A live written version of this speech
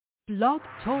Blog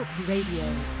Talk Radio.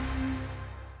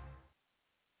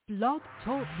 Blog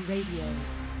Talk Radio.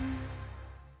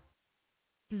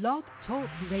 Blog Talk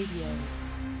Radio.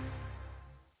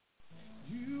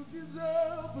 You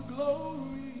deserve the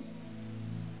glory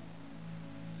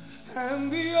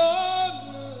and the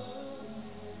honor.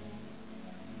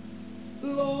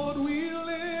 Lord, we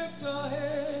lift our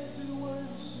hands in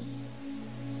worship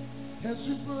as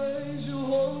we praise your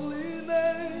holy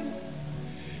name.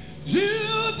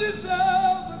 You deserve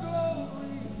the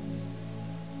glory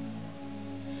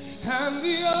and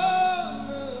the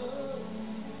honor.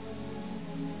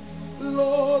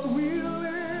 Lord, we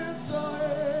lift our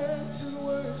hands in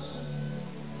worship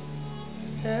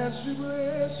as we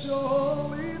bless your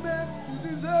holy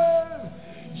name.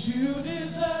 You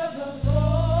deserve the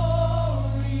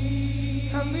glory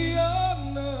and the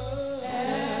honor.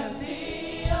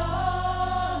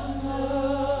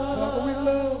 Father, we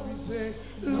love you, say,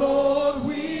 Lord,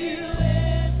 we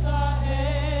lift our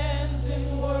hands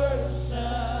in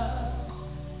worship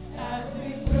as we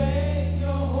praise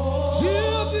your holy name.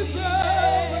 You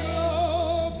deserve the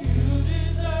glory. You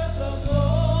deserve the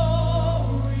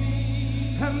glory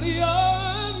and the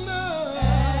honor.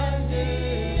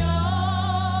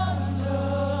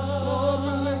 Lord,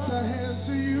 we lift our hands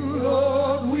to you,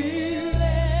 Lord. We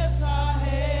lift our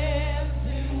hands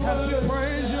in worship as we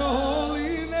praise your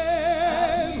holy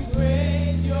name.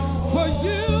 For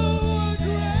you are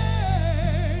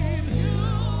great.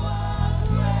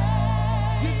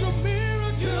 You do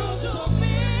miracles so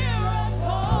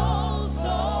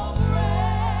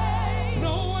great.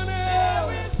 No one else.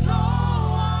 There is no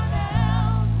one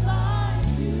else like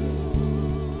you.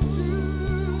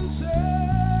 Jesus,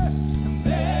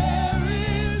 there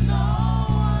is no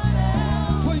one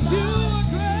else. For you are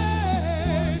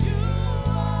great.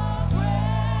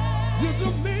 You do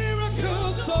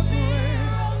miracles so great.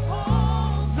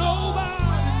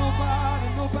 Nobody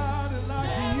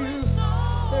like you. No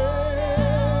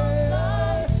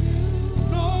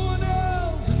one else.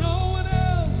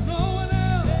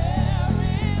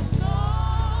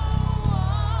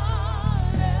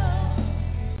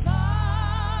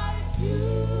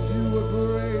 You are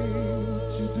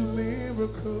great. You do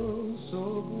miracles so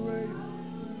great.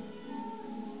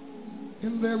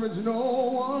 And there is no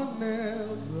one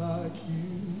else like you.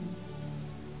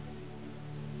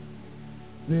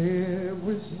 There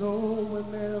is no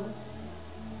one else.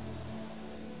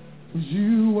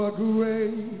 You are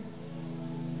great.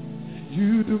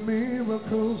 You do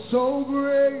miracles so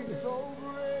great.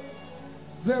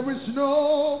 There is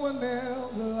no one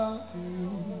else like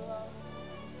you.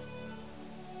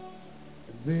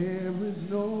 There is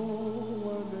no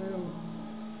one else.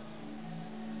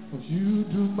 You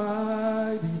do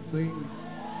mighty things,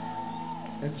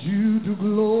 and you do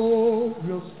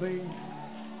glorious things.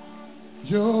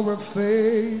 You're a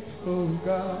faithful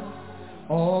God.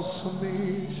 Awesome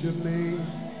is your name.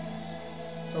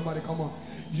 Somebody come on.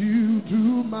 You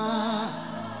do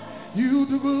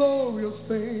glorious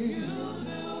things.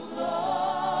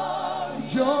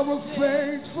 You're a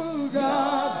faithful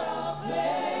God.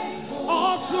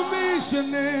 Awesome is your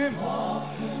name.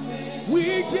 We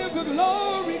give the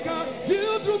glory, God.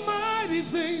 You do mighty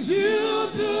things. You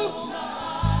do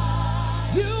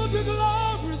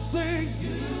glorious things.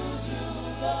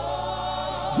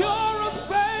 You're a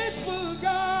faithful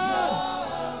God.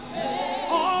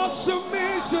 Awesome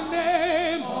is your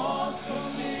name.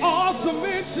 Awesome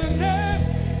is your name.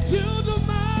 You do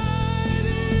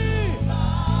mighty.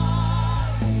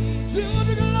 You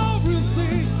do glorious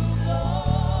things.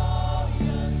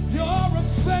 You're a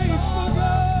faithful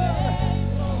God.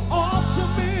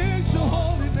 Awesome is your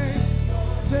holy name.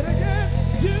 Say it again.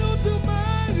 You do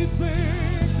mighty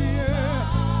things. Yeah.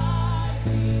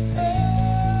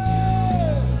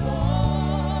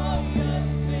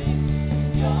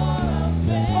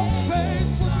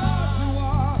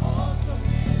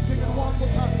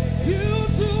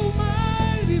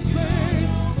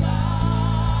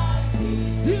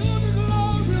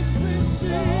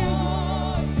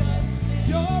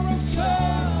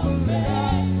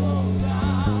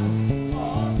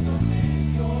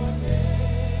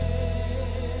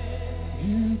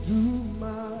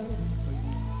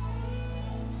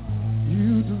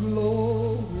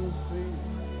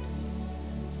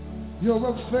 You're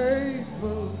a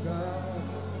faithful God.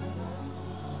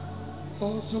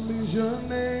 Awesome is your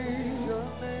name.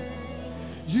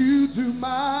 You do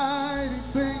mighty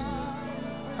things.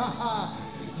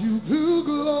 You do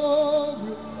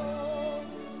glory.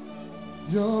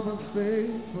 You're a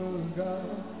faithful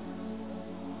God.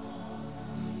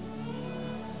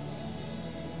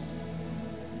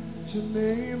 Your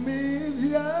name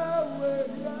is Yahweh.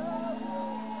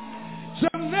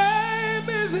 Your name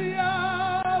is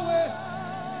Yahweh.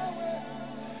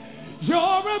 You're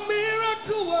a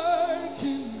miracle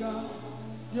working God.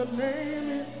 Your name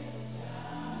is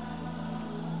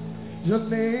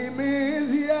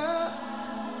Yahweh.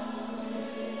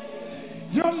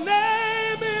 Your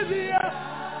name is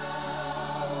Yahweh.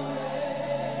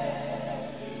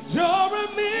 You're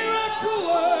a miracle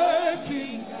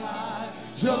working God.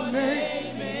 Your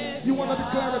name is. You want to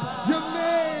declare it? Your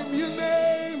name is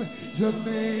Yahweh. Your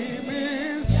name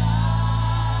is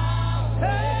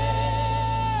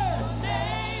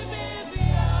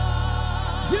Yahweh.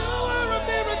 You are a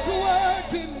miracle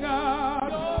working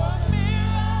God.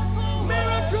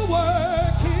 Miracle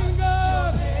working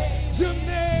God. Your name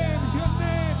is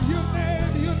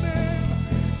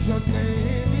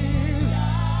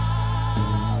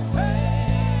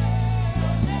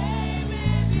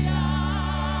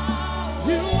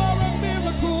you are a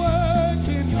miracle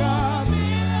working God.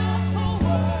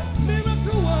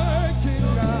 Miracle working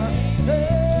God.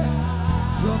 Hey.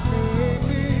 Your name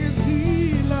is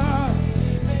healer.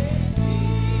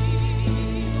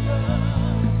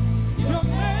 Your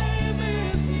name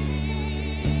is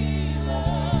healer.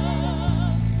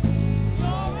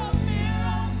 You're a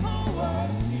miracle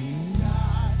working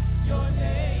God. Your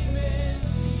name is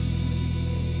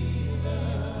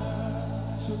healer.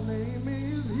 Your name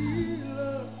is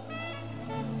healer.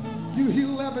 You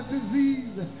heal every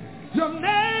disease. Your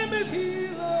name is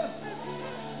healer.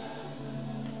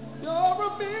 You're a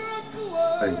miracle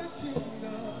working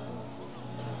God.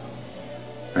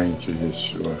 Thank you,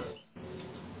 Yeshua.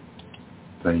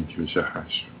 Thank you,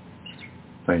 Jehoshua.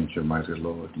 Thank you, mighty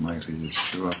Lord, mighty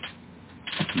Yeshua,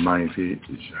 mighty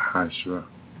Jehoshua.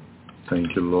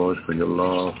 Thank you, Lord, for your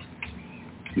love,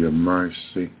 your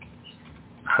mercy.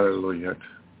 Hallelujah.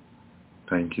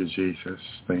 Thank you, Jesus.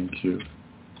 Thank you,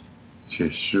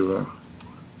 Yeshua.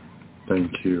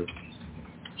 Thank you,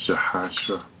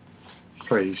 Jehoshua.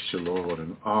 Praise the Lord.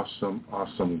 An awesome,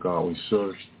 awesome God we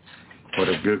serve. What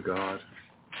a good God.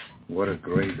 What a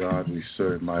great God we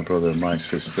serve, my brother and my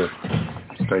sister.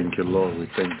 Thank you, Lord. We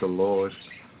thank the Lord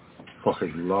for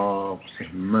his love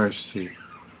and mercy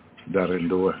that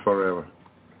endure forever.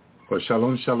 But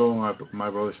shalom, shalom, my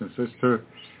brothers and sisters.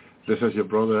 This is your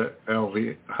brother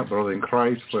Elvi, brother in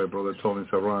Christ, for brother Tony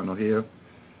Serrano here.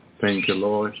 Thank you,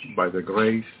 Lord, by the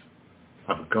grace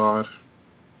of God,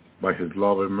 by his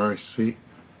love and mercy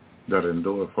that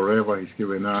endure forever. He's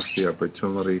given us the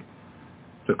opportunity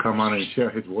to come on and share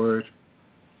his word,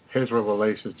 his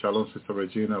revelation. Shalom, Sister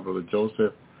Regina, Brother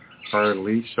Joseph,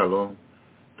 Harley, shalom.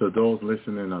 To those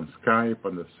listening on Skype,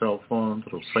 on the cell phone,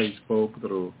 through Facebook,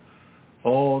 through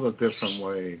all the different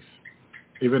ways,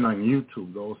 even on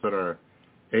YouTube, those that are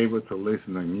able to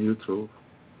listen on YouTube.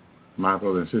 My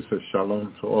brothers and sisters,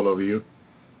 shalom to all of you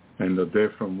in the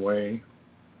different way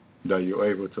that you're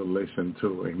able to listen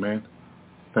to. Amen.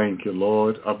 Thank you,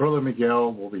 Lord. Our brother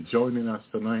Miguel will be joining us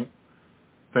tonight.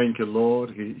 Thank you, Lord.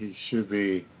 He should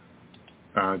be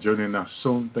joining us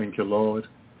soon. Thank you, Lord.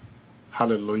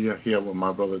 Hallelujah. Here with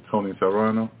my brother Tony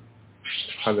Serrano.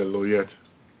 Hallelujah.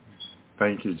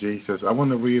 Thank you, Jesus. I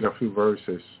want to read a few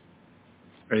verses.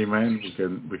 Amen.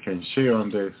 We can share on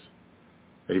this.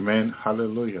 Amen.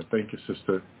 Hallelujah. Thank you,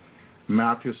 sister.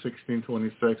 Matthew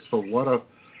 16:26. For what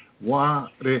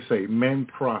is a man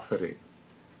profited?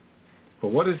 For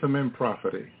what is a man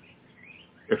profited?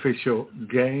 If he shall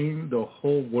gain the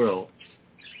whole world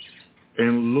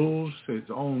and lose his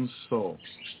own soul?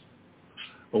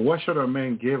 But what should a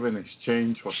man give in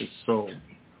exchange for his soul?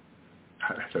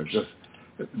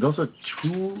 Those are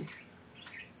two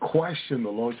questions the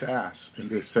Lord asked in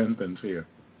this sentence here.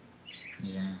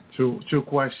 Yeah. Two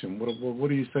questions. What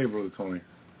do you say, Brother Tony,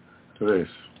 to this?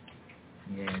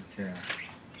 Yeah,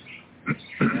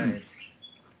 it's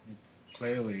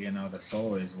clearly, the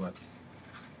soul is what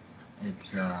it's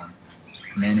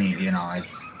many, it's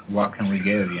what can we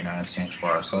give, in exchange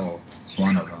for our soul. It's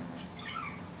one of them.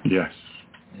 Yes.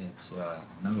 It's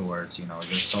in other words, the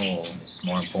soul is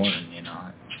more important.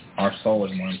 Our soul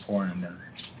is more important than,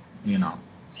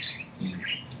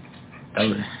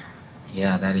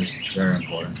 that is very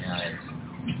important. Yeah,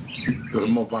 the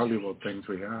more valuable things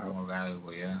we have. More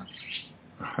valuable, yeah.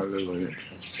 Hallelujah.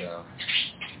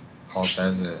 Paul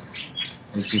says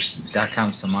it's just that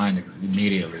comes to mind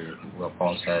immediately. What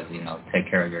Paul says, take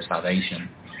care of your salvation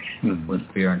with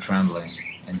fear and trembling,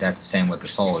 and that's the same with the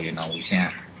soul. We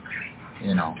can't,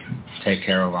 take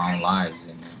care of our own lives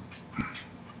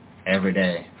every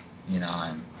day,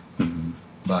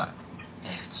 but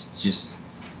it's just,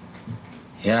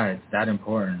 it's that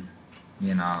important,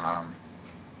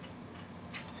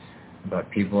 but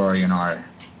people are,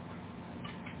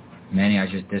 many are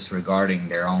just disregarding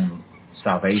their own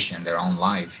salvation, their own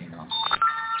life, and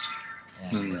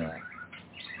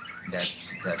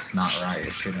that's not right.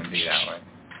 It shouldn't be that way.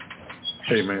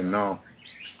 Amen. No.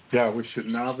 Yeah, we should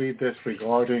not be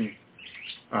disregarding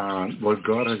what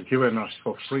God has given us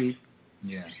for free.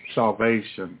 Yeah.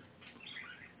 Salvation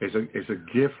is a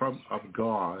gift of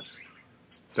God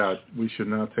that we should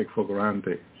not take for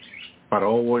granted, but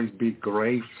always be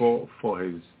grateful for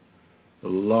his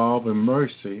love and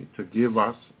mercy to give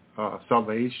us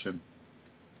salvation,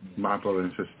 my brother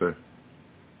and sister.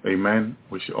 Amen.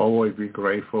 We should always be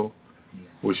grateful.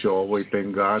 We should always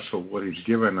thank God for what he's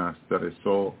given us that is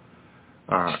so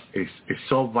it's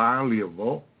so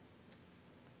valuable,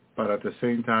 but at the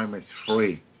same time it's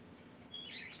free.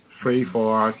 Free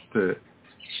for us to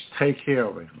take care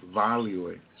of it, value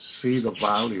it, see the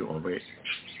value of it.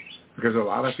 Because a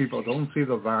lot of people don't see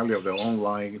the value of their own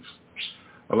lives.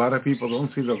 A lot of people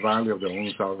don't see the value of their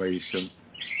own salvation.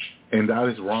 And that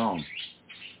is wrong.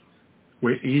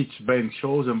 We're each been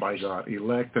chosen by God,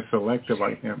 elected, selected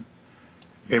by him.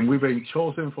 And we've been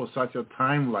chosen for such a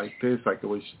time like this, like it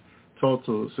was told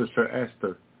to Sister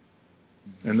Esther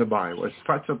in the Bible. It's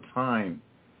such a time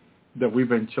that we've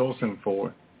been chosen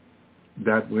for,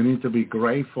 that we need to be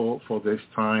grateful for this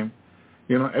time.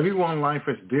 Everyone's life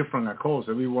is different, of course.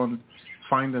 Everyone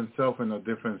finds themselves in a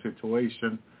different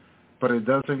situation, but it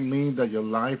doesn't mean that your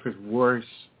life is worse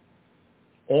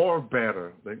or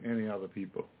better than any other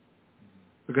people.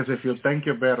 Because if you think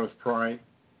you're better, it's pride.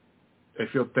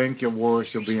 If you think you're worse,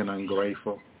 you're being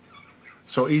ungrateful.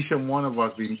 So each and one of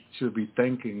us should be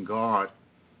thanking God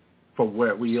for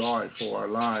where we are, for our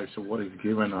lives, for what he's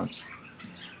given us.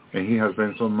 And he has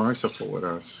been so merciful with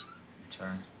us.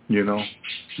 Sure.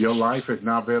 Your life is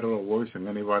not better or worse than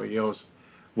anybody else.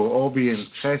 We're all being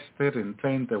tested and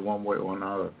tainted one way or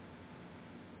another.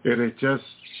 It is just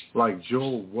like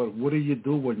Job. What do you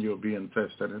do when you're being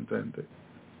tested and tainted?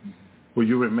 Will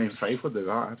you remain faithful to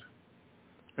God?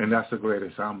 And that's a great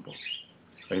example.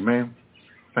 Amen.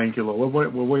 Thank you, Lord.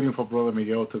 We're waiting for Brother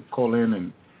Miguel to call in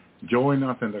and join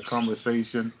us in the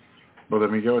conversation. Brother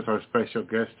Miguel is our special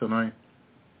guest tonight.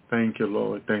 Thank you,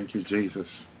 Lord. Thank you, Jesus.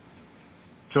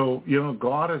 So,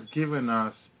 God has given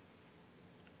us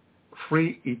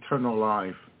free eternal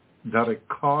life that it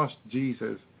cost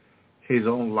Jesus his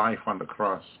own life on the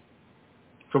cross.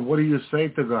 So what do you say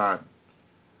to God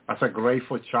as a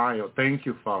grateful child? Thank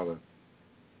you, Father.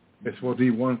 It's what he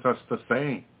wants us to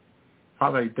say.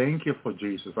 Father, I thank you for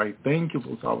Jesus. I thank you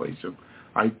for salvation.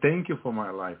 I thank you for my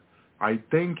life. I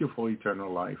thank you for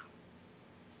eternal life.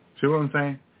 See what I'm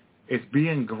saying? It's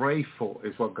being grateful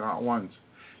is what God wants.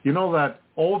 You know that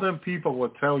older people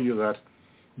will tell you that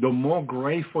the more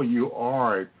grateful you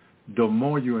are, the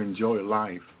more you enjoy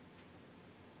life.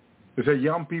 They say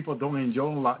young people don't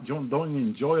enjoy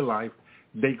life.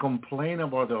 They complain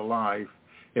about their life,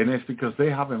 and it's because they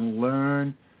haven't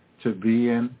learned to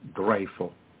being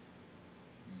grateful,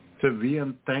 to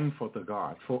being thankful to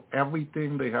God for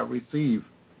everything they have received.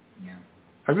 Yeah.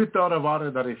 Have you thought about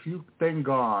it that if you thank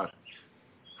God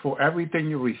for everything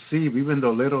you receive, even the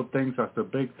little things as the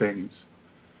big things,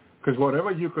 because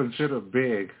whatever you consider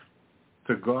big,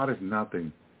 to God is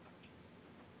nothing.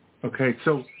 Okay,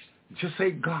 so just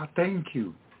say, God, thank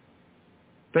you.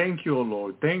 Thank you, O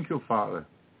Lord. Thank you, Father.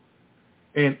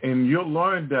 And you'll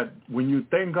learn that when you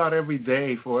thank God every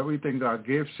day for everything God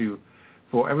gives you,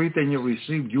 for everything you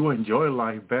receive, you enjoy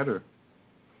life better.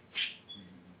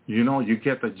 You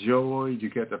get the joy, you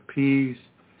get the peace,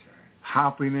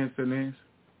 happiness in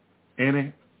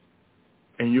it,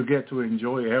 and you get to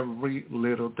enjoy every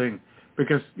little thing.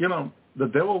 Because, the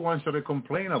devil wants you to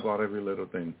complain about every little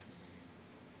thing.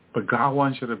 But God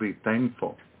wants you to be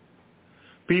thankful.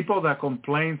 People that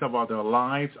complain about their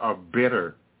lives are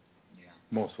bitter,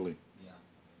 mostly. Yeah.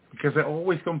 Because they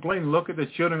always complain. Look at the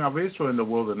children of Israel in the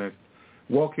wilderness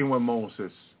walking with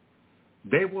Moses.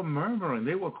 They were murmuring.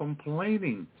 They were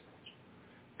complaining.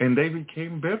 And they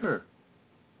became bitter,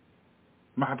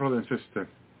 my brother and sister.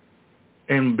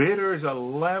 And bitter is a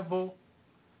level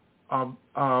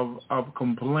of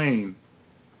complaint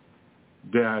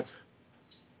that,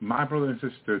 my brother and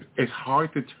sister, it's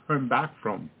hard to turn back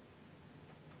from.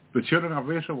 The children of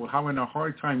Israel were having a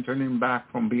hard time turning back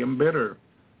from being bitter.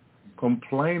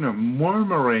 Complaining,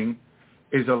 murmuring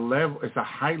is a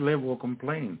high level of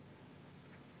complaint.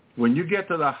 When you get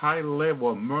to the high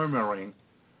level of murmuring,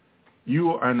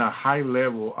 you are in a high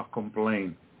level of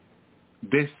complaint.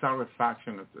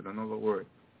 Dissatisfaction is another word.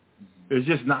 It's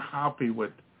just not happy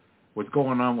with what's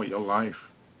going on with your life.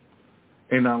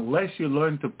 And unless you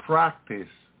learn to practice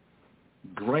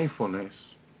gratefulness,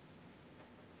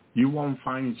 you won't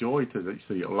find joy to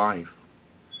your life.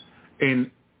 And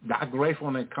that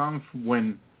gratefulness comes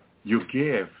when you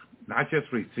give, not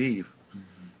just receive.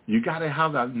 Mm-hmm. You got to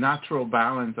have that natural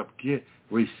balance of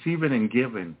receiving and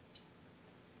giving.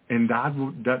 And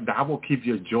that will keep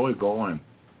your joy going.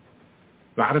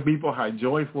 A lot of people have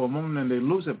joy for a moment and they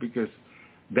lose it because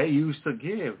they used to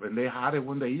give and they had it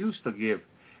when they used to give.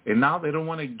 And now they don't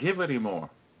want to give anymore.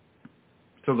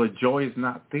 So the joy is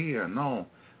not there. No,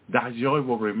 that joy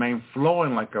will remain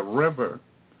flowing like a river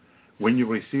when you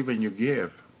receive and you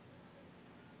give.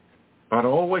 But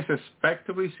always expect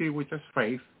to receive, which is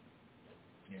faith.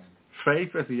 Yeah. Faith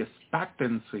is the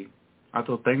expectancy of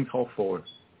the things hoped for.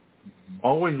 Mm-hmm.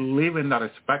 Always live in that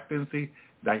expectancy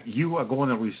that you are going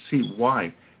to receive.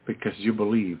 Why? Because you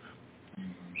believe.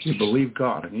 Mm-hmm. You believe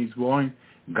God, and He's going.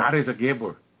 God is a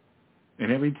giver.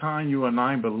 And every time you and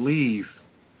I believe,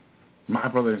 my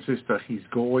brother and sister, He's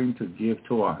going to give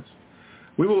to us.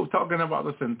 We were talking about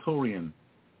the centurion.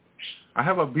 I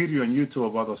have a video on YouTube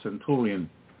about the centurion,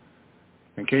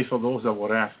 in case for those that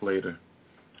would ask later.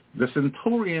 The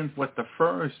centurion was the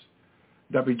first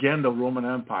that began the Roman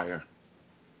Empire.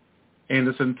 And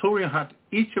the centurion had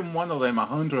each and one of them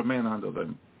 100 men under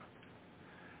them.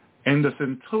 And the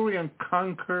centurion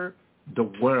conquered the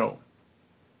world.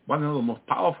 One of the most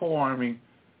powerful army,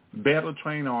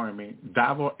 battle-trained army,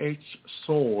 double-edged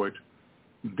sword.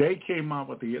 They came out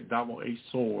with the double-edged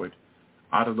sword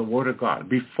out of the Word of God.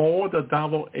 Before the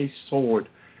double-edged sword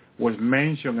was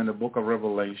mentioned in the book of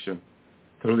Revelation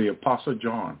through the Apostle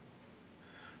John,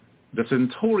 the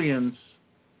centurions,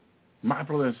 my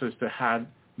brother and sister, had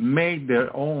made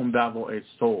their own double-edged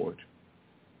sword.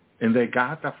 And they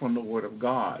got that from the Word of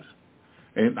God.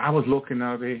 And I was looking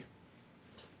at it.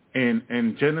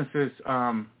 In Genesis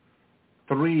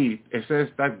 3, it says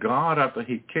that God, after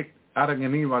He kicked Adam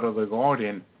and Eve out of the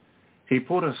garden, He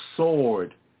put a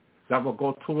sword that will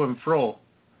go to and fro.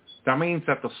 That means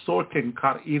that the sword can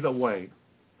cut either way.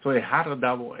 So it had a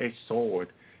double-edged sword.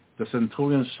 The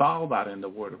centurion saw that in the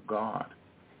Word of God,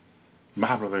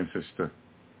 my brother and sister.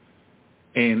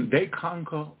 And they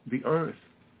conquered the earth.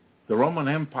 The Roman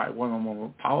Empire was one of the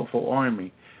most powerful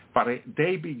army. But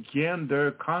they began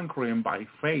their conquering by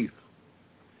faith.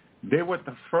 They were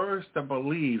the first to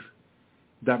believe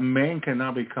that man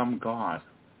cannot become God,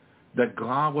 that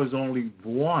God was only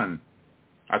one.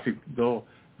 I think though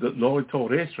the Lord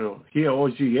told Israel, "Hear, O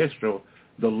ye Israel,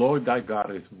 the Lord thy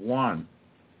God is one.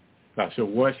 Thou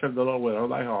shalt worship the Lord with all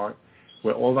thy heart,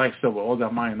 with all thy soul, with all thy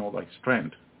mind, all thy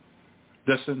strength."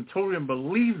 The centurion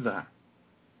believed that.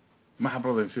 My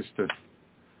brother and sister,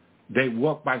 they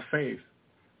walked by faith.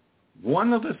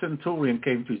 One of the centurion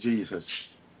came to Jesus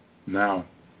now,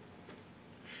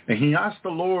 and he asked the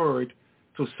Lord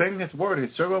to send His word.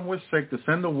 His servant was sick, to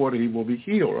send the word, he will be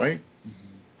healed, right?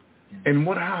 Mm-hmm. Yeah. And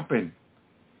what happened?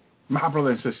 My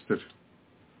brother and sister,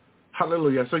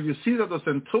 hallelujah. So you see that the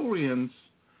centurions,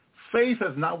 faith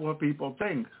is not what people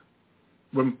think.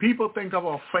 When people think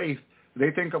about faith,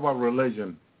 they think about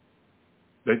religion.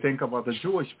 They think about the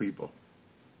Jewish people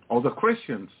or the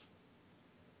Christians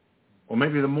or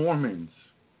maybe the Mormons.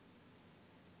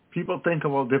 People think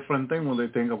about different things when they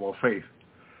think about faith.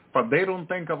 But they don't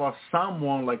think about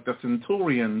someone like the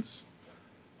centurions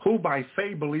who by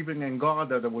faith believing in God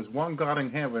that there was one God in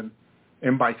heaven,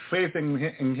 and by faith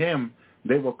in Him,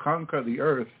 they will conquer the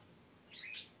earth.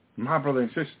 My brother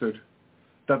and sister,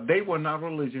 that they were not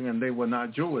religion and they were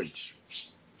not Jewish.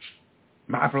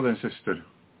 My brother and sister,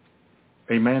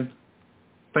 amen.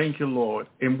 Thank you, Lord.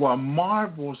 And what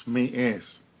marvels me is,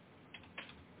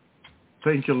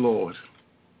 thank you, Lord,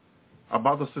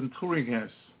 about the centurion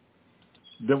is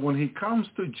that when he comes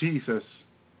to Jesus,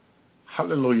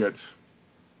 hallelujah,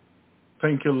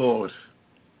 thank you, Lord,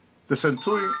 the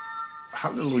centurion,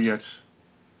 hallelujah,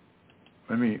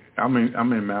 I'm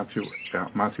in Matthew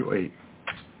 8.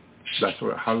 That's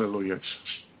what, hallelujah.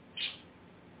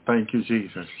 Thank you,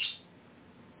 Jesus.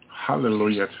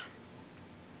 Hallelujah.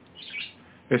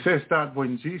 It says that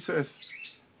when Jesus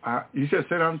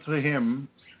said unto him,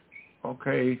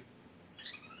 okay,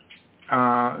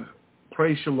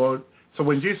 praise you, Lord. So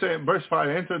when Jesus, verse 5,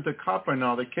 entered the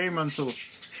Capernaum, there came unto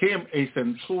him a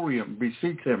centurion,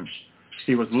 beseech him.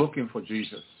 He was looking for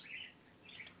Jesus.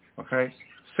 Okay?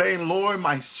 Saying, Lord,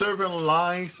 my servant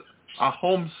lies at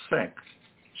home sick,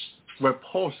 with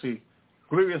palsy,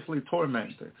 grievously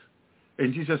tormented.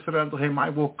 And Jesus said unto him, I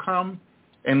will come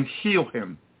and heal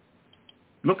him.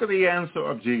 Look at the answer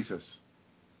of Jesus.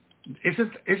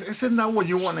 Isn't that what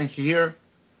you want to hear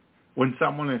when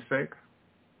someone is sick?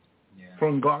 Yeah.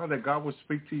 From God, that God will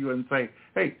speak to you and say,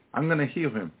 hey, I'm going to heal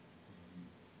him.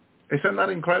 Isn't that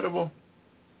incredible?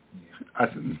 Yeah.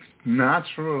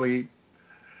 Naturally,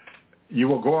 you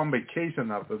will go on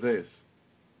vacation after this.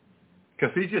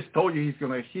 Because he just told you he's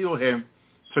going to heal him.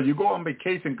 So you go on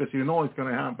vacation because you know it's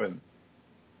going to happen.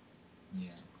 Yeah.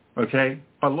 Okay?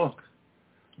 But look,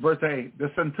 verse 8,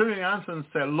 the centurion answered and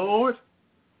said, Lord,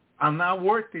 I'm not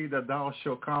worthy that thou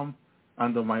shalt come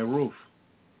under my roof.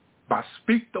 But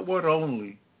speak the word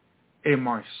only, and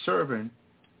my servant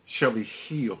shall be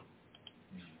healed.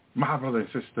 My brother and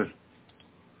sister,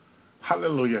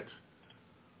 hallelujah.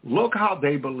 Look how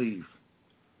they believe.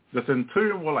 The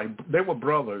centurion they were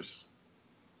brothers,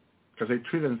 because they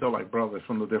treated themselves like brothers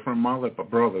from the different mother,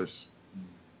 but brothers.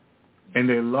 And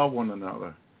they love one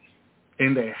another.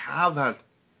 And they have that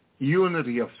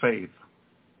unity of faith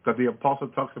that the apostle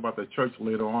talks about the church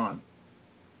later on.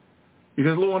 He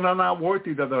says, Lord, I'm not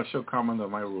worthy that thou shalt come under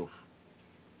my roof.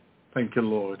 Thank you,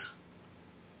 Lord.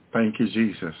 Thank you,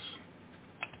 Jesus.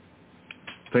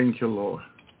 Thank you, Lord.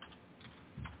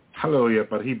 Hallelujah.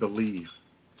 But he believed.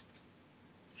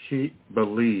 He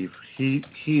believed. He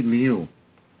knew.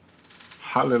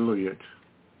 Hallelujah.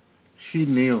 He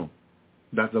knew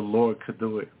that the Lord could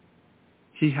do it.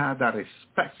 He had that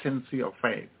expectancy of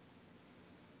faith.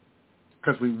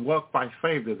 Because we walk by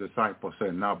faith, the disciples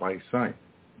said, not by sight.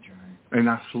 Right. And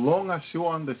as long as you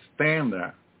understand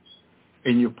that,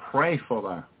 and you pray for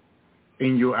that,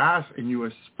 and you ask and you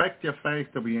expect your faith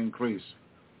to be increased,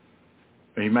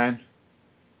 amen,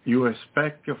 you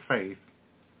expect your faith,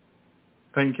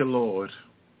 thank you, Lord,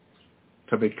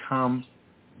 to become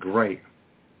great,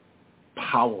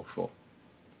 powerful.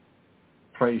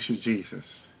 Praise you, Jesus.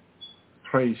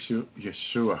 Praise you,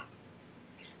 Yeshua.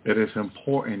 It is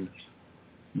important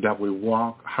that we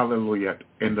walk, hallelujah,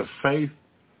 in the faith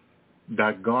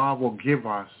that God will give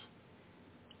us.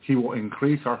 He will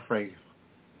increase our faith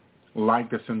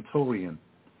like the centurion.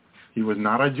 He was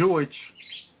not a Jewish.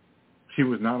 He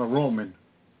was not a Roman.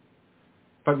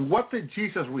 But what did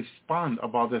Jesus respond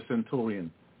about the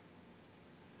centurion?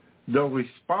 The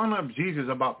response of Jesus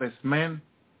about this man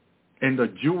in the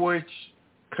Jewish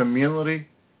community,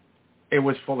 it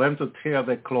was for them to tear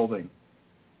their clothing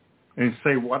and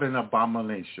say, what an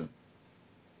abomination.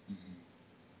 Mm-hmm.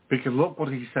 Because look what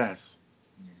he says.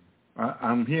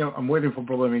 I'm here. I'm waiting for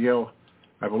Brother Miguel.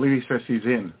 I believe he says he's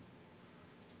in.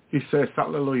 He says,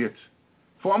 hallelujah,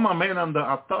 for I'm a man under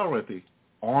authority,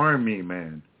 army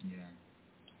man. Yeah.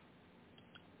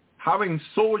 Having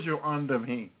soldier under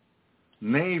me,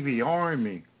 Navy,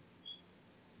 Army.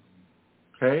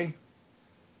 Okay?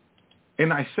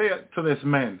 And I say it to this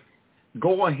man,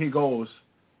 go and he goes.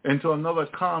 Into another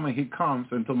come and he comes.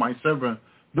 Into my servant,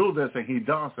 do this and he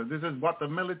does it. This is what the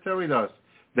military does.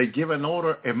 They give an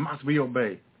order, it must be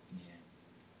obeyed. Yeah.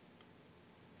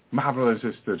 My brothers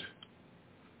and sisters.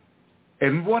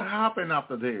 And what happened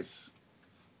after this?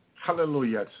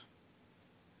 Hallelujah.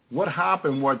 What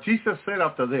happened, what Jesus said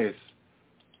after this,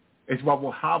 is what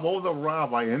will have all the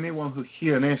rabbi, anyone who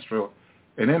here in Israel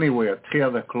and anywhere,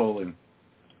 tear their clothing.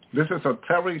 This is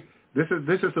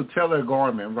to tear their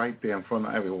garment right there in front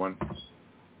of everyone.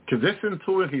 Because this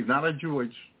centurion, he's not a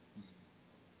Jewish.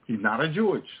 He's not a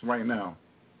Jewish right now.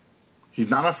 He's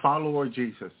not a follower of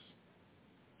Jesus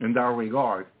in that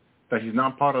regard, that he's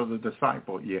not part of the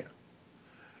disciple yet.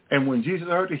 And when Jesus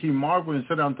heard it, he marveled and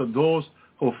said unto those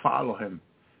who follow him,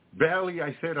 verily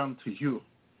I said unto you.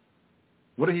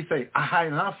 What did he say? I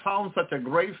have not found such a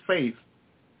great faith,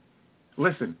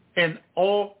 listen, in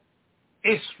all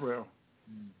Israel.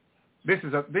 This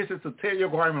is to tell your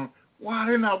garment, what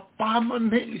an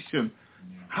abomination.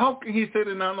 How can he say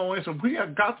that not know Israel? We are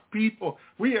God's people.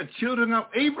 We are children of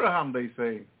Abraham, they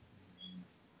say.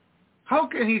 How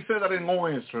can he say that in all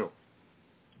Israel?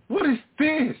 What is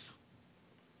this?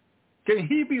 Can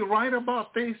he be right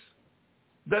about this?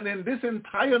 That in this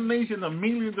entire nation of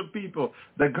millions of people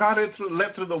that God had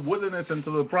led through the wilderness and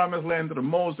to the promised land through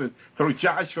Moses, through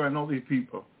Joshua and all these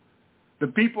people, the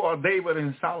people of David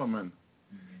and Solomon,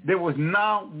 there was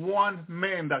not one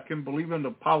man that can believe in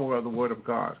the power of the word of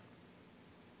God.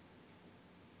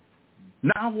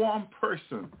 Not one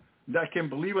person that can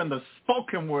believe in the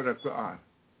spoken word of God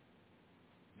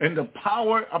and the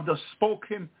power of the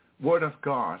spoken word of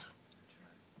God.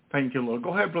 Thank you, Lord.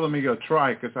 Go ahead, Brother Miguel.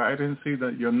 Try, because I didn't see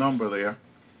your number there.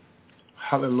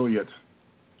 Hallelujah.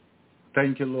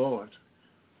 Thank you, Lord.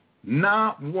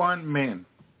 Not one man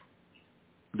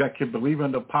that can believe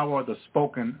in the power of the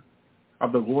spoken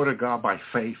of the word of God by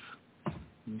faith.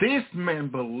 This man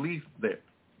believed it.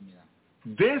 Yeah.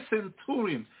 This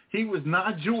centurion, he was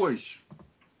not Jewish.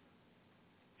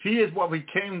 He is what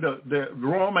became the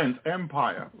Roman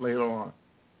Empire later on.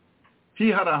 He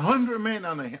had 100 men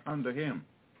under him.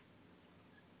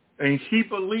 And he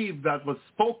believed that was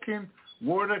spoken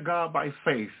word of God by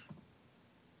faith.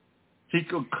 He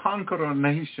could conquer a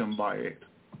nation by it.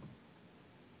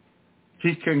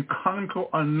 He can conquer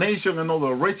a nation and all the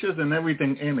riches and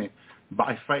everything in it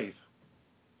by faith.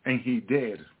 And he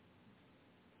did.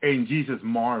 And Jesus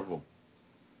marveled.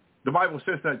 The Bible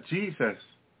says that Jesus,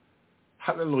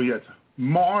 hallelujah,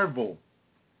 marveled.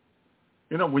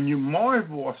 You know, when you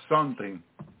marvel at something,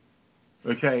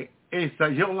 okay, it's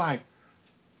that you're like,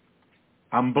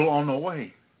 I'm blown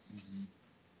away.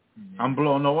 Mm-hmm. I'm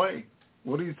blown away.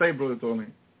 What do you say, Brother Tony?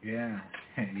 Yeah,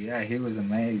 yeah, he was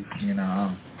amazed. You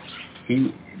know,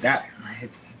 it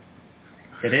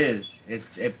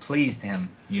pleased him.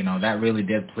 You know, that really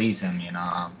did please him. You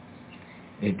know,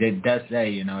 it does say,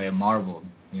 you know, it marveled.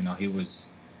 You know, he was,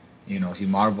 you know, he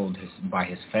marveled by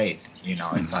his faith. You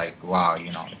know, it's like, wow.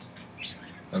 You know,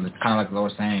 it's kind of like the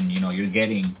Lord saying, you know, you're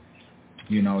getting,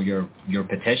 you know, your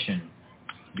petition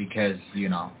because, you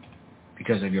know,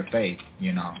 because of your faith.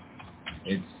 You know,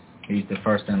 he's the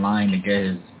first in line to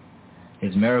get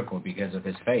his miracle because of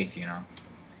his faith. You know.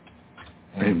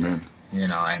 And, amen. You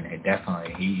know, and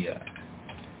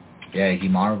he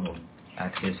marveled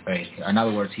at his faith. In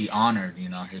other words, he honored, you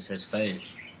know, his faith.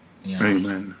 You know?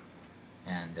 Amen.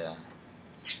 And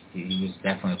he was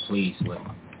definitely pleased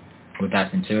with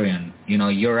that centurion. You know,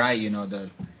 you're right. You know,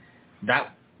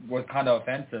 that was kind of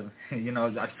offensive. You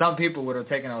know, some people would have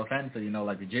taken offense. You know,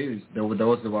 like the Jews,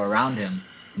 those that were around him,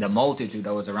 the multitude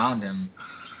that was around him,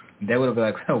 they would have been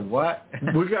like, "What?"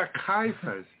 We got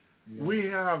Caiaphas. Yeah. We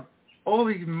have all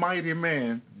these mighty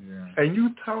men, and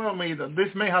you telling me that this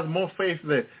man has more faith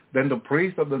than the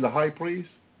priest or than the high priest,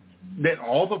 than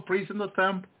all the priests in the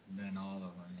temple? Than all of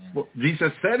them, yeah. Well,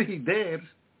 Jesus said he did.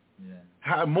 Yeah.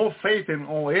 Have more faith in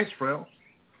all Israel.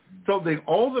 So then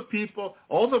all the people,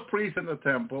 all the priests in the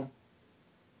temple,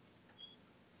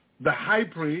 the high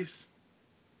priest,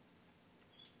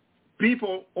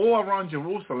 people all around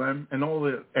Jerusalem and all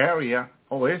the area,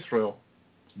 all Israel,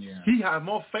 he had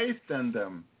more faith than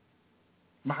them.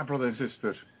 My brothers and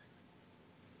sisters,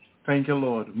 thank you,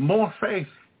 Lord. More faith.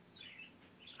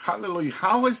 Hallelujah.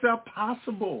 How is that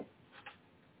possible?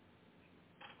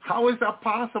 How is that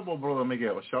possible, Brother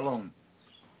Miguel? Shalom.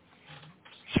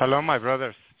 Shalom, my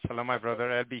brothers. Shalom, my brother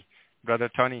Elby.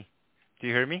 Brother Tony. Do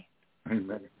you hear me?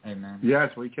 Amen. Amen. Yes,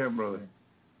 we can, brother.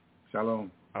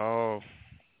 Shalom. Oh,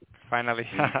 finally.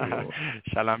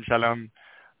 Shalom, shalom.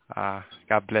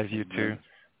 God bless you too.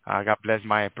 God bless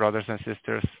my brothers and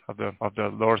sisters of the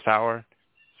Lord's hour.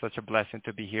 Such a blessing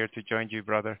to be here to join you,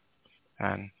 brother.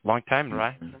 And long time,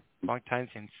 right? Long time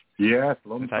since. Yes,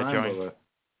 long since time, I joined. brother.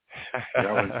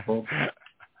 Yeah,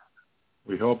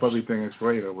 we hope everything is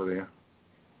great over there.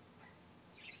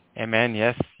 Amen.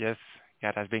 Yes, yes.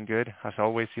 God has been good. As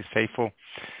always, he's faithful.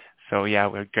 So, yeah,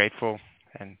 we're grateful.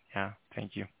 And, yeah,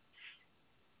 thank you.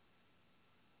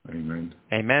 Amen.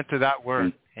 Amen to that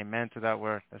word. Amen to that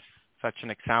word. That's such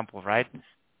an example, right?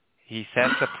 He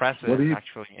sets a precedent,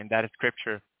 actually, in that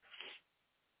scripture.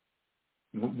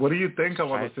 What do you think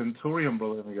about the centurion,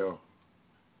 Brother Miguel?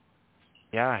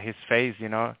 Yeah, his faith, you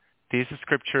know. This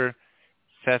scripture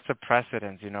sets a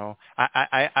precedent, you know.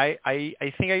 I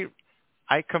think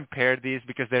I compared this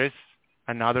because there is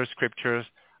another scriptures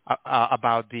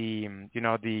about the, you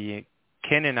know, the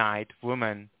Canaanite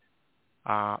woman,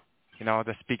 you know,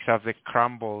 that speaks of the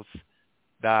crumbs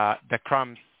that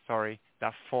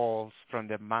falls from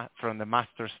the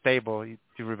master's table. Do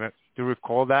you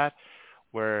recall that?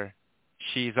 Where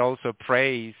she's also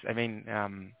praised, I mean,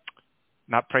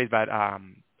 not praised, but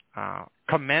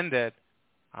commended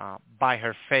by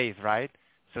her faith, right?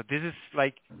 So this is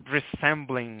like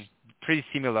resembling, pretty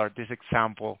similar, this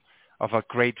example of a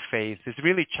great faith. It's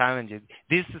really challenging.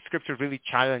 This scripture really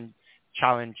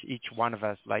challenge each one of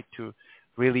us, like to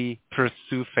really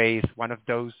pursue faith, one of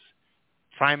those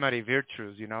primary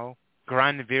virtues, you know,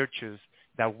 grand virtues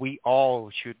that we all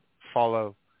should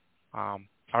follow.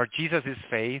 Our Jesus is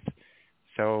faith,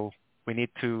 so we need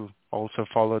to also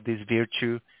follow this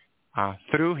virtue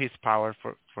through his power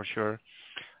for sure.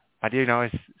 But, you know,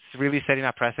 it's really setting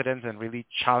a precedent and really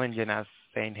challenging us,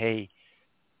 saying, hey,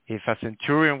 if a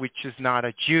centurion, which is not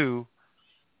a Jew,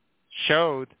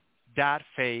 showed that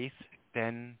faith,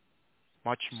 then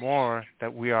much more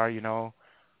that we are, you know,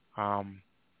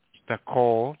 the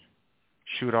call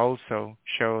should also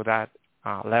show that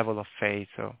level of faith.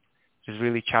 So it's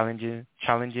really challenging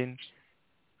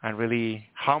and really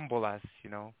humble us, you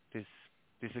know, this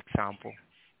example.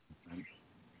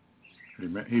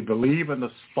 Amen. He believed in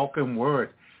the spoken word.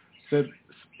 Said,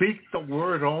 speak the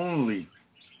word only,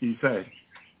 he said.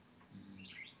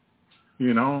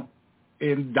 You know,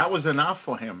 and that was enough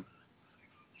for him.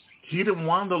 He didn't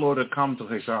want the Lord to come to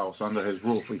his house under his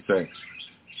roof, he said.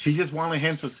 He just wanted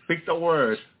him to speak the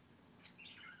word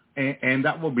and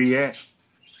that will be it.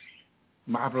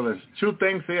 My brothers, two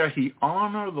things there. He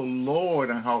honored the Lord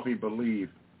and how he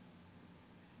believed.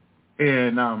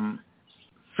 And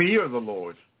fear the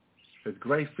Lord. His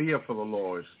great fear for the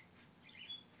Lord.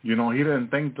 You know, he didn't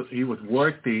think that he was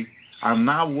worthy. I'm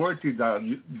not worthy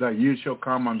that you shall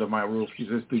come under my roof. He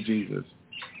says to Jesus.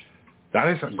 That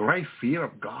is a great fear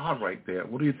of God right there.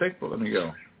 What do you think, Brother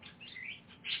Miguel?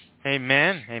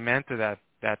 Amen. Amen to that.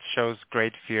 That shows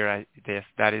great fear.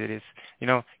 That it is, you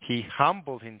know, he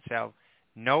humbled himself,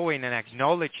 knowing and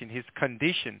acknowledging his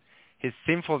condition, his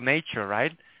sinful nature,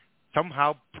 right?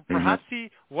 Somehow, perhaps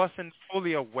he wasn't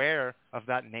fully aware of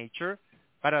that nature,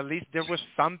 but at least there was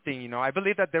something, you know. I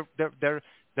believe that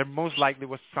there most likely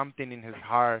was something in his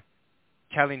heart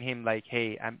telling him, like,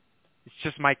 hey, it's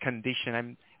just my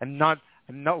condition. I'm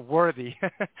not worthy.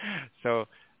 So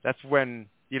that's when,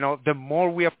 you know, the more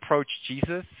we approach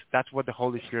Jesus, that's what the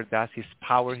Holy Spirit does. His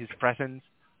power, his presence,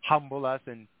 humble us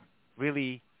and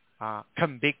really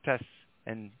convict us,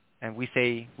 and we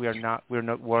say we're not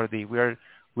worthy.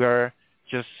 We are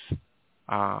just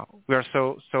we are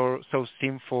so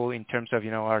sinful in terms of,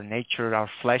 you know, our nature, our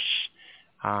flesh.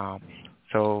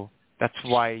 So that's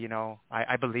why, you know,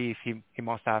 I believe he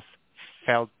must have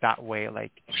felt that way,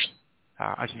 like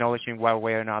acknowledging one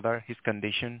way or another his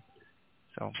condition.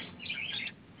 So.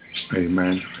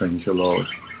 Amen. Thank you, Lord.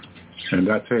 And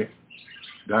that's it.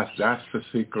 That's the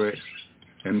secret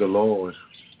in the Lord,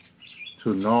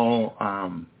 to know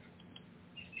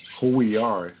who we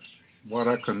are, what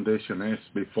our condition is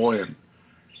before him.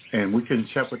 And we can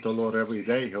check with the Lord every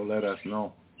day. He'll let us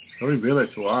know. He'll reveal it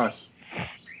to us.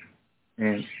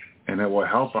 And it will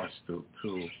help us to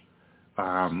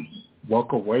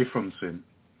walk away from sin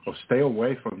or stay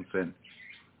away from sin.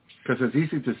 Because it's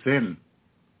easy to sin.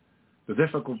 The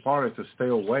difficult part is to stay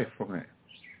away from it.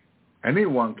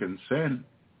 Anyone can sin,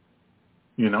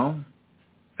 you know.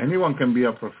 Anyone can be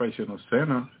a professional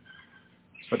sinner.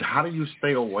 But how do you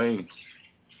stay away?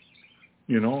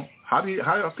 You know, how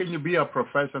can you be a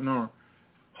professional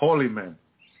holy man,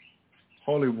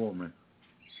 holy woman?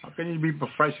 How can you be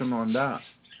professional in that?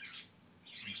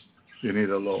 You need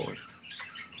a Lord.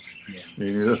 Yeah.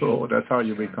 You need a Lord. That's how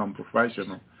you become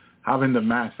professional. Having the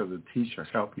master, the teacher,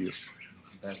 help you.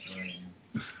 That's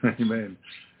right. Amen.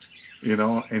 You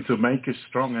know, and to make you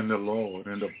strong in the Lord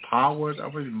and the power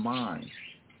of his mind.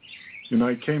 You know,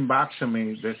 it came back to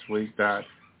me this week that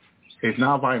it's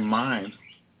not by mind,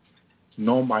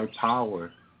 nor by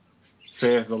power,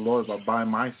 says the Lord, but by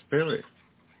my spirit.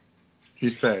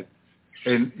 He said,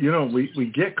 and, you know,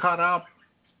 we get caught up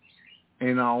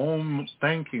in our own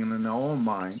thinking, in our own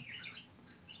mind,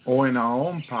 or in our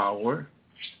own power,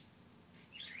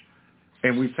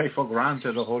 and we take for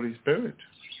granted the Holy Spirit.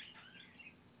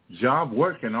 Job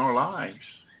work in our lives.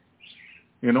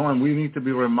 You know, and we need to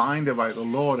be reminded by the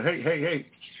Lord, hey,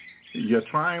 you're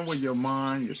trying with your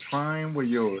mind, you're trying with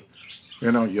your,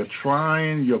 you know, you're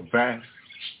trying your best.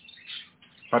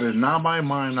 But it's not by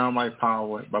mind, not by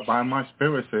power, but by my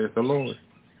spirit, says the Lord.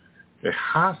 It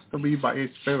has to be by his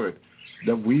spirit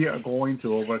that we are going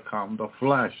to overcome the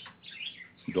flesh,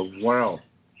 the world,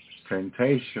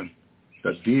 temptation,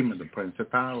 the demon, the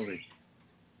principality.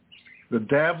 The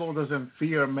devil doesn't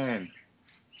fear men,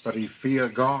 but he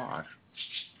fears God.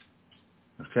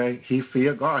 Okay? He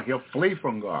fears God. He'll flee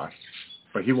from God,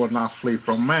 but he will not flee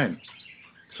from men.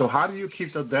 So how do you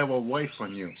keep the devil away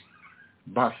from you?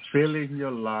 By filling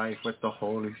your life with the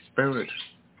Holy Spirit.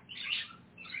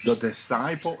 The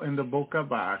disciple in the book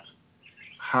of Acts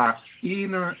had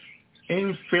inner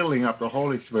infilling of the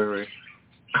Holy Spirit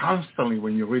constantly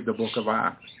when you read the book of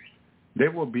Acts. They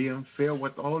were being filled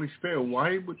with the Holy Spirit.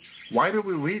 Why do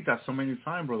we read that so many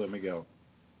times, Brother Miguel?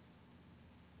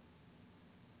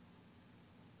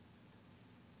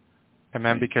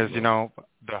 Amen, because, you know,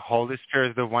 the Holy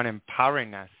Spirit is the one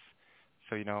empowering us.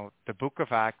 So, you know, the book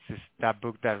of Acts is that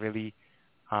book that really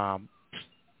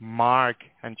mark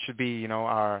and should be, you know,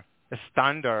 our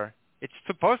standard. It's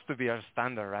supposed to be our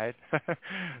standard, right?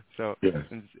 So, yes.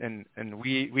 and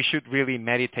we should really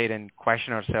meditate and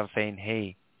question ourselves, saying,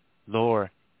 hey, Lord,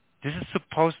 this is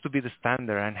supposed to be the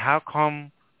standard, and how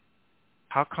come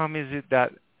is it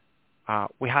that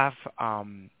we have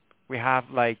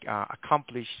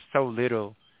accomplished so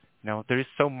little? You know, there is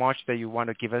so much that you want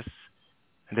to give us,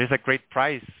 and there's a great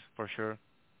price for sure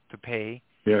to pay.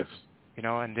 Yes. You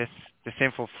know, and the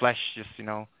sinful flesh just, you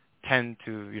know, tend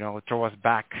to, you know, throw us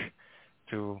back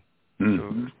to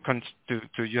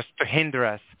hinder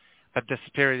us, but the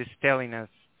Spirit is telling us,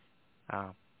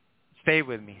 stay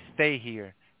with me, stay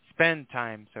here, spend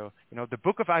time. So, you know, the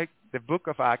book of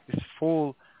Acts is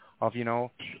full of, you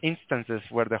know, instances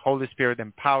where the Holy Spirit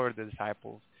empowered the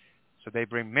disciples, So they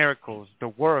bring miracles, the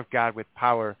word of God with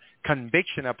power,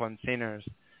 conviction upon sinners.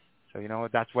 So, you know,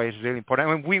 that's why it's really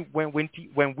important.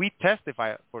 When we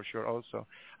testify, for sure also,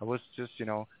 I was just, you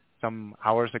know, some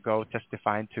hours ago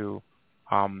testifying to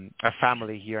a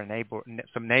family here,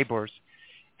 some neighbors.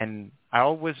 And I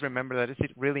always remember that it's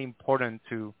really important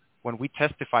to, when we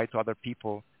testify to other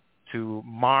people, to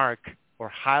mark or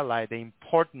highlight the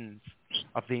importance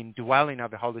of the indwelling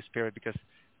of the Holy Spirit, because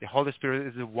the Holy Spirit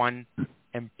is the one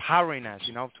empowering us,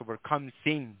 you know, to overcome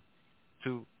sin,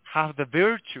 to have the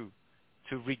virtue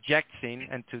to reject sin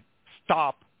and to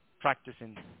stop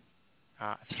practicing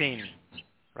sin,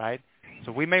 right?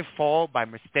 So we may fall by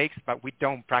mistakes, but we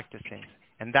don't practice sin.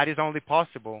 And that is only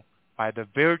possible by the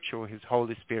virtue of his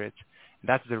Holy Spirit. And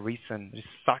that's the reason it's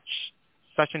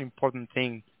such an important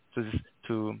thing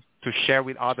to share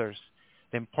with others,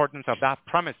 the importance of that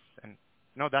promise. And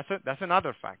you know, that's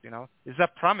another fact, you know. It's a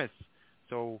promise.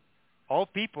 So all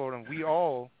people and we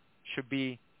all should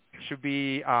be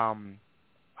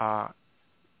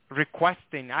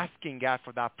requesting, asking God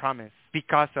for that promise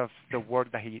because of the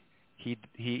work that he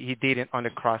did on the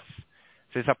cross.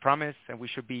 So it's a promise, and we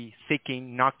should be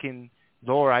seeking, knocking.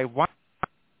 Lord, I want.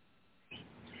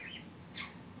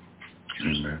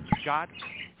 Amen. God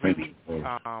really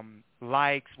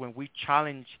likes when we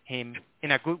challenge him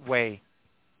in a good way,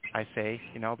 I say,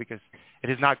 you know, because it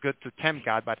is not good to tempt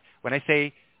God. But when I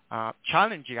say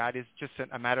challenge God, it's just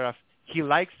a matter of he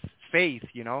likes faith,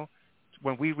 you know,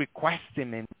 when we request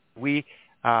him and we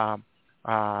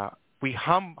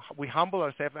humble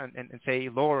ourselves and say,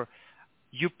 Lord,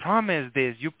 you promised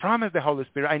this. You promised the Holy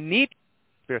Spirit. I need the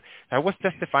Spirit. I was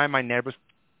testifying my neighbors,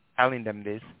 telling them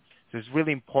this. So it's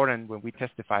really important when we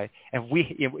testify. And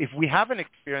if we haven't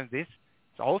experienced this,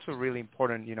 it's also really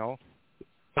important, you know,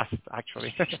 must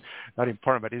actually. Not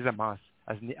important, but it's a must.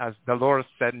 As the Lord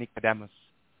said, Nicodemus,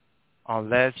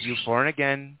 unless you're born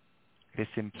again, it is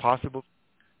impossible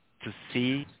to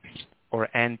see or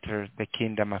enter the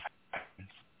kingdom of heaven.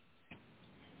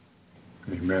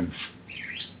 Amen.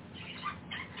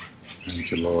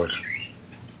 Thank you, Lord.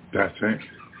 That's it.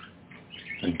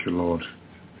 Thank you, Lord.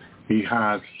 He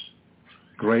has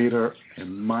greater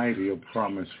and mightier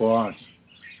promise for us.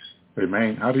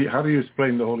 Amen. How do you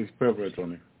explain the Holy Spirit,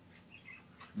 Tony?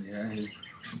 Yeah,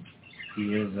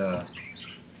 he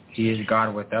is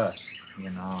God with us.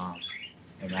 You know,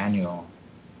 Emmanuel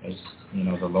is, you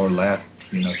know, the Lord left,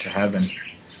 you know, to heaven.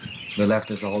 They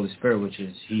left us the Holy Spirit, which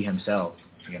is he himself,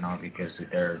 you know, because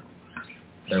they're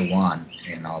one,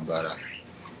 you know, but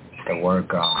the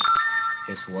work,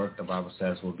 his work, the Bible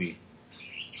says, will be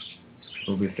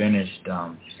finished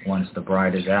once the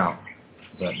bride is out.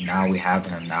 But now we have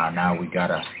him. Now we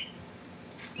gotta,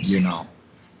 you know,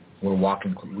 we're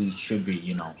walking. We should be,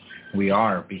 you know, we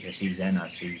are, because he's in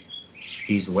us.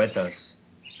 He's with us,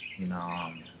 you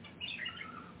know,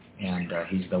 and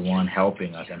he's the one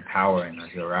helping us, empowering us.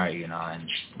 You're right, you know, and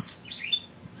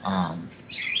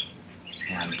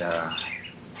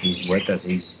he's with us.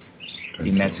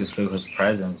 He makes us feel his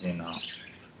presence, you know,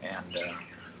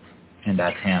 and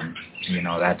that's him, you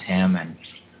know, that's him, and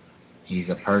he's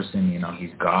a person, you know,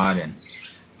 he's God, and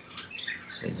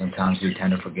so sometimes we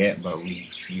tend to forget, but we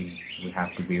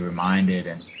have to be reminded,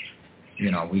 and, you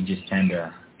know, we just tend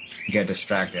to get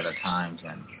distracted at times,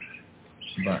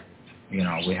 but, you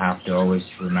know, we have to always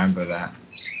remember that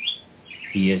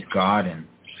he is God, and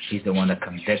he's the one that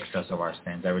convicts us of our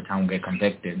sins. Every time we get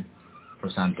convicted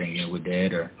for something, you know, we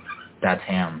did, or that's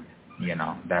him, you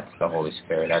know, that's the Holy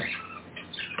Spirit.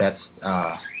 That's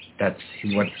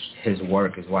what his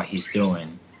work is, what he's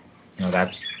doing. You know,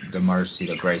 that's the mercy,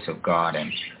 the grace of God,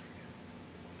 and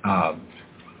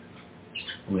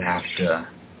we have to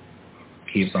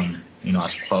keep him, you know,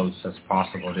 as close as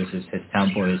possible. This is his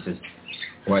temple. This is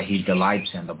what he delights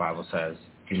in, the Bible says.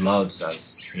 He loves us,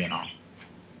 you know.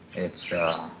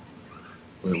 It's,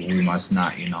 we must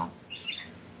not, you know.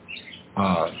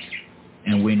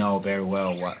 And we know very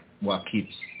well what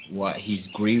he's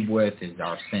grieved with is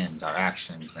our sins, our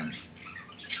actions,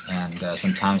 and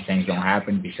sometimes things don't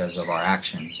happen because of our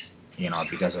actions, you know,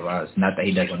 because of us. Not that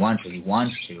he doesn't want to, he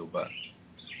wants to, but,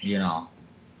 you know,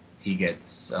 he gets,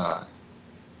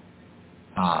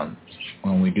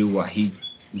 when we do what he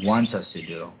wants us to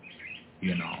do,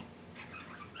 you know,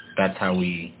 that's how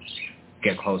we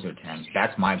get closer to him.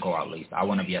 That's my goal, at least. I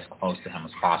want to be as close to him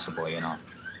as possible, you know.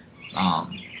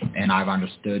 And I've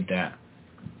understood that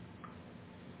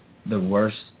the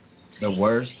worst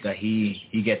that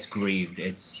he gets grieved,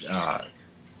 it's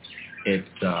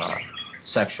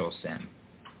sexual sin.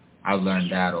 I've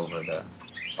learned that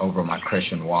over my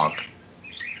Christian walk.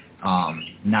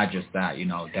 not just that,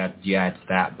 it's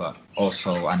that, but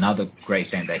also another great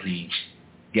thing that he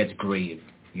gets grieved.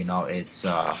 It's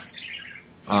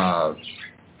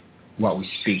what we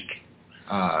speak.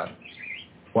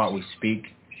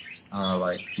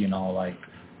 Like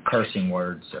cursing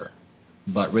words,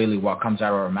 but really what comes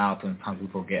out of our mouth, and sometimes we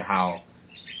forget how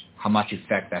much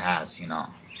effect that has,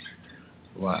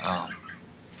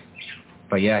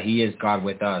 But yeah, he is God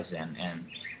with us, and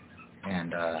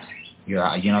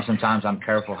sometimes I'm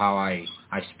careful how I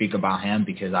speak about him,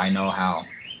 because I know how,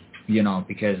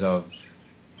 because of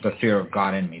the fear of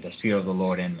God in me, the fear of the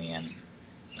Lord in me, and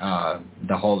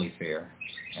the holy fear.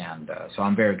 And so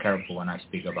I'm very careful when I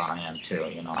speak about him too.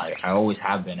 I always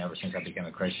have been ever since I became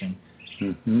a Christian.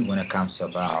 Mm-hmm. When it comes to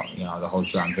about, the whole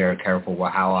truth, I'm very careful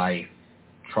how I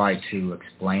try to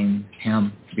explain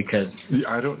him, because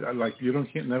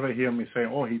never hear me say,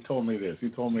 oh, he told me this, he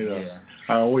told me that. Yeah.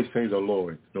 I always say the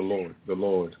Lord, the Lord, the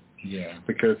Lord. Yeah.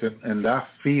 Because in that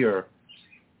fear,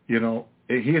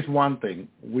 here's one thing: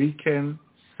 we can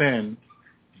sin,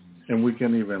 and we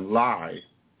can even lie.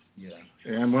 Yeah.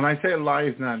 And when I say lie,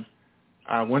 it's not,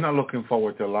 we're not looking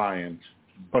forward to lying.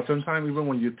 But sometimes even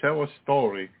when you tell a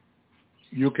story,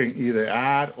 you can either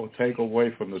add or take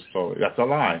away from the story. That's a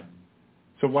lie.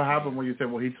 So what happened when you say,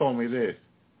 well, he told me this?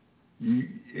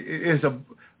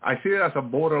 I see it as a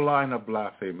borderline of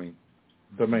blasphemy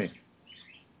to me.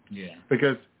 Yeah.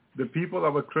 Because the people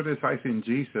that were criticizing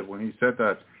Jesus when he said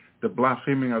that the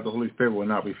blaspheming of the Holy Spirit will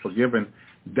not be forgiven,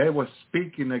 they were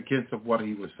speaking against of what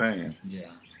he was saying.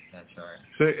 Yeah, that's right.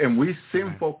 So, and we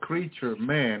sinful creature,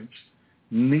 man,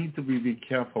 need to be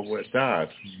careful with that.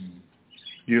 Mm-hmm.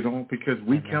 Because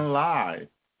we can lie.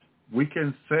 We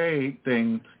can say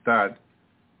things that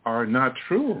are not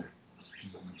true.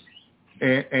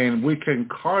 And we can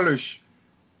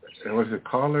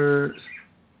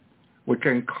we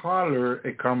can color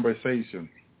a conversation.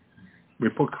 We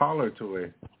put color to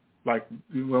it. Like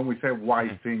when we say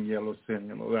white sin, yellow sin,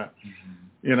 that.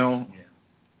 Mm-hmm.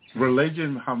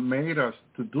 Religion have made us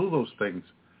to do those things.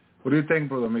 What do you think,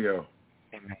 Brother Miguel?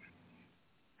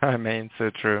 Amen. So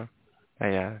true.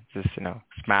 Yeah, just,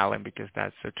 smiling because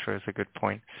that's so true. It's a good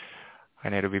point. I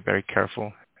need to be very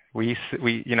careful. We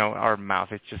our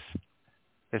mouth is just,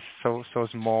 it's so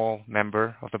small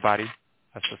member of the body,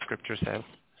 as the scripture says,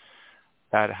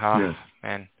 that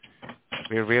man,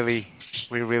 we really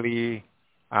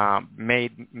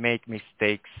make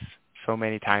mistakes so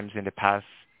many times in the past,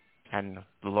 and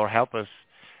the Lord help us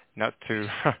not to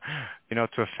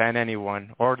to offend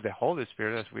anyone, or the Holy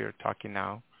Spirit, as we are talking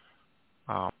now.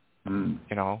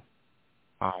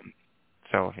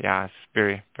 So yeah,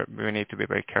 we need to be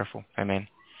very careful. Amen.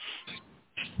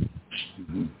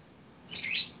 Mm-hmm.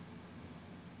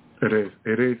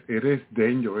 It is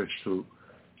dangerous to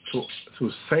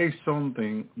say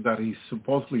something that he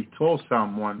supposedly told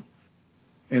someone,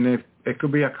 and if it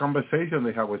could be a conversation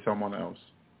they have with someone else,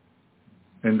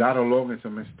 and that alone is a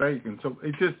mistake. And so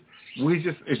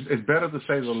it's better to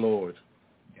say the Lord.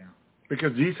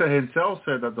 Because Jesus himself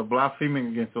said that the blaspheming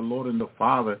against the Lord and the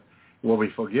Father will be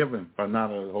forgiven, but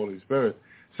not of the Holy Spirit.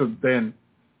 So then,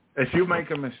 if you make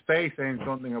a mistake saying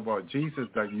something about Jesus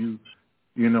that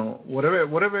whatever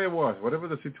it was, whatever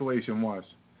the situation was,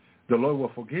 the Lord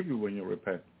will forgive you when you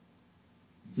repent.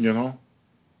 And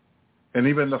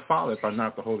even the Father, but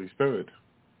not the Holy Spirit.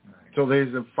 Right. So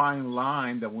there's a fine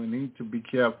line that we need to be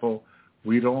careful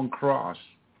we don't cross.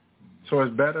 So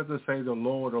it's better to say the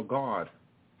Lord or God.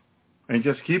 And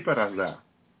just keep it as that,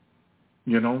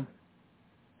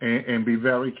 and be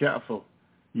very careful.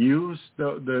 Use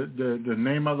the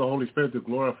name of the Holy Spirit to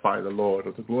glorify the Lord,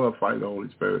 or to glorify the Holy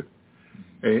Spirit.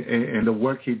 And the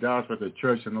work he does with the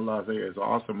church in the last days is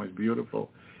awesome. It's beautiful.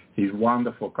 He's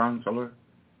wonderful counselor,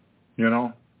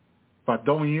 But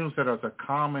don't use it as a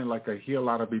comment like I hear a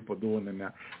lot of people doing it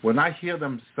now. When I hear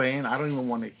them saying, I don't even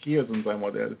want to hear them saying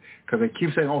what they're, because they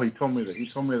keep saying, oh, he told me that, he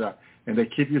told me that, and they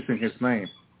keep using his name.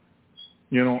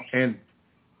 And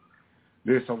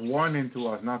there's a warning to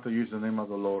us not to use the name of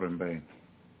the Lord in vain.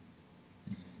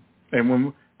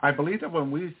 And I believe that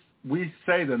when we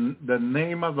say the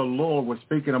name of the Lord, we're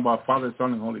speaking about Father,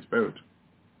 Son, and Holy Spirit.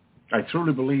 I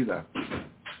truly believe that.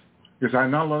 Because I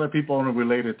know a lot of people only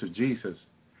relate it to Jesus,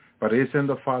 but it's in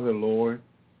the Father, Lord.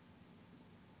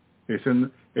 It's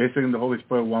in the Holy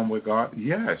Spirit, one with God.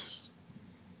 Yes.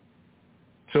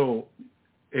 So,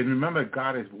 and remember,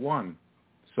 God is one.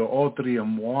 So all three are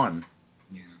one.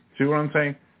 Yeah. See what I'm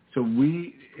saying? So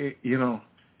we,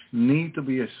 need to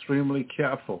be extremely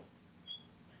careful.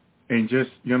 And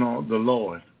just, the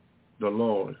Lord,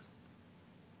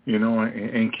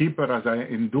 and keep it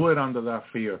and do it under that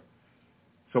fear.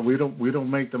 So we don't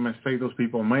make the mistake those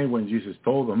people made when Jesus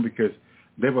told them, because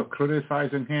they were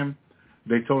criticizing him.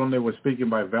 They told him they were speaking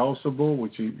by Beelzebul,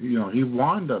 which he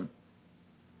warned them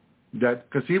that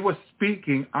because he was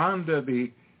speaking under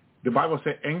the Bible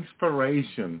said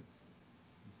inspiration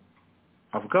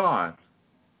of God,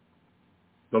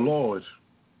 the Lord,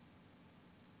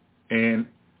 and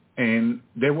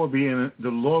they were being, the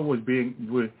Lord was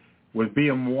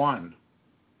being one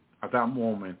at that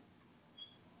moment,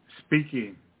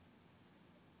 speaking,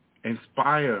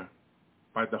 inspired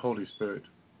by the Holy Spirit.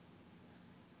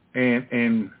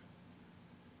 And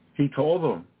he told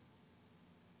them,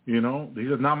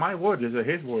 these are not my words, these are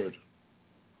his words.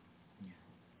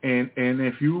 And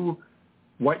if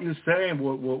what you say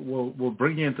will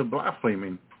bring you into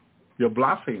blaspheming. You're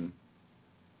bluffing.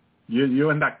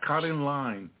 You're in that cutting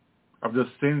line of the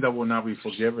sin that will not be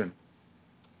forgiven.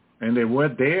 And they were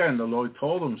there, and the Lord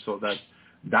told them so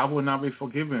that will not be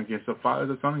forgiven against the Father,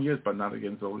 the Son, yes, but not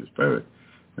against the Holy Spirit.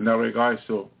 In that regard,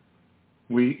 so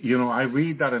I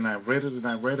read that, and I read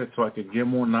it so I could get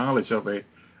more knowledge of it.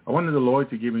 I wanted the Lord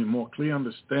to give me more clear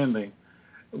understanding.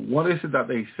 What is it that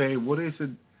they say? What is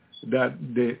it that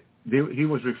he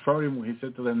was referring when he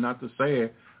said to them not to say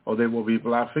it, or they will be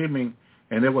blaspheming,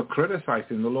 and they were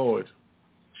criticizing the Lord.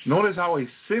 Notice how a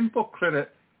simple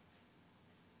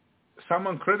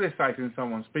someone criticizing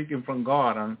someone, speaking from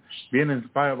God and being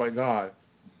inspired by God,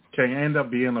 can end up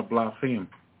being a blaspheme.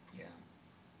 Yeah.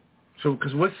 So,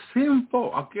 because we're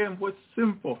simple.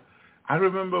 I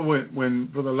remember when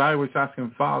Brother Larry was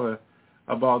asking Father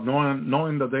about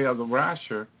knowing the day of the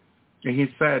rapture, and he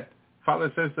said,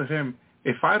 Father says to him,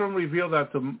 if I don't reveal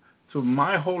that to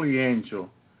my holy angel,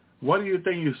 what do you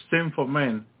think, you sinful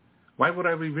men? Why would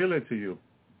I reveal it to you,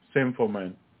 sinful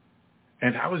men?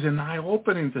 And that was an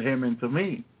eye-opening to him and to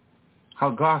me, how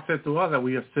God said to us that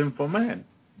we are sinful men.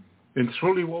 And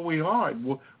truly what we are.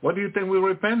 What do you think we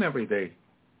repent every day?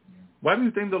 Why do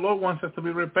you think the Lord wants us to be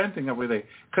repenting every day?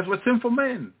 Because we're sinful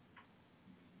men.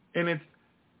 And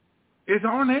it's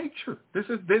our nature. This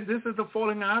is the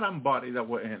falling Adam body that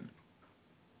we're in.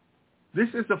 This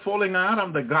is the falling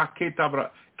Adam that God kicked out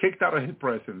of his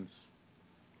presence.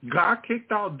 God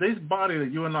kicked out this body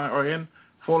that you and I are in,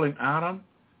 falling Adam,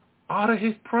 out of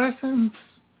his presence.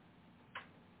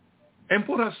 And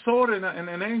put a sword in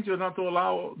an angel not to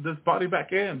allow this body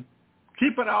back in.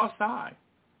 Keep it outside.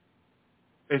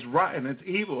 It's right and it's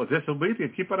evil, it's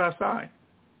disobedient. Keep it outside.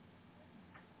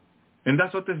 And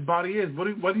that's what this body is.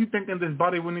 What do you think in this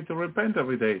body we need to repent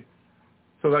every day?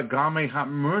 So that God may have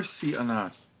mercy on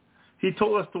us. He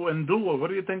told us to endure. What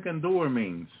do you think endure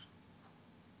means?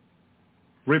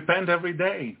 Repent every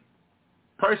day.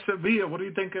 Persevere. What do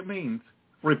you think it means?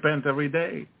 Repent every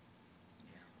day.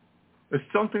 It's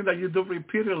something that you do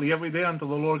repeatedly every day until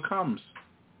the Lord comes.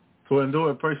 To endure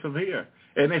and persevere.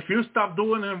 And if you stop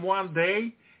doing it one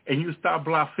day and you start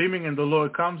blaspheming and the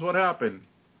Lord comes, what happened?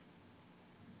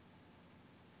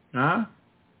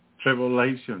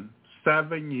 Tribulation.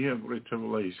 7-year great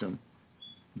tribulation.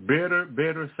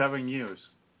 Bitter 7 years.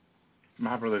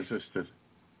 My brothers and sisters.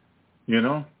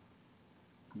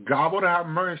 God would have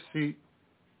mercy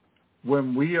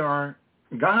when we are,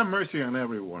 God have mercy on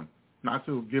everyone, not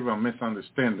to give a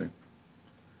misunderstanding.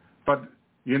 But,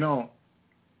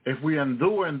 if we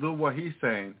endure and do what he's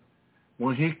saying,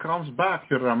 when he comes back,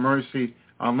 he'll have mercy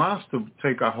on us to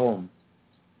take us home.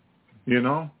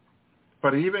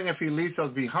 But even if he leaves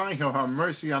us behind, he'll have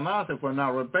mercy on us if we're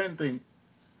not repenting,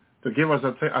 to give us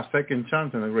a second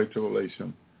chance in the great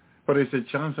tribulation. But it's a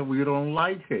chance that we don't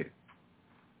like it.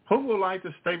 Who would like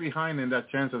to stay behind in that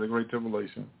chance of the great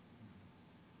tribulation?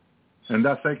 And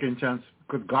that second chance,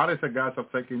 because God is a God of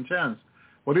second chance.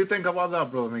 What do you think about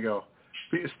that, Brother Miguel?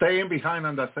 Staying behind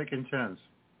on that second chance.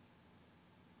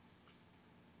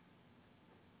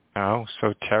 Oh,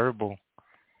 so terrible.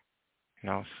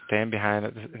 Staying behind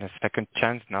in a second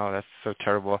chance. No, that's so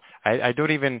terrible. I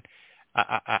don't even,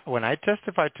 when I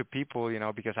testify to people,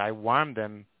 because I warn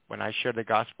them, when I share the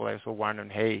gospel, I also warn them,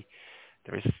 hey,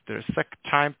 there's a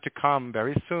time to come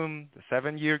very soon, the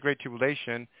 7-year great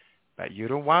tribulation, but you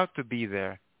don't want to be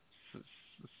there. It's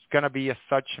going to be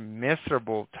such a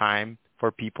miserable time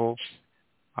for people.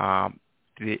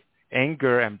 The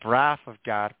anger and wrath of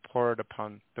God poured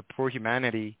upon the poor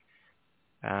humanity.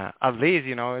 At least,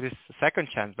 it is a second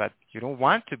chance, but you don't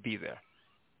want to be there.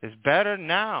 It's better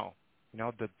now.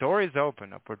 The door is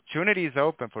open. Opportunity is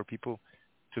open for people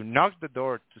to knock the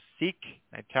door, to seek.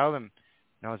 I tell them,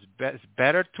 it's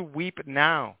better to weep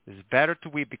now. It's better to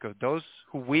weep because those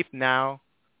who weep now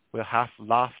will have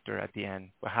laughter at the end,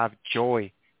 will have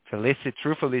joy, felicity,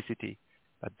 true felicity.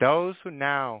 But those who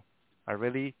now are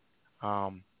really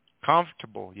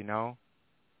comfortable,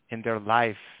 in their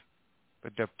life,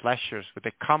 with their pleasures, with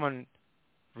the common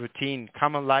routine,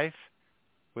 common life,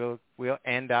 will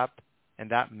end up in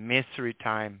that misery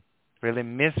time, really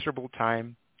miserable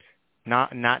time,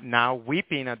 not now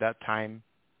weeping at that time,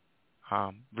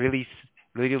 really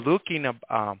looking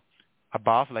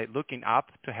above, like looking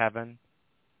up to heaven,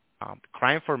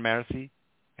 crying for mercy.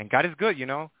 And God is good,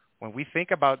 When we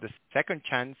think about the second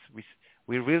chance,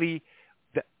 we really,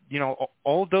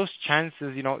 all those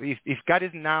chances, if God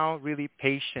is now really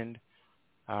patient,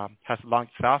 has long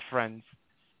sufferance,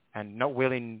 and not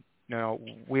willing no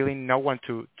one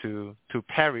to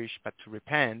perish, but to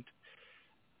repent.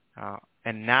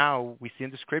 And now we see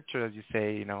in the scripture, as you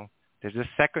say, there's a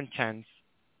second chance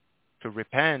to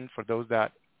repent for those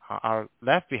that are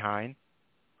left behind.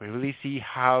 We really see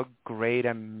how great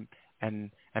and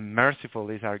merciful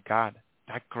is our God.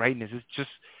 That greatness is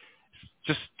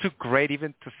just too great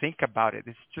even to think about it.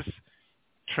 It's just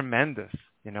tremendous,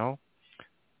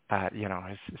 But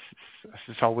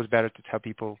it's always better to tell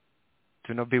people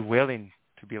to not be willing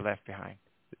to be left behind.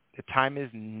 The time is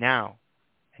now,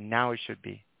 and now it should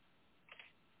be.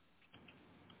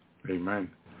 Amen.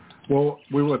 Well,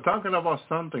 we were talking about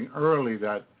something early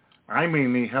that I may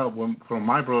need help from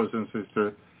my brothers and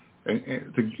sisters,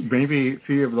 and to maybe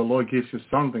see if the Lord gives you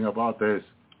something about this.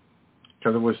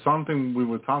 Because it was something we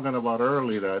were talking about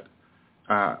early that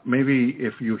maybe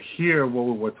if you hear what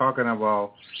we were talking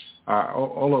about,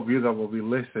 all of you that will be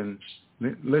listening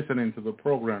to the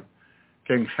program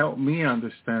can help me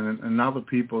understand, and other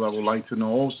people that would like to know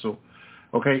also.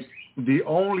 Okay, the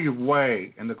only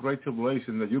way in the Great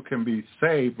Tribulation that you can be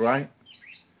saved, right,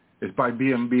 is by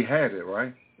being beheaded,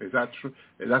 right? Is that true?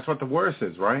 That's what the word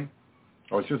says, right?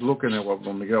 I was just looking at what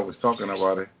Miguel was talking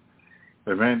about it.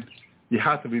 Amen. You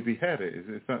have to be beheaded.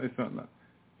 It's not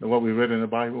what we read in the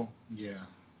Bible. Yeah.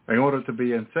 In order to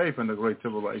be safe in the Great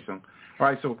Tribulation. All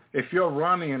right, so if you're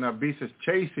running and a beast is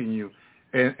chasing you,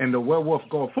 and the werewolf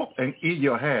goes and eat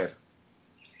your head,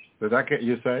 does that get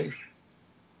you saved?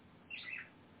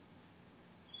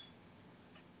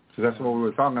 So that's what we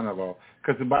were talking about.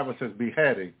 Because the Bible says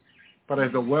beheading. But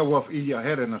if the werewolf eat your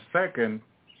head in a second,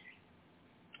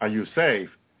 are you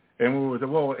saved? And we would say,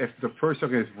 well, if the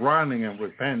person is running and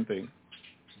repenting,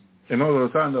 and all of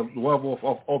a sudden the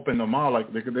werewolf open the mouth,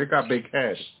 like they got big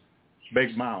heads,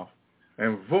 big mouth,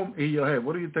 and boom, eat your head.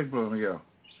 What do you think, Brother Miguel?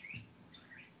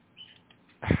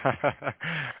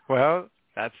 Well,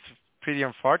 that's pretty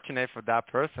unfortunate for that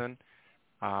person.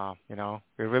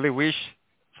 We really wish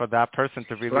for that person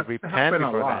to really repent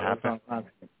before that happens.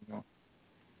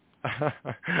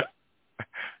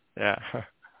 Yeah.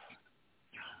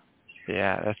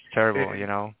 Yeah, that's terrible,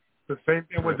 The same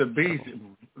thing with the beast.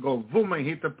 Go boom and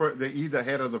hit they eat the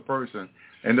head of the person,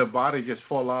 and the body just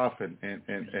fall off, and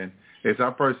is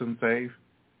that person safe?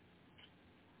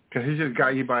 Because he just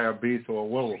got eaten by a beast or a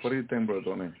werewolf. What do you think, Brother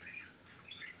Tony?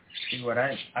 See, what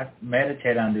I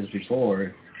meditated on this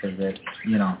before, because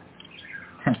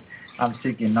I'm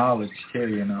seeking knowledge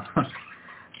too,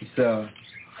 So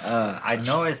I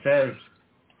know it says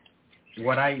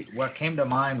what came to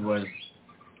mind was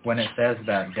when it says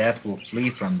that death will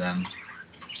flee from them.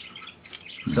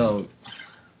 So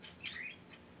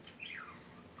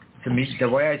to me, the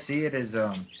way I see it is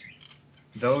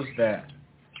those that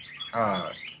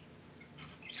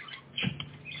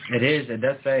it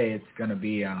does say it's going to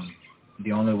be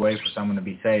the only way for someone to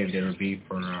be saved. It would be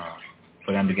for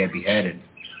them to get beheaded.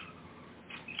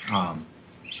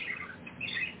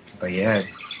 But yeah,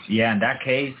 in that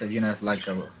case, it's like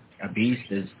a beast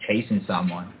is chasing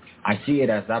someone. I see it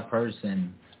as that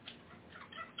person,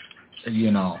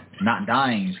 not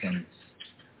dying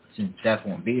since death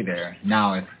won't be there.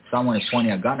 Now, if someone is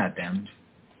pointing a gun at them,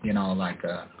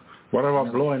 what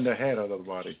about blowing the head out of the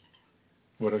body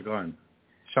with a gun?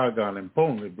 Shotgun, and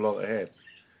boom, they blow the head.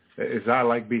 Is that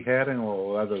like beheading,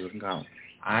 or that doesn't count?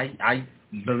 I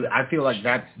feel like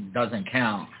that doesn't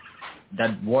count.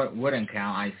 That wouldn't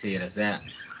count. I see it as that.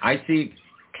 I see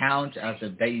count as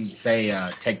if they say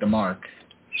take the mark.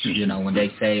 When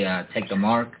they say take the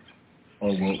mark,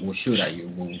 or we'll shoot at you,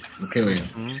 we'll kill you.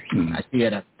 Mm-hmm. I see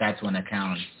it as that's when it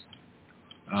counts.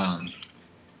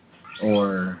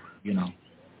 Or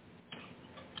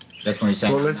that's when he's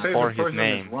saying. Well, let's say or the person his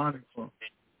name. Is running.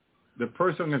 The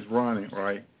person is running,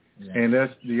 right? Yeah. And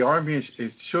the army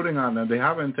is shooting on them. They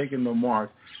haven't taken the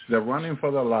mark. They're running for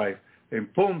their life,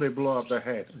 and boom, they blow up their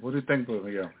head. What do you think,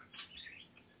 Miguel?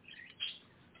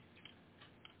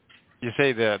 You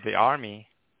say the army?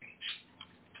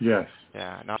 Yes.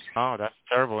 Yeah, no, that's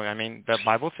terrible. I mean, the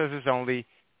Bible says it's only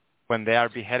when they are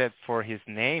beheaded for his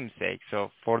name's sake,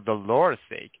 so for the Lord's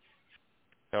sake.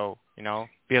 So,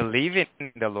 believing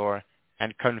in the Lord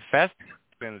and confess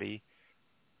openly,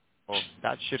 well,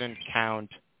 that shouldn't count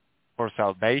for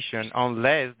salvation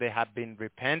unless they have been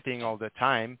repenting all the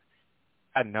time.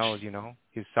 God knows,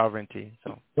 his sovereignty.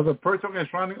 So the person is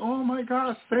running, oh my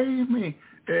God, save me.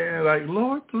 And like,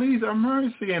 Lord, please have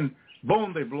mercy. And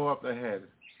boom, they blow up their head.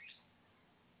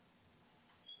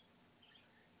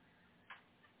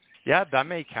 Yeah, that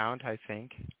may count, I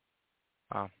think.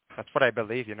 That's what I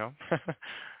believe,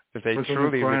 If they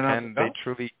truly repent, they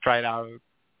truly cried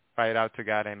out to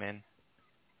God, amen.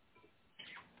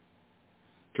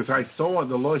 Because I saw it,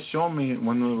 the Lord showed me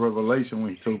one of the revelation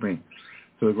when he took me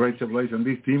to the great tribulation.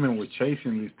 These demons were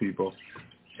chasing these people,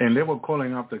 and they were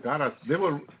calling out to God. They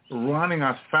were running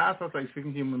as fast as I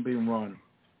seen human being run.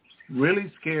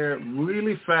 Really scared,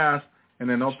 really fast in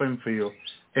an open field.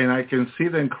 And I can see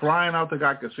them crying out to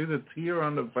God. I can see the tear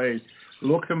on their face,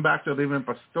 looking back to the demon,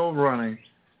 but still running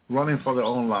for their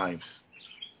own lives,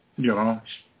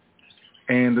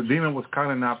 And the demon was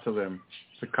cutting after them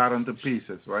to cut them to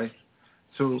pieces, right?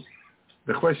 So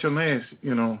the question is,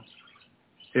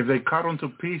 if they cut them to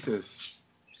pieces,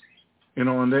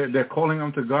 and they're calling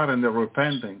on to God and they're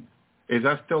repenting, is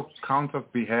that still count as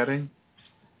beheading?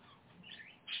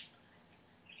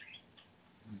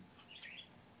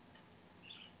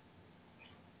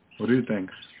 What do you think?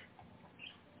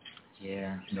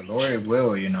 Yeah, the Lord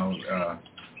will,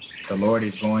 the Lord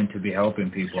is going to be helping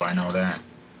people. I know that.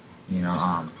 We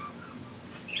know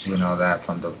that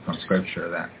from Scripture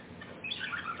that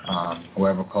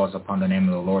whoever calls upon the name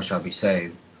of the Lord shall be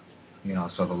saved.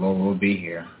 So the Lord will be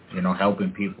here, helping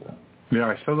people. Yeah,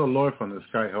 I saw the Lord from the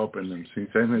sky helping them. He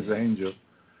sent his angel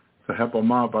to help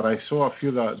them out. But I saw a few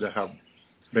that have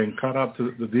been caught up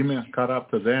to, the demon caught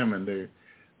up to them, and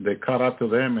they caught up to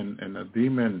them, and the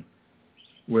demon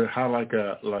would have like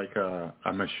a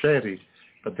machete,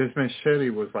 but this machete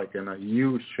was like in a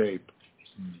U shape,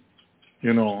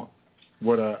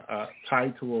 with a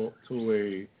tied to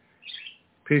a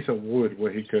piece of wood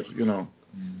where he could,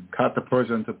 cut the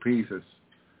person to pieces.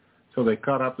 So they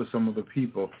cut up to some of the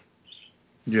people,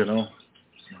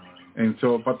 And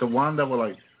so, but the one that were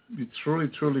like truly,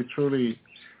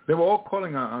 they were all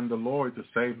calling on the Lord to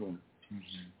save them.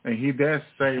 Mm-hmm. And he did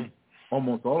save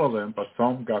almost all of them, but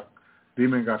some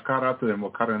demon got cut up to them,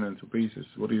 were cutting into pieces.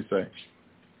 What do you say?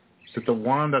 That the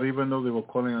one that even though they were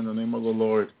calling on the name of the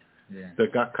Lord, they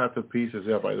got cut to pieces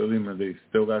by the demon, they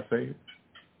still got saved?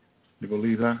 You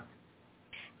believe that?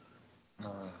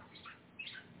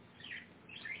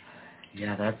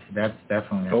 Yeah, that's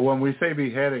definitely. So when we say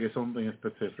beheading, it's something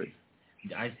specific.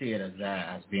 I see it as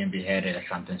that, as being beheaded as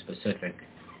something specific.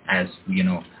 As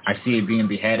I see it being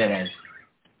beheaded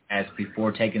as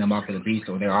before taking the mark of the beast,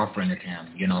 or they're offering it to him.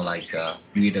 You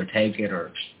either take it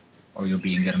or you're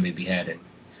going to be beheaded.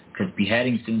 Because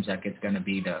beheading seems like it's going to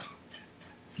be the,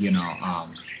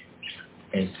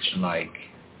 it's like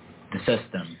the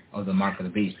system of the mark of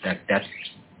the beast. That's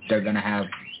they're going to have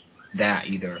that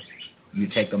either you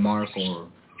take the mark or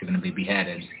you're going to be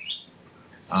beheaded.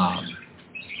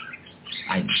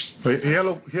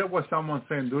 Hear what someone's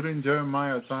saying. During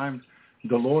Jeremiah's time,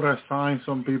 the Lord assigned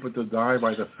some people to die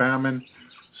by the famine,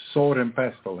 sword, and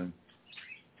pestilence.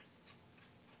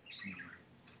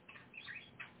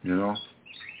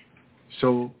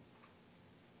 So,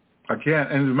 again,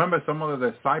 and remember some of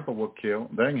the disciples were killed.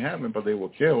 They didn't have them, but they were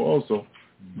killed also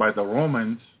by the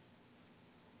Romans.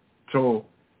 So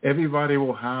everybody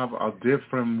will have a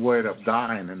different way of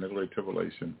dying in the Great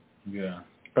Tribulation. Yeah.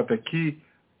 But the key,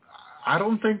 I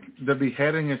don't think the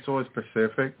beheading is so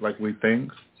specific like we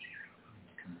think.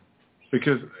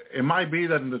 Because it might be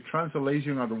that in the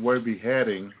translation of the word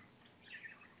beheading,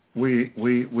 we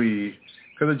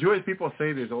because the Jewish people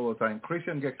say this all the time.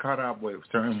 Christians get caught up with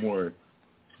certain words,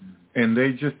 and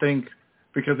they just think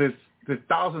because there's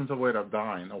thousands of ways of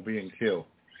dying or being killed,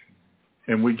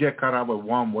 and we get caught up with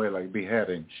one way like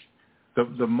beheading.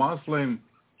 The Muslim,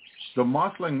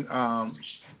 what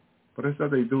is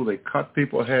that they do? They cut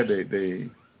people's head.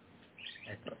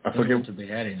 I forget. It's a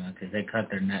beheading because they cut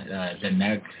their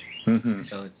neck. Mm-hmm.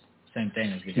 So it's the same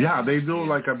thing as beheading. Yeah, they do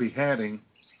like a beheading,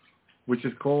 which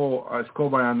is called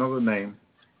by another name,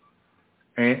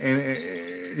 and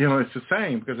it's the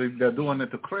same because they're doing it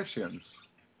to Christians,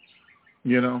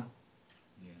 Yeah.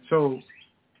 So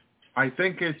I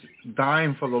think it's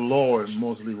dying for the Lord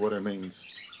mostly what it means.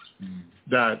 Mm.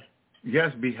 That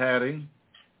yes, beheading.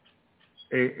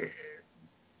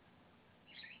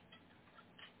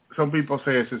 Some people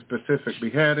say it's a specific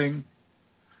beheading.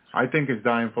 I think it's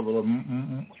dying for the Lord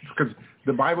because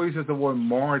the Bible uses the word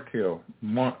martyr.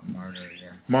 Martyr,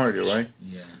 yeah. Martyr, right?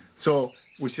 Yeah. So,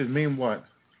 which is mean what?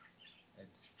 It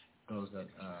goes that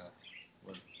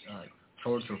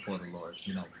torture for the Lord,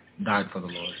 died for the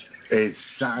Lord.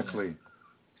 Exactly.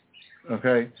 Yeah.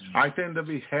 Okay? I think the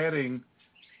beheading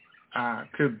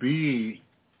could be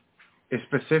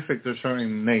specific to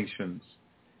certain nations,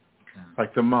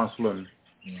 like the Muslims.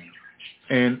 Yeah.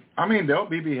 And, I mean, they'll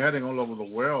be beheading all over the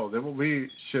world. There will be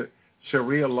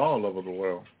Sharia law all over the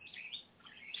world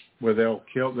where they'll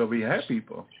behead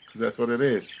people, because that's what it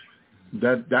is.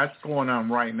 That's going on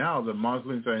right now. The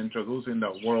Muslims are introducing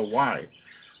that worldwide.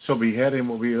 So beheading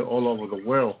will be all over the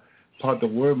world. But the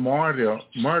word murder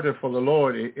for the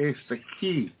Lord is the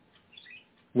key,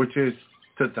 which is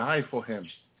to die for him.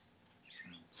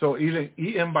 So either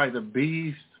eaten by the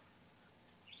beast,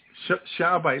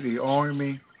 shot by the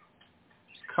army,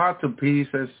 cut to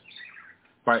pieces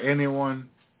by anyone,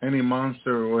 any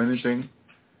monster or anything,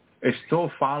 it still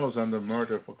follows under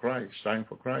murder for Christ, dying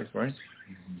for Christ, right?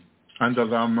 Mm-hmm. Under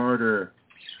that murder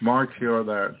martyr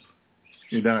that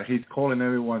he's calling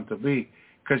everyone to be,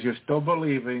 because you're still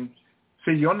believing.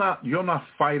 See, you're not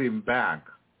fighting back.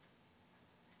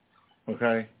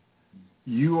 Okay,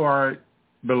 you are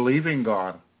believing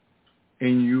God,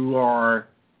 and you are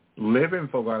living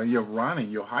for God, and you're running,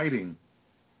 you're hiding,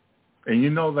 and you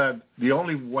know that the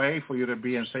only way for you to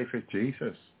be safe is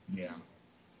Jesus. Yeah.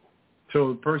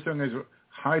 So the person is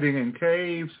hiding in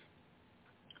caves,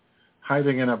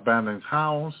 hiding in an abandoned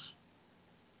house.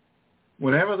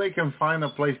 Whenever they can find a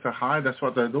place to hide, that's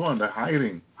what they're doing. They're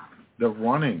hiding. They're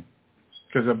running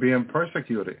because they're being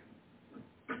persecuted.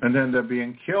 And then they're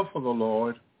being killed for the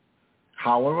Lord.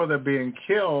 However they're being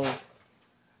killed,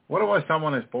 what about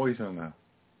someone is poisoned now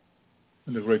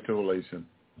in the Great Tribulation?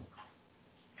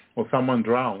 Or someone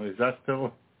drowned? Is that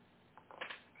still...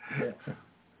 Yeah.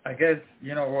 I guess,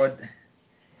 what,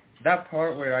 that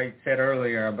part where I said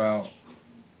earlier about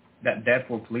that death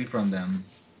will flee from them,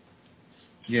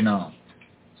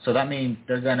 so that means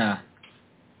they're going to,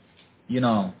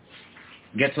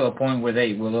 get to a point where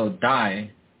they'll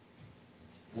die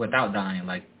without dying.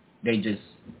 Like, if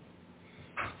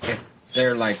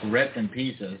they're, like, ripped in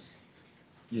pieces,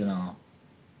 so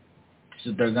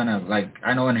they're going to, like,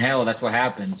 I know in hell that's what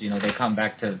happens. They form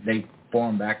back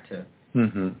to,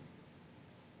 mm-hmm.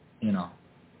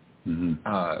 Mm-hmm.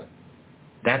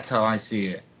 That's how I see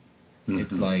it. Mm-hmm.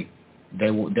 It's like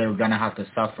they're going to have to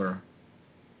suffer,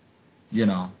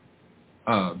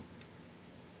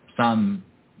 some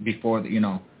before,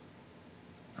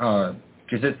 because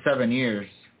it's 7 years,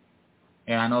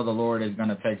 and I know the Lord is going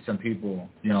to take some people,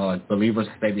 like believers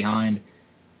stay behind,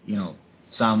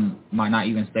 some might not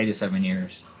even stay the 7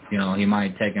 years, he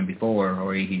might take them before,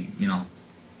 or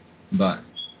but,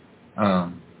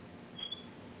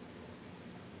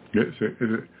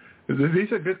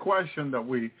 These are good questions that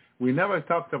we never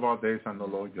talked about this on the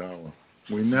Lord Yahweh.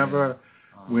 We never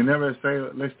say,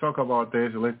 let's talk about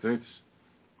this.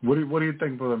 What do you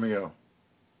think, Brother Miguel?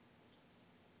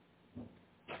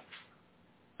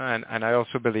 And I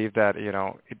also believe that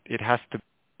it has to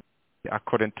be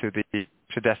according to the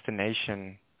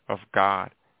predestination of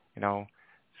God.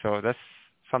 So that's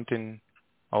something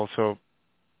also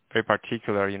very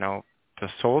particular. The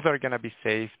souls are going to be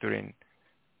saved during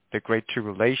the Great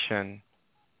Tribulation,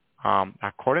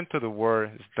 according to the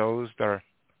word, is those that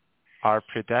are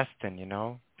predestined,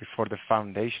 before the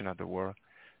foundation of the world.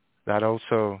 That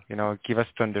also, give us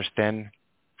to understand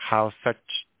how such,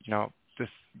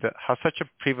 how such a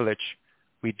privilege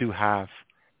we do have,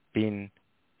 been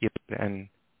and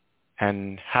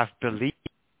have believed,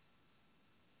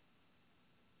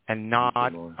 and not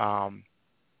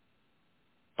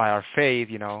by our faith,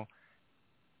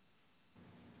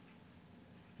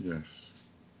 Yes.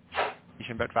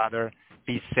 But rather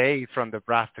be saved from the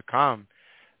wrath to come.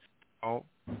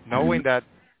 Knowing that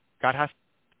God has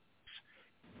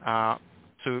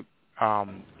to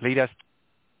lead us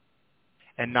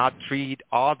and not treat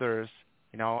others,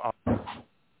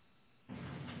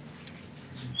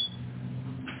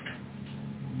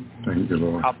 Thank you,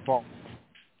 Lord. above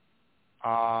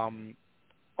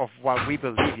of what we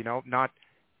believe, not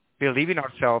believing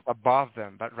ourselves above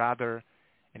them, but rather,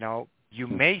 you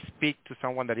may speak to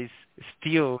someone that is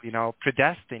still,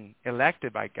 predestined,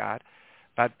 elected by God,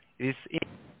 but is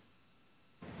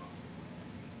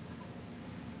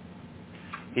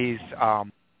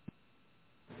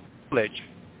privilege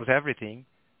with everything.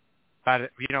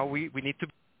 But we need to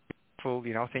be careful,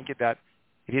 thinking that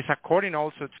it is according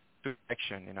also to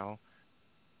action,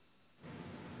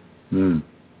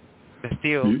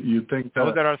 Still, you think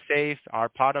those that are saved are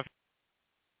part of.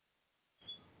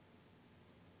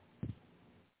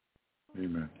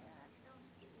 Amen.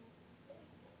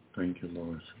 Thank you,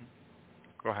 Lord.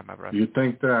 Go ahead, my brother. You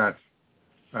think that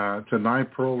tonight's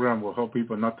program will help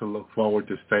people not to look forward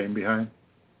to staying behind?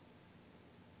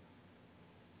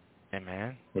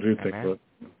 Amen. What do you think, Lord?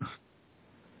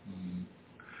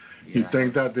 You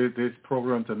think that this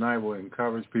program tonight will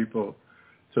encourage people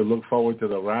to look forward to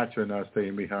the rapture and not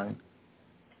staying behind?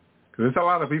 Because there's a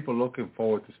lot of people looking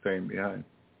forward to staying behind.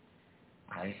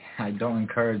 I don't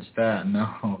encourage that.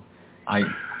 No,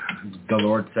 the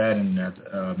Lord said in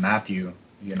Matthew,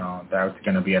 that's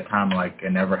going to be a time like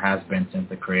it never has been since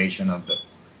the creation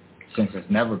since it's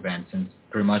never been, since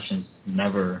pretty much since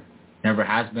never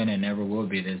has been and never will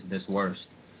be this worst.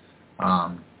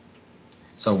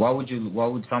 So why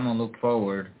would someone look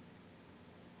forward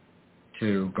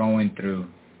to going through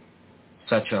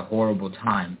such a horrible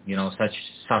time, such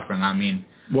suffering? I mean,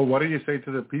 well, what do you say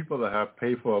to the people that have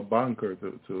paid for a bunker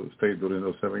to stay during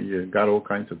those 7 years, got all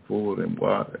kinds of food and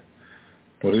water?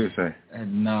 What do you say?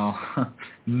 No,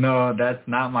 that's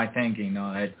not my thinking.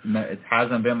 No, it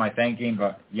hasn't been my thinking.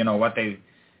 But what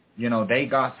they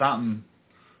got something,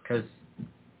 because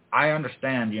I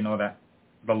understand, that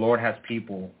the Lord has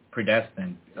people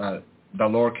predestined. The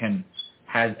Lord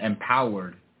has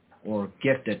empowered or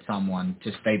gifted someone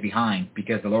to stay behind,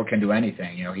 because the Lord can do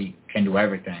anything. He can do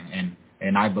everything,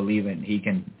 and I believe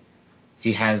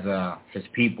He has His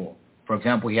people. For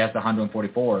example, He has the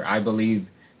 144. I believe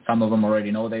some of them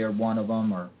already know they are one of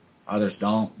them, or others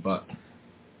don't. But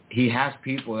He has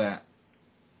people that,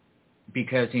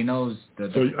 because He knows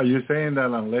the. So are you saying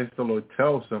that unless the Lord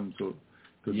tells them to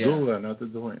do that, not to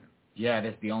do it? Yeah,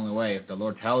 that's the only way, if the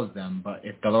Lord tells them. But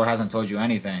if the Lord hasn't told you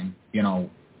anything,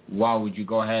 why would you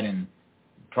go ahead and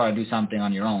try to do something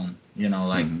on your own?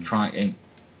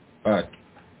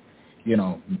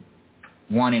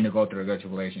 Wanting to go through a good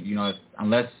tribulation.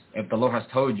 If the Lord has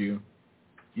told you,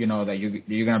 that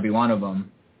you're going to be one of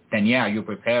them, then yeah, you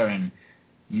prepare, and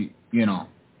you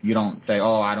don't say,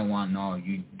 oh, I don't want. No,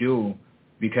 you do,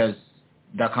 because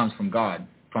that comes from God,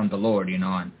 from the Lord,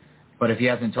 But if He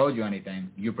hasn't told you anything,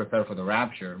 you prepare for the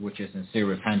rapture, which is sincere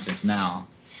repentance now.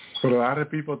 But a lot of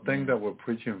people think that we're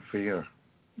preaching fear.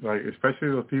 Like,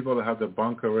 especially the people that have the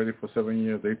bunker ready for 7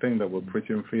 years, they think that we're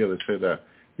preaching fear. They say that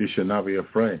you should not be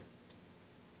afraid.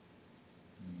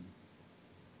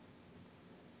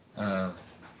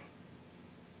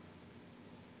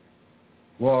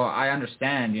 Well, I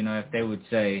understand, if they would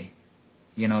say,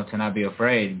 to not be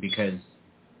afraid, because,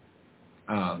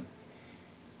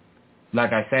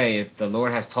 like I say, if the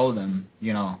Lord has told them,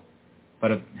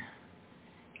 but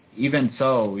even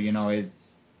so,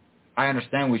 I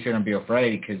understand we shouldn't be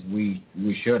afraid, because we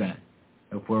shouldn't,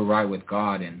 if we're right with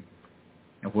God, and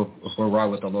if we're right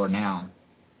with the Lord now.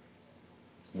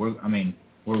 We're going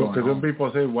Because some home.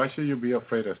 people say, why should you be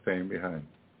afraid of staying behind?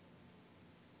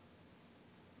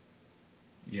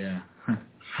 Yeah.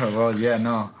 Well, yeah,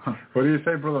 no. What do you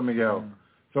say, Brother Miguel?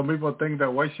 Some people think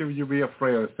that why should you be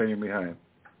afraid of staying behind?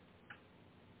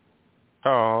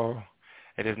 Oh,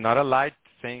 it is not a light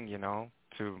thing,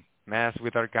 to mess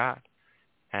with our God.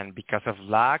 And because of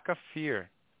lack of fear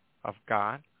of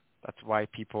God, that's why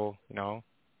people,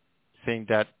 think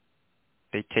that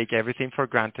they take everything for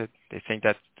granted. They think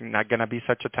that's not going to be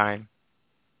such a time.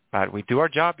 But we do our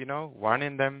job,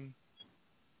 warning them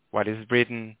what is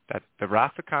written, that the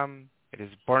wrath to come, it is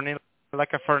burning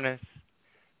like a furnace,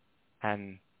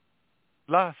 and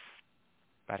love.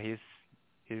 But He's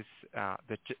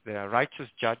the righteous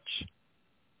judge,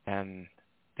 and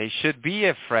they should be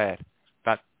afraid.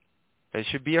 But they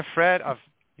should be afraid of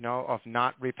of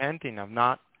not repenting, of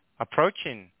not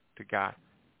approaching to God.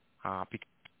 Because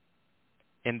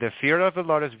in the fear of the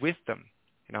Lord is wisdom.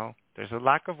 There's a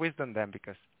lack of wisdom then,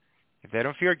 because if they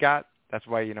don't fear God, that's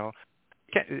why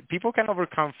people can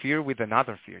overcome fear with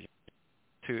another fear.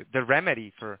 To the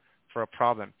remedy for a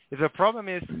problem. If the problem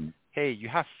is, hey, you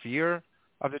have fear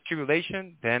of the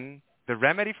tribulation, then the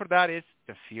remedy for that is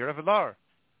the fear of the Lord.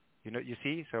 You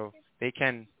see, so they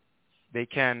can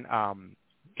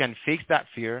fix that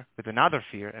fear with another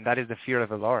fear, and that is the fear of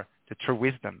the Lord, the true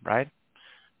wisdom, right?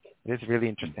 It is really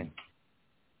interesting.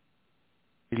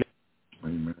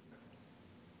 Amen.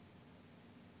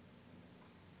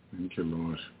 Thank you,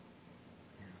 Lord.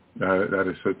 That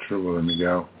is so true, Brother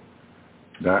Miguel.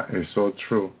 That is so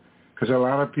true. Because a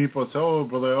lot of people say, oh,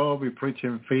 brother, be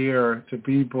preaching fear to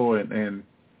people,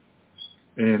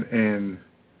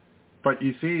 but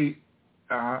you see,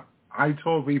 I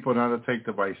told people not to take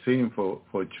the vaccine for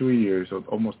 2 years, or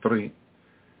almost 3,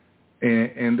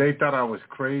 and they thought I was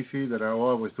crazy, that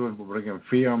all I was doing was bringing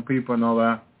fear on people and all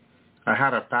that. I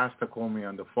had a pastor call me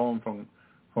on the phone from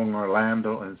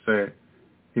Orlando and said,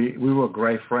 we were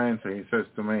great friends, and he says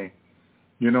to me,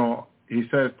 he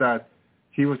says that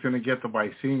he was going to get the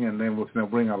vaccine and then was going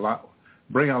to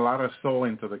bring a lot of soul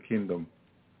into the kingdom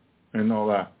and all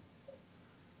that.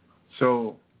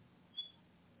 So,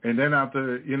 and then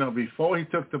after, before he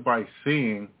took the by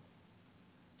seeing,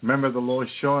 remember the Lord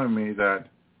showing me that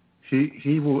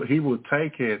he will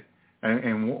take it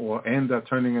and will end up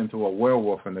turning into a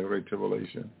werewolf in the Great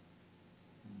Tribulation,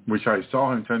 which I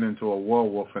saw him turn into a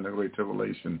werewolf in the Great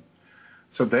Tribulation.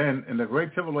 So then in the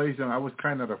Great Tribulation, I was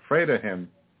kind of afraid of him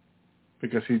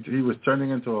because he was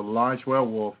turning into a large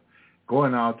werewolf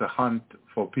going out to hunt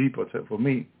for people, for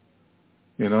meat,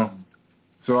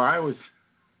 So I was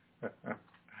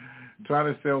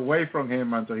trying to stay away from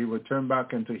him until he would turn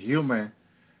back into human,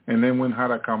 and then we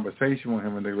had a conversation with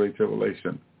him in the Great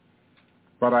Tribulation.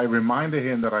 But I reminded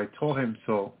him that I told him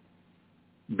so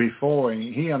before, and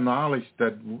he acknowledged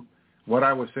that what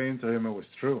I was saying to him, it was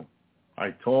true.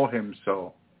 I told him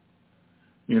so.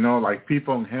 Like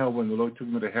people in hell, when the Lord took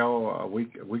me to hell a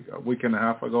week and a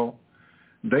half ago,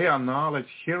 they acknowledged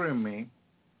hearing me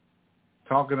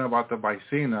talking about the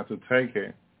Vicina to take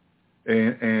it.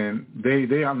 And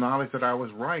they acknowledged that I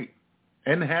was right.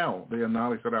 In hell, they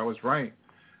acknowledged that I was right,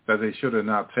 that they should have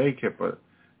not taken it. But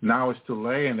now it's too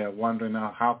late, and they're wondering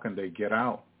now how can they get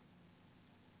out.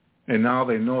 And now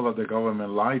they know that the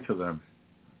government lied to them,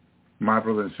 my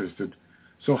brothers and sisters.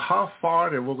 So how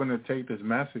far are we going to take this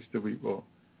message to people?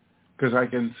 Because I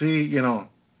can see,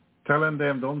 telling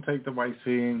them don't take the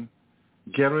vaccine,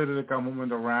 get ready to come home in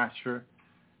the rapture,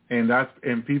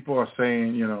 and people are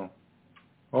saying,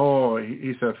 oh,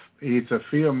 he's a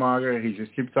fear monger. He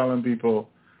just keeps telling people,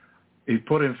 he's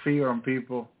putting fear on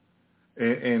people,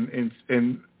 and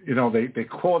they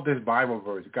quote this Bible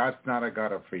verse: God's not a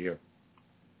God of fear,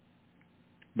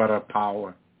 but of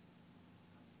power.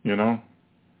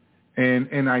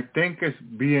 And I think it's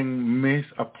being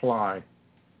misapplied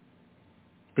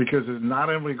because it's not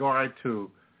in regard to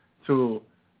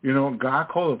God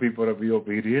called the people to be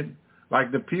obedient.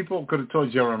 Like the people could have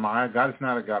told Jeremiah, God is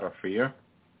not a God of fear.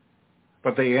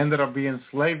 But they ended up being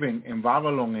enslaving in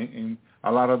Babylon, and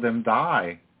a lot of them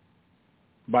die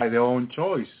by their own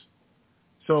choice.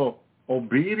 So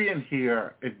obedience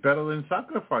here is better than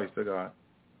sacrifice to God.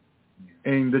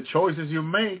 And the choices you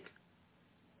make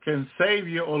can save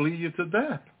you or lead you to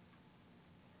death.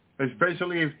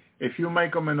 Especially if you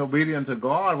make them in obedience to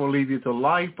God, will lead you to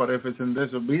life. But if it's in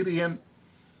disobedience,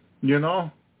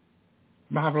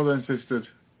 my brothers and sisters,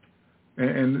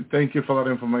 and thank you for that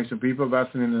information. People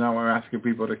listening now are asking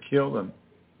people to kill them.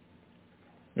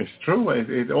 It's true.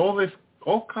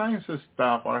 All kinds of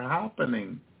stuff are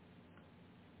happening,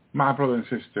 my brothers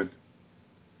and sisters.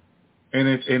 And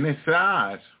it's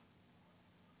sad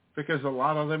because a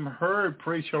lot of them heard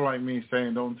preacher like me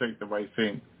saying, don't take the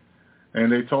vaccine.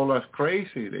 And they told us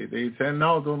crazy. They said,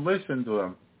 no, don't listen to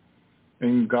them.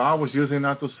 And God was using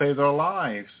that to save their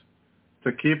lives,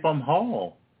 to keep them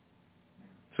whole,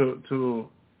 to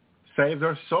save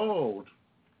their souls.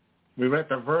 We read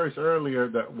the verse earlier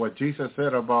that what Jesus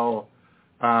said about,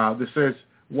 this says,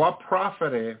 what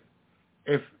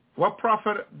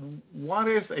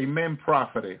is a man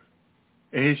profited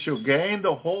if he should gain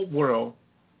the whole world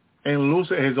and lose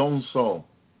his own soul?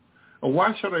 And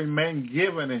what should a man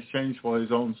give in exchange for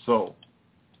his own soul?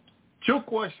 Two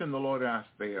questions the Lord asked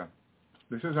there.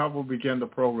 This is how we begin the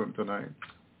program tonight.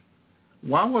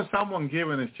 What would someone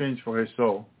give in exchange for his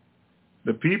soul?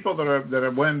 The people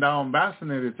that went down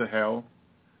vaccinated to hell,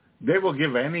 they will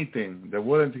give anything. They're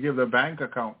willing to give their bank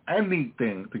account,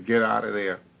 anything to get out of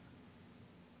there.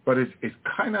 But it's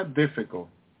kind of difficult.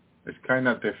 It's kind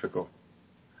of difficult.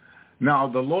 Now,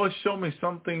 the Lord showed me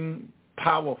something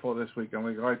powerful this week in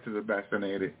regard to the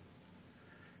vaccinated.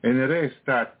 And it is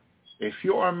that if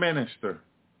you are a minister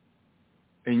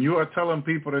and you are telling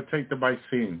people to take the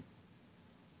vaccine,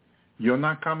 you're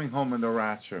not coming home in the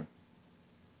rapture.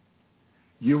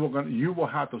 You will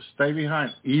have to stay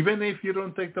behind. Even if you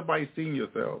don't take the vaccine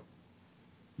yourself,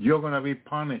 you're going to be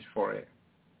punished for it.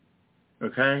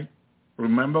 Okay?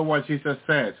 Remember what Jesus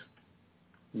says.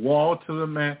 Woe to the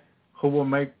man who will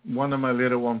make one of my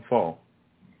little ones fall.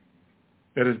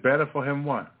 It is better for him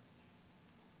what?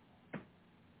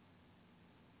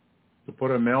 To put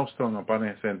a millstone upon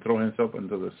his head and throw himself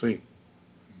into the sea.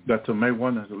 That to make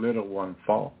one of the little one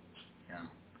fall.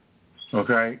 Yeah.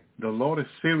 Okay? The Lord is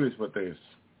serious with this.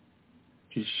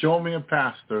 He showed me a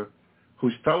pastor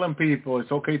who's telling people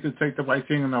it's okay to take the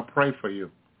vaccine and I'll pray for you.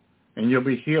 And you'll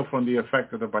be healed from the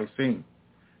effect of the vaccine.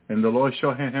 And the Lord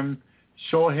showed him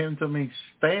to me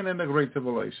staying in the Great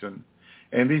Tribulation.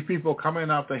 And these people coming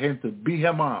after him to beat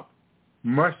him up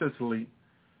mercilessly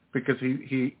because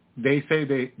they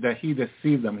say that he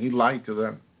deceived them. He lied to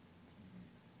them.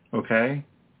 Okay?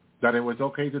 that it was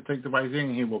okay to take the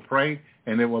vaccine. He will pray,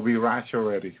 and they will be rapture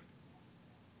ready.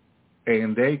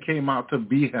 And they came out to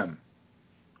beat him.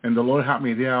 And the Lord had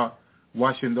me there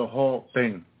watching the whole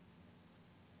thing.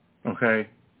 Okay?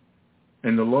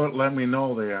 And the Lord let me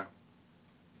know there,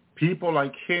 people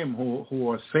like him who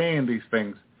are saying these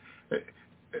things,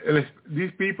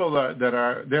 these people there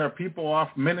are people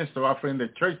ministers offering the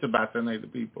church to vaccinate the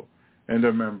people and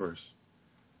their members.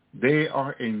 They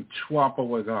are in trouble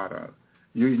with God.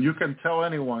 You can tell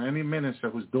anyone, any minister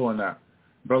who's doing that.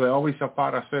 Brother Always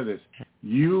Zapata said this.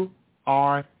 You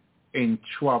are in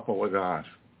trouble with God.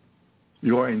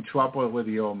 You are in trouble with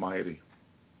the Almighty.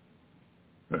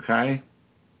 Okay?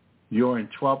 You're in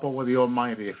trouble with the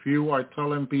Almighty. If you are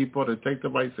telling people to take the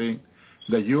vaccine,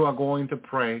 that you are going to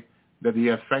pray that the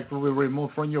effect will be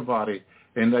removed from your body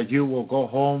and that you will go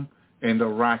home in the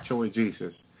rapture with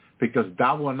Jesus. Because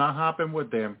that will not happen with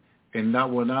them and that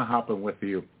will not happen with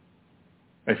you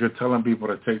if you're telling people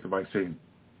to take the vaccine.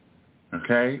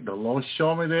 Okay? The Lord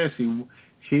showed me this.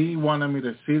 He wanted me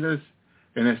to see this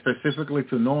and specifically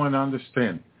to know and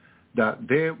understand that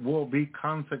there will be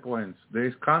consequence.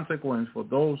 There's consequence for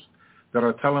those that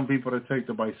are telling people to take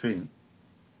the vaccine,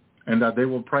 and that they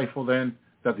will pray for them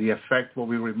that the effect will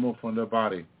be removed from their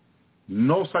body.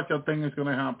 No such a thing is going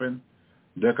to happen.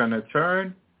 They're going to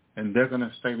turn, and they're going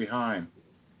to stay behind.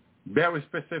 Very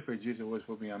specific, Jesus was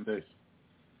with me on this.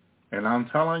 And I'm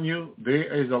telling you,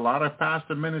 there is a lot of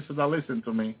pastor ministers that listen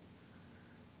to me,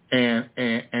 and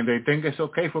they think it's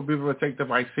okay for people to take the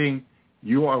vaccine.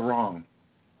 You are wrong.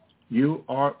 You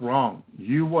are wrong.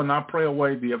 You will not pray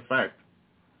away the effect.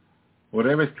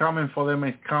 Whatever is coming for them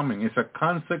is coming. It's a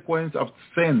consequence of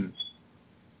sin.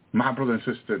 My brother and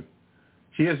sister,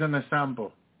 here's an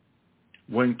example.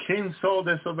 When King Saul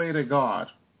disobeyed God,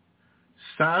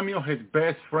 Samuel, his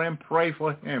best friend, prayed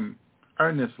for him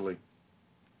earnestly.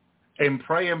 And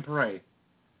pray.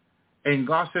 And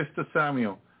God says to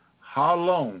Samuel, how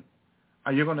long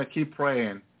are you going to keep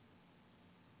praying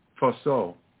for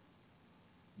Saul?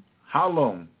 How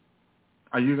long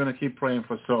are you going to keep praying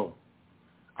for Saul?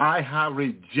 I have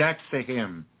rejected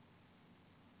him.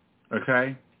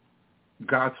 Okay?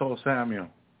 God told Samuel.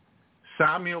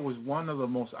 Samuel was one of the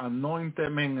most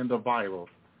anointed men in the Bible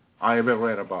I ever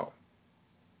read about.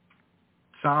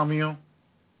 Samuel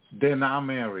did not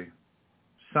marry.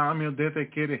 Samuel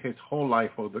dedicated his whole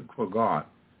life for God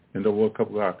in the work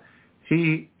of God.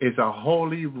 He is a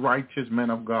holy, righteous man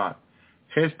of God.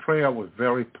 His prayer was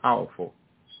very powerful.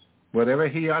 Whatever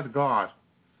he asked God,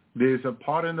 there's a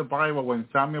part in the Bible when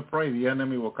Samuel prayed, the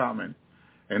enemy will come in.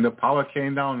 And the power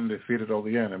came down and defeated all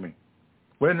the enemy.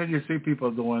 When did you see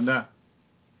people doing that?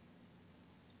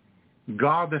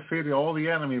 God defeated all the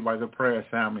enemy by the prayer of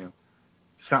Samuel.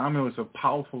 Samuel was a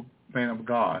powerful man of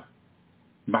God,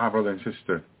 my brother and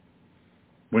sister.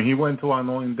 When he went to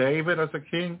anoint David as a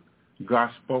king, God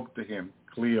spoke to him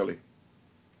clearly.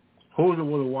 Who was the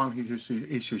one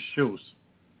he should choose?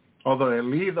 Although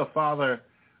Eli, the father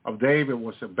of David,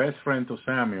 was a best friend to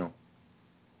Samuel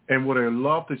and would have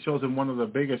loved to chosen one of the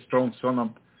biggest, strong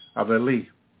sons of Eli.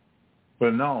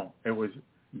 But no, it was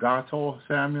God told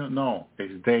Samuel, no,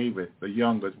 it's David, the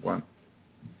youngest one.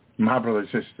 My brother and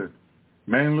sister.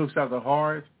 Man looks at the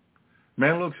heart.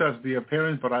 Man looks at the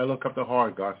appearance, but I look at the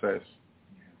heart, God says.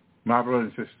 My brother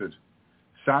and sisters.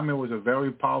 Samuel was a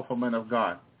very powerful man of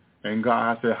God. And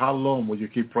God said, how long will you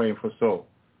keep praying for Saul?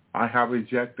 I have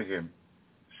rejected him.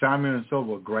 Samuel and Saul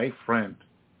were great friends.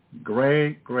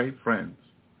 Great, great friends.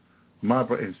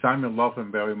 And Samuel loved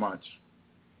him very much.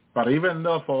 But even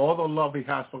though for all the love he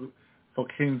has for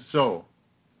King Saul,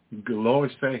 the Lord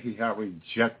said he had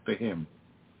rejected him.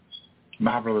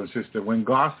 My brother and sister, when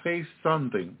God says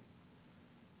something,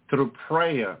 through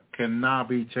prayer cannot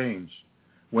be changed.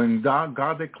 When God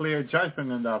declared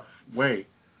judgment in that way,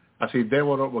 as he did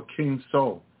with King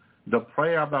Saul, the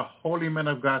prayer of the holy man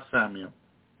of God, Samuel,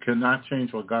 cannot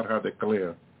change what God had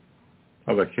declared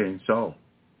of the King Saul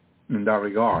in that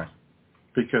regard,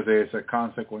 because there is a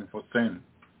consequence for sin.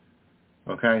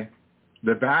 Okay?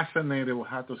 The vaccinated will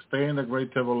have to stay in the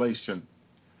Great Tribulation.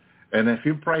 And if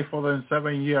you pray for them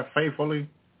 7 years faithfully,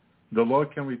 the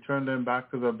Lord can return them back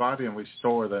to their body and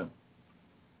restore them.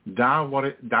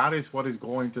 That is what is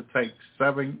going to take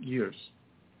 7 years.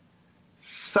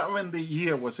 70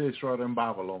 years was Israel in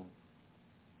Babylon,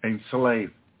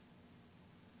 enslaved.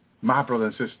 My brother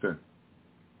and sister,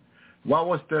 what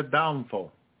was their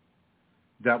downfall?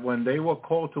 That when they were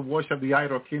called to worship the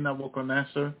idol, King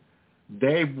Nebuchadnezzar,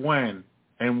 they went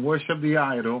and worshiped the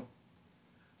idol.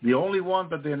 The only one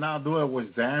that did not do it was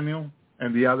Daniel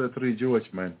and the other 3 Jewish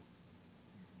men.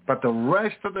 But the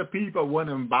rest of the people went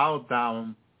and bowed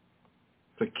down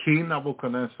the king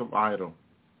Nebuchadnezzar's idol.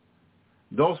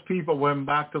 Those people went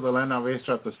back to the land of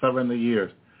Israel after 70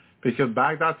 years, because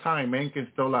back that time, men can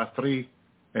still last 300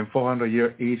 and 400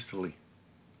 years easily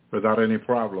without any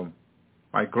problem.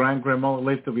 My grand-grandmother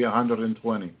lived to be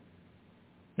 120,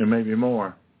 and maybe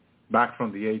more, back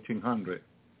from the 1800s.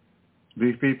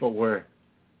 These people were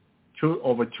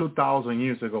over 2,000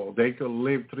 years ago. They could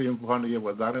live 300 and 400 years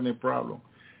without any problem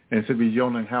and to be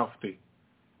young and healthy.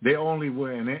 They only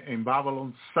were in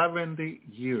Babylon 70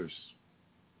 years.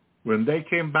 When they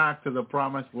came back to the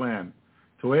promised land,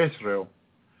 to Israel,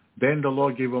 then the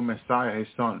Lord gave them Messiah, his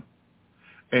son.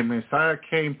 And Messiah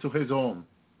came to his own,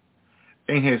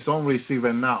 and his own received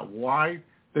him not. Why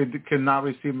they cannot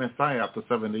receive Messiah after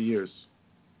 70 years?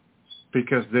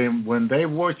 Because then when they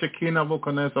worshiped King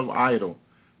Nebuchadnezzar's idol,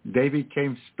 they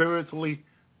became spiritually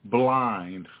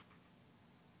blind.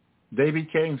 They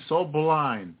became so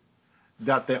blind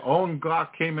that their own God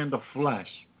came in the flesh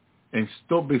and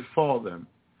stood before them,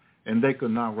 and they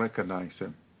could not recognize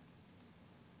him.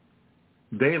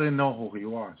 They didn't know who he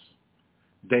was.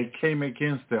 They came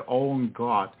against their own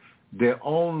God, their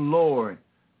own Lord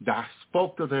that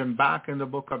spoke to them back in the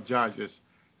book of Judges,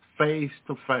 face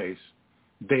to face.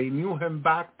 They knew him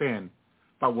back then,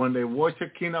 but when they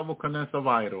worshiped King Nebuchadnezzar's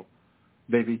idol,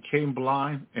 they became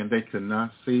blind and they could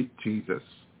not see Jesus.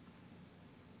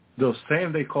 The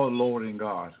same they called Lord and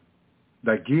God,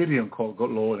 that Gideon called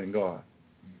Lord and God.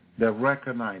 They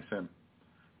recognized him.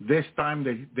 This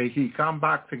time he come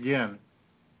back again,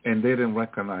 and they didn't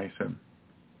recognize him.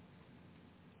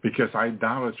 Because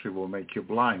idolatry will make you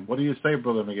blind. What do you say,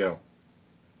 Brother Miguel?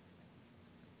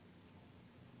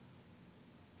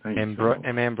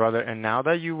 Amen, brother. And now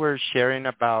that you were sharing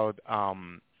about, the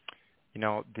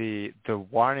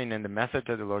warning and the message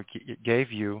that the Lord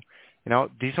gave you,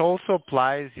 this also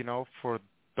applies, for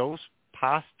those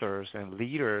pastors and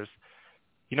leaders,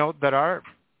 that are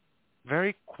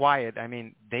very quiet. I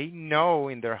mean, they know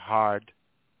in their heart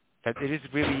that it is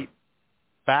really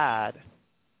bad,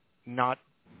 not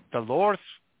the Lord's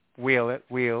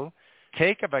will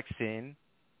take a vaccine,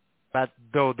 but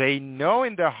though they know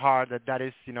in their heart that that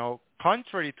is,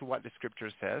 contrary to what the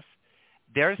Scripture says,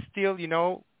 they're still,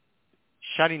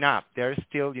 shutting up. They're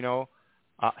still,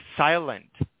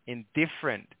 silent,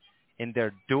 indifferent in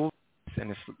their dullness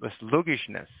and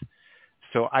sluggishness.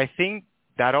 So I think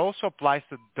that also applies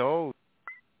to those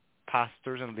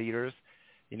pastors and leaders,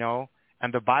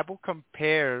 and the Bible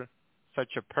compares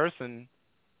such a person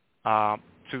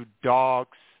to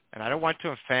dogs. And I don't want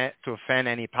to offend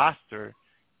any pastor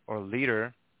or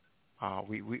leader.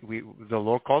 The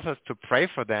Lord calls us to pray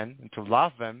for them and to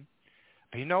love them.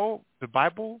 But the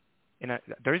Bible,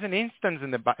 there is an instance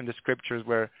in the Scriptures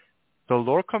where the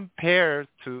Lord compares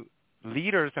to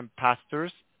leaders and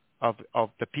pastors of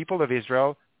the people of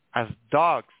Israel as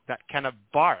dogs that cannot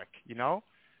bark.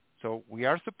 So we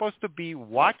are supposed to be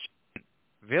watching,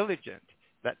 vigilant,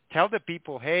 that tell the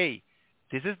people, hey,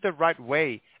 this is the right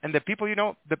way. And the people,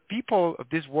 the people of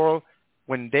this world,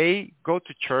 when they go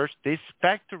to church, they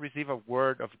expect to receive a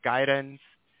word of guidance.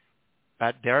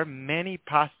 But there are many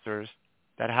pastors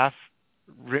that have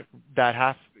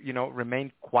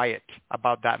remained quiet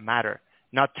about that matter,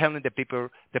 not telling the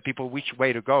people which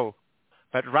way to go,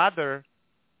 but rather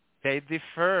they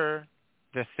defer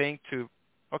the thing to,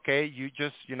 okay, you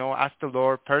just ask the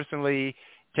Lord personally,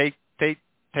 take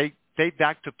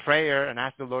that to prayer and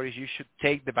ask the Lord if you should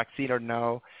take the vaccine or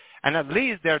no. And at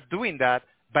least they're doing that,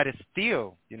 but it's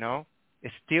still,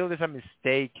 it still is a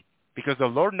mistake, because the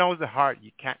Lord knows the heart.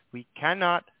 We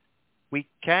cannot,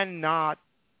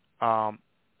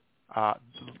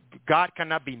 God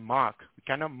cannot be mocked. We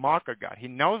cannot mock our God. He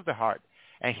knows the heart.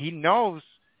 And he knows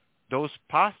those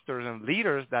pastors and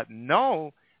leaders that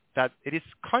know that it is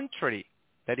contrary,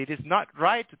 that it is not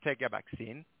right to take a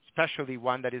vaccine, especially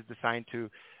one that is designed to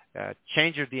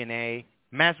change your DNA,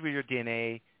 mess with your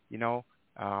DNA,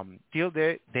 till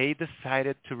they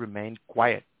decided to remain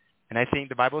quiet. And I think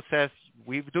the Bible says,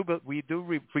 we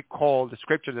do recall the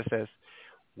Scripture that says,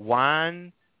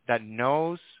 one that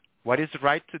knows what is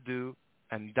right to do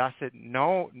and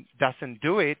doesn't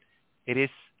do it, it is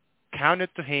counted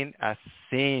to him as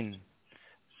sin.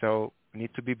 So we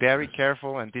need to be very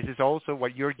careful, and this is also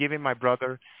what you're giving, my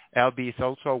brother LB, is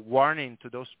also a warning to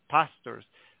those pastors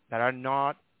that are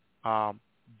not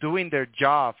doing their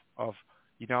job of,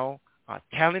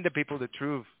 telling the people the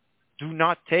truth. Do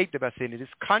not take the vaccine. It is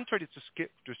contrary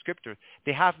to Scripture.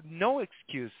 They have no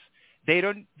excuse. They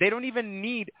don't even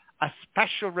need a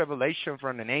special revelation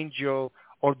from an angel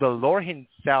or the Lord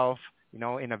himself,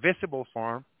 in a visible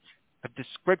form. But the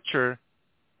Scripture,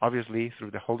 obviously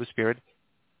through the Holy Spirit,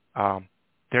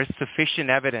 there's sufficient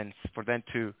evidence for them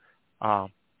to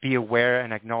be aware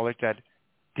and acknowledge that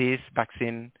this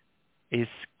vaccine is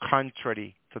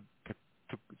contrary to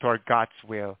our God's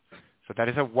will. So that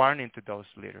is a warning to those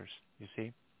leaders, you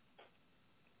see.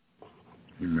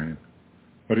 Amen.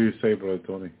 What do you say, Brother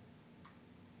Tony?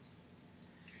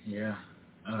 Yeah.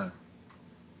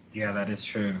 That is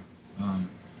true.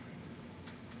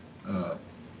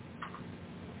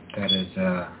 That is,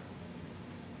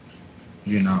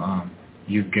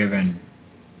 you've given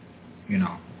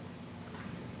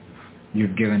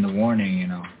the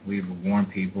warning, we've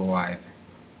warned people.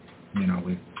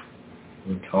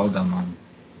 We've told them,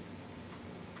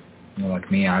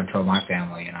 like me, I've told my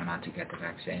family, not to get the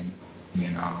vaccine,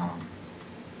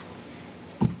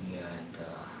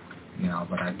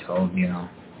 but I told,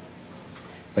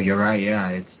 but you're right, yeah,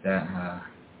 it's that,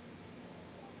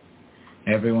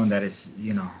 everyone that is,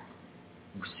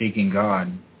 seeking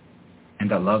God and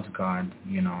that loves God,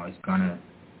 is gonna,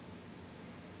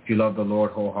 if you love the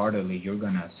Lord wholeheartedly, you're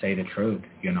gonna say the truth,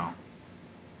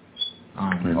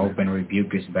 Open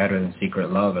rebuke is better than secret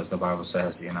love, as the Bible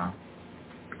says,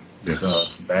 Yes. So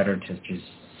it's better to just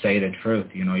say the truth,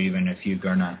 even if you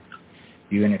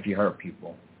hurt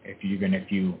people, if you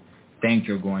think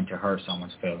you're going to hurt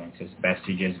someone's feelings, it's best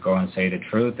to just go and say the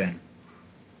truth, and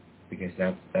because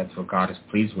that's what God is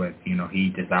pleased with. He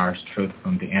desires truth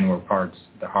from the inward parts,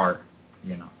 the heart,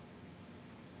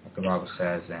 like the Bible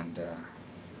says, and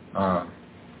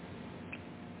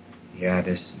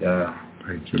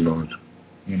thank you, Lord.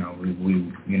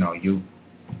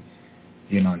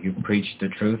 You preach the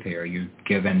truth here. You've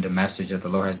given the message that the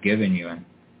Lord has given you,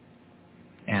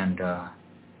 and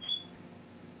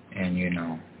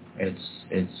it's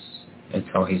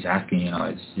how He's asking.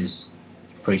 It's just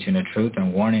preaching the truth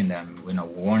and warning them.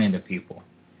 Warning the people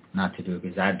not to do it,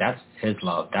 because that's His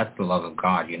love. That's the love of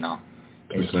God.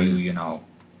 It's you.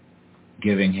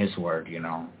 Giving His word.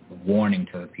 Warning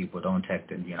to the people. Don't take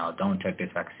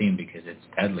this vaccine because it's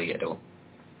deadly. It'll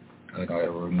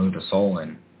remove the soul.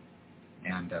 And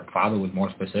Father was more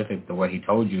specific. The way He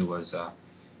told you was,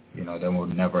 they will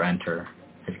never enter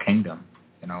His kingdom.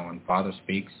 When Father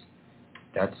speaks,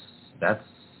 that's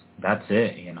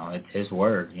it. It's His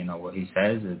word. What He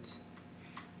says. It's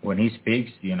when He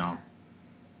speaks.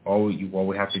 All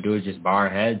we have to do is just bow our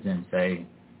heads and say,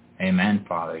 "Amen,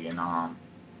 Father."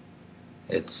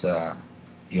 It's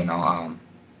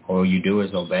all you do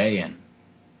is obey, and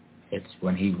it's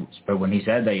when He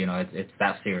said that, it's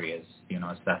that serious.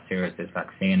 It's that serious, this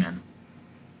vaccine,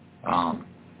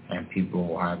 and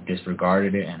people have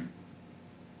disregarded it, and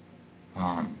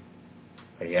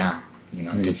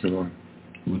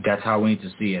that's how we need to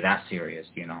see it. That serious,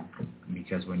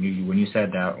 because when you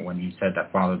said that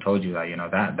Father told you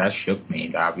that, that shook me.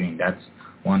 That's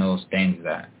one of those things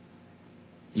that,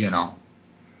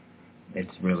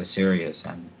 it's really serious,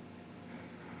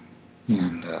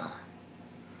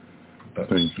 but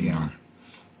thank you.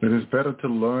 It is better to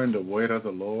learn the word of the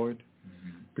Lord,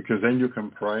 because then you can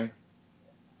pray.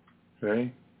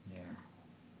 Okay? Yeah.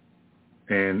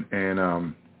 And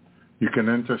you can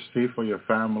intercede for your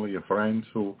family, your friends,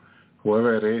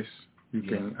 whoever it is. You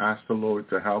can ask the Lord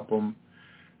to help them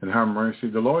and have mercy.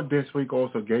 The Lord this week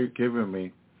also given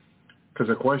me, because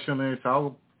the question is,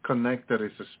 how connected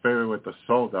is the spirit with the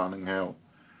soul down in hell?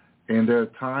 And there are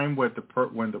times when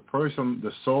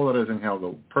the soul that is in hell,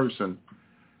 the person,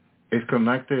 is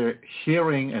connected,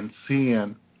 hearing and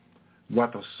seeing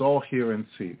what the soul hear and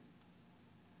see.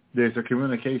 There's a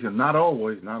communication, not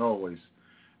always,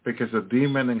 because the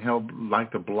demon in hell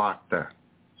like to block that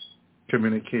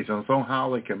communication. Somehow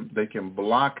they can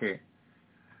block it,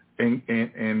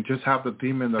 and just have the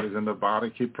demon that is in the body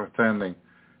keep pretending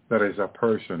that is a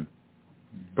person.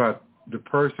 But the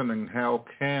person in hell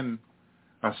can,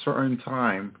 at a certain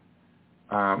time,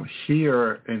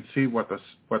 hear and see what the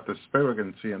spirit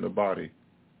can see in the body.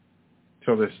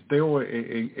 So there's still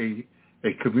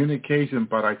a communication,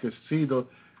 but I could see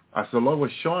as the Lord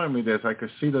was showing me this, I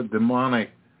could see the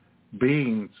demonic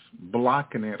beings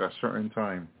blocking it at a certain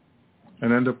time,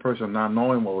 and then the person not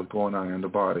knowing what was going on in the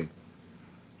body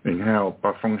in hell.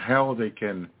 But from hell they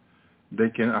can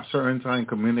at a certain time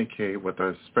communicate with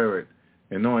the spirit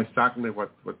and know exactly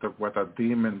what a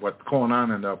demon, what's going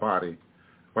on in their body,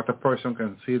 what the person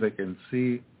can see. They can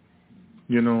see,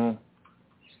 and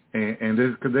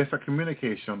there's a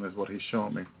communication is what He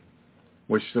showed me,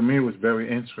 which to me was very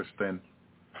interesting,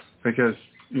 because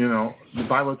the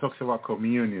Bible talks about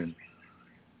communion,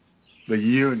 the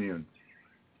union,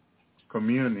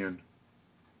 communion,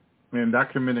 and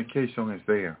that communication is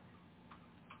there.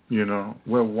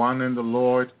 We're one in the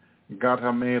Lord. God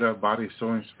has made our body,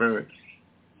 soul, and spirit.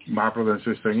 my brother and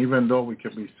sister. And even though we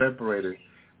can be separated,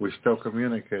 we still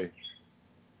communicate,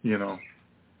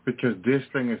 because this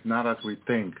thing is not as we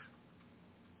think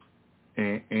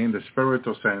in the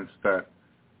spiritual sense that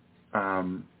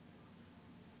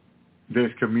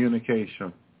there's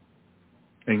communication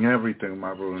in everything,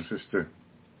 my brother and sister.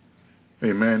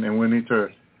 Amen. And we need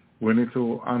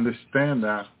to understand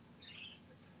that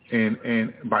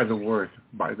and by the word,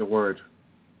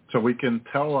 so we can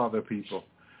tell other people.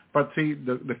 But see,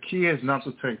 the key is not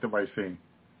to take the vaccine.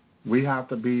 We have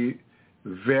to be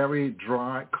very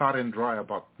cut and dry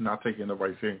about not taking the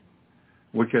vaccine.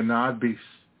 We cannot be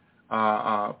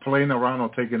playing around or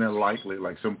taking it lightly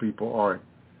like some people are.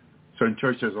 Certain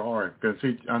churches are. Because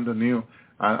see, on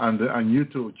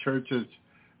YouTube, churches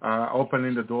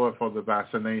opening the door for the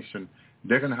vaccination,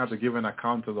 they're going to have to give an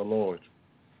account to the Lord.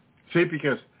 See,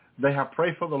 because they have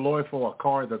prayed for the Lord for a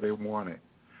car that they wanted.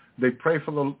 They prayed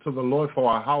to the Lord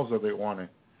for a house that they wanted.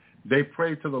 They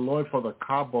prayed to the Lord for the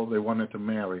couple they wanted to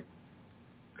marry.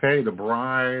 Okay, the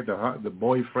bride, the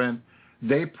boyfriend.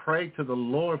 They prayed to the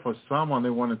Lord for someone they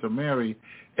wanted to marry,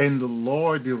 and the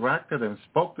Lord directed them,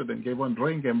 spoke to them, gave them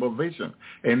drink and provision.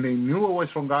 And they knew it was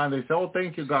from God, and they said, oh,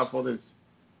 thank you, God, for this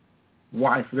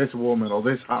wife, this woman, or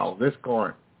this house, this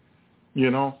car.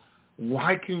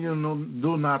 Why can you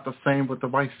do not the same with the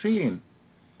vaccine?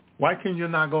 Why can you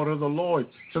not go to the Lord?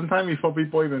 Sometimes before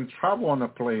people even travel on a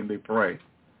plane, they pray.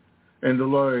 And the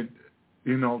Lord,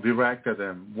 directed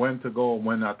them when to go and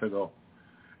when not to go.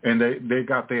 And they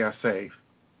got there safe.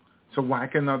 So why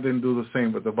cannot then do the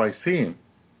same with the vaccine?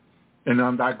 And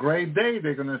on that great day,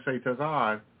 they're going to say to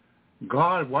God,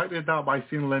 God, why did that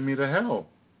vaccine lead me to hell?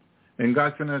 And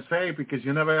God's going to say, because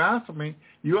you never asked me.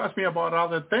 You asked me about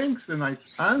other things, and I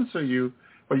answer you,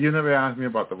 but you never asked me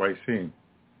about the vaccine.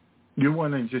 You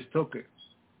went and just took it.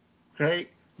 Okay?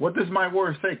 What does my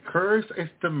word say? Cursed is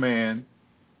the man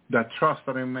that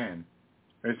trusted in man.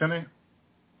 Isn't it?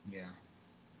 Yeah.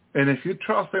 And if you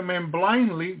trust in man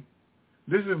blindly,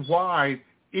 this is why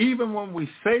even when we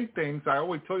say things, I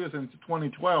always tell you since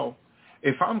 2012,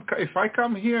 if I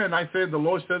come here and I say the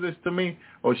Lord said this to me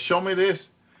or show me this,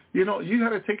 you got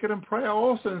to take it in prayer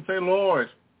also and say, Lord,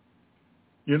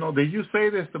 did you say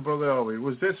this to Brother Elvie?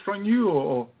 Was this from you?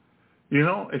 Or,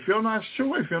 if you're not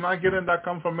sure, if you're not getting that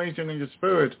confirmation in your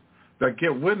spirit, that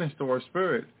get witness to our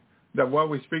spirit, that what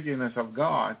we're speaking is of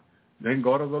God, then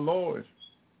go to the Lord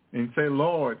and say,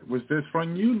 Lord, was this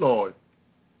from you, Lord?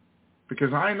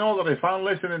 Because I know that if I'm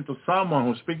listening to someone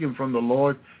who's speaking from the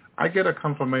Lord, I get a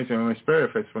confirmation in my spirit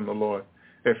if it's from the Lord.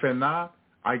 If it's not,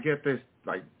 I get this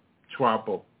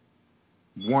trouble,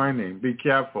 warning, be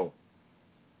careful,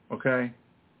 okay?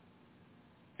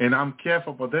 And I'm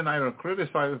careful, but then I don't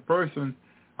criticize the person.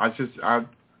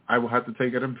 I will have to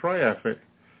take it in prayer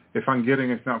if I'm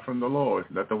getting it's not from the Lord,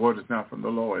 that the word is not from the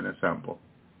Lord, in example.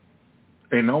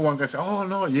 And no one can say, oh,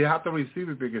 no, you have to receive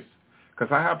it because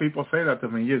I have people say that to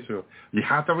me, Yeshua. You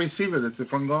have to receive it. It's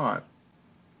from God.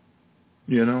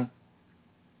 And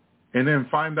then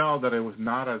find out that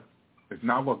it's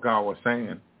not what God was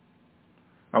saying.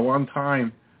 At one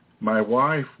time, my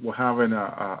wife was having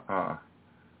a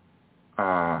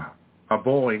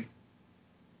boy,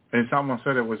 and someone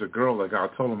said it was a girl, that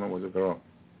God told him it was a girl.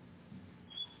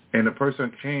 And the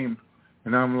person came,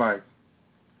 and I'm like,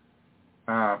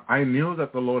 I knew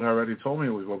that the Lord already told me it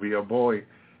was going to be a boy.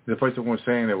 The person was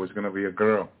saying it was going to be a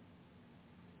girl.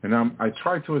 And I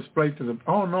tried to explain to them,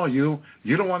 oh, no, you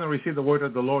don't want to receive the word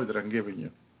of the Lord that I'm giving you.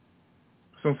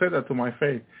 So say that to my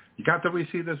face. You got to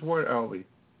receive this word, Elvie.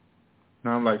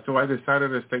 And I'm like, so I decided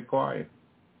to stay quiet.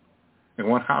 And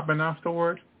what happened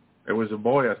afterward? It was a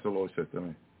boy, as the Lord said to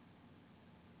me.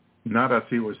 Not as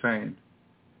he was saying.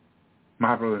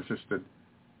 My brother and sister,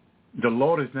 the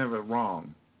Lord is never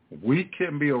wrong. We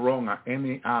can be wrong at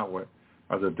any hour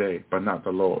of the day, but not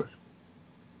the Lord.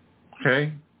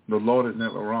 Okay? The Lord is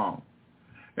never wrong.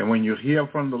 And when you hear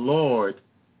from the Lord,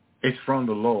 it's from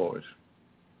the Lord.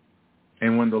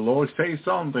 And when the Lord says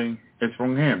something, it's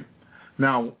from him.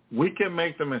 Now, we can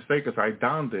make the mistake, because I've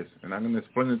done this, and I'm going to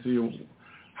explain it to you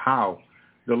how.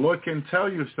 The Lord can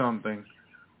tell you something,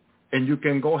 and you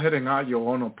can go ahead and add your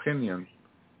own opinion,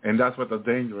 and that's where the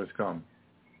danger has come,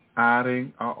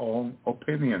 adding our own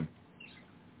opinion.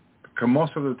 Because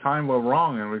most of the time we're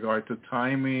wrong in regard to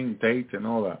timing, date, and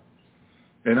all that.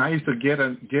 And I used to get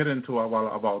into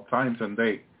about times and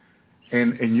date,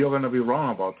 and you're going to be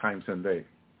wrong about times and date,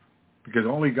 because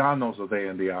only God knows the day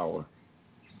and the hour.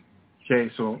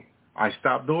 Okay, so I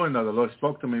stopped doing that. The Lord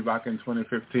spoke to me back in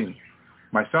 2015.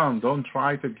 My son, don't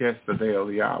try to guess the day or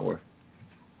the hour.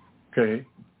 Okay?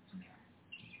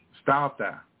 Stop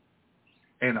that.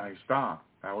 And I stopped.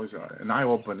 That was an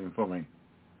eye-opening for me.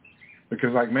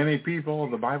 Because like many people,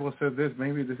 the Bible said this,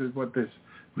 maybe this is what this.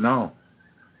 No.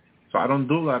 So I don't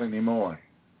do that anymore.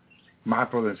 My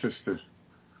brothers and sisters,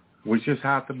 we just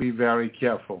have to be very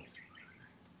careful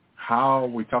how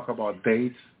we talk about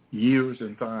dates, years,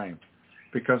 and time.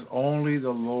 Because only the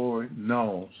Lord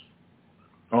knows.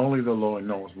 Only the Lord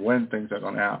knows when things are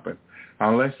going to happen.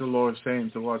 Unless the Lord is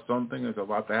saying to us something is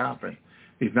about to happen.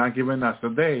 He's not giving us the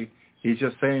day. He's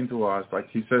just saying to us, like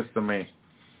he says to me.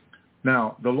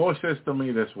 Now, the Lord says to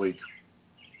me this week,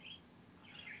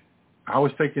 I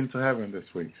was taken to heaven this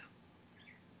week.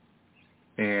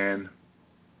 And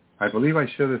I believe I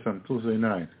shared this on Tuesday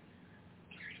night.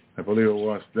 I believe it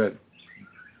was that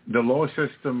the Lord says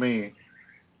to me,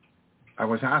 I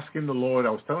was asking the Lord, I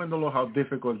was telling the Lord how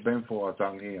difficult it's been for us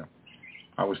down here.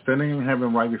 I was standing in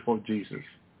heaven right before Jesus.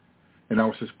 And I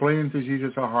was explaining to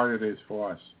Jesus how hard it is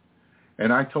for us.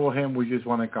 And I told him we just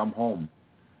want to come home.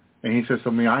 And he says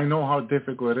to me, I know how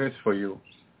difficult it is for you.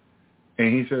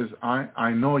 And he says,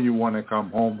 I know you want to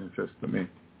come home, he says to me.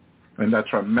 In that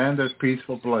tremendous,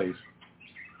 peaceful place,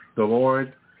 the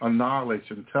Lord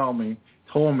acknowledged and told me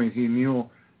he knew,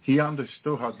 he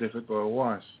understood how difficult it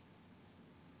was.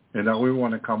 And that we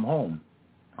want to come home.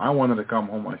 I wanted to come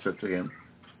home, I said to him.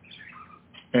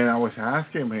 And I was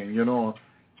asking him,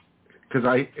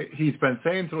 because he's been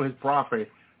saying through his prophet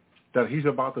that he's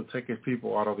about to take his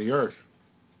people out of the earth.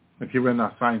 And giving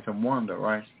us signs and wonder,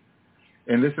 right?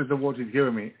 And this is the word he's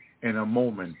giving me, in a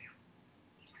moment.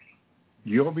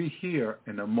 You'll be here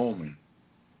in a moment.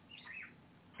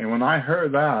 And when I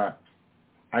heard that,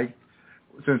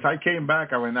 since I came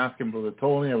back, I've been asking Brother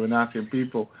Tony, I've been asking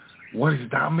people, what does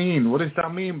that mean? What does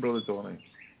that mean, Brother Tony?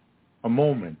 A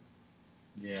moment.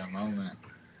 Yeah, a moment.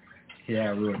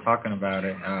 Yeah, we were talking about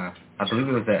it. I believe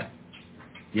it was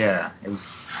it was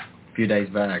a few days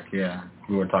back, yeah.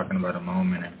 We were talking about a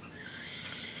moment, and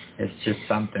it's just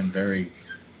something very,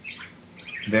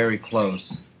 very close,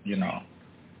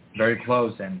 very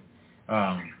close, and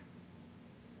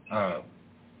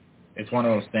it's one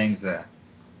of those things that,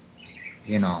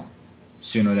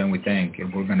 sooner than we think,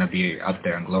 if we're going to be up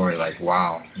there in glory, like,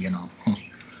 wow,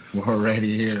 we're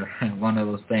already here. One of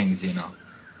those things,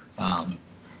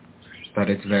 but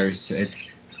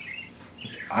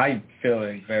I feel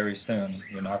it very soon,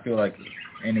 I feel like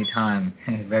anytime,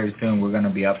 very soon, we're going to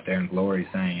be up there in glory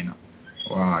saying,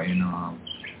 wow,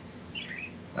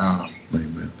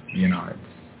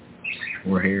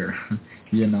 we're here,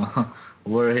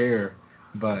 we're here.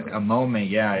 But a moment,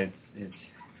 yeah, it's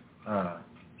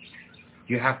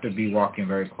you have to be walking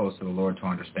very close to the Lord to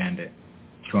understand it,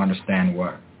 to understand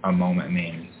what a moment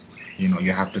means.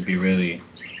 You have to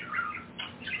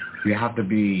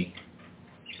be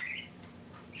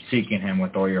seeking him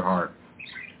with all your heart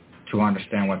to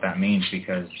understand what that means,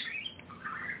 because,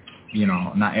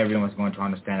 not everyone's going to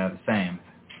understand that the same.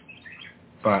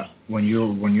 But when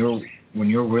you're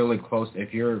really close,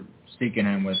 if you're seeking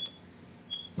him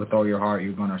with all your heart,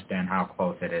 you're going to understand how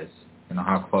close it is.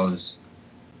 How close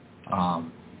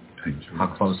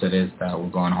it is that we're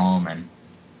going home. And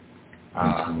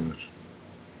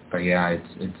but yeah,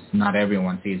 it's not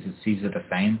everyone sees it the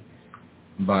same.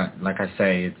 But like I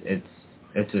say,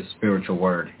 it's a spiritual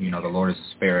word. The Lord is a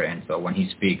spirit, and so when he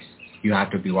speaks, you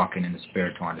have to be walking in the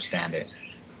spirit to understand it.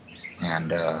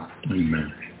 And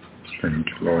amen. Thank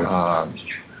you, Lord.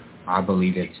 I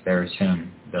believe it's very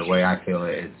soon. The way I feel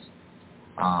it,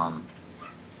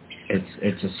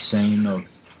 it's a soon of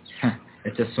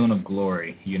it's a soon of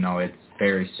glory. It's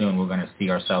very soon we're going to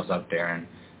see ourselves up there, and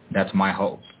that's my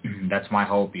hope. That's my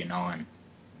hope, and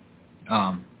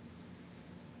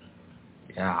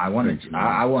yeah, I want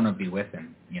to be with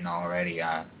him, already.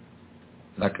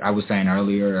 Like I was saying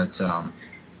earlier,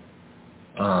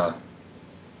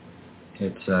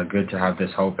 it's good to have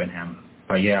this hope in him.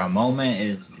 But yeah, a moment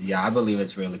is, I believe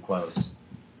it's really close.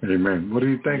 Amen. What do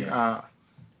you think,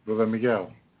 Brother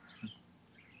Miguel?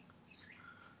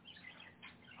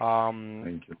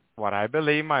 Thank you. What I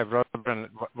believe, my brother,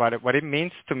 what it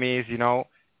means to me is,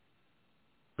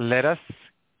 let us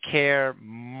care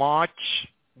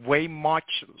way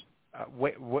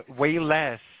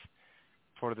less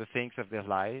for the things of this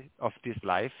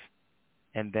life,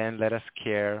 and then let us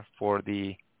care for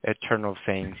the eternal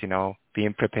things.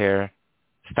 Being prepared,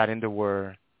 studying the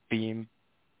Word, being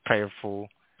prayerful,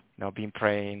 being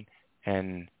praying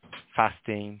and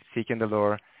fasting, seeking the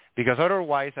Lord. Because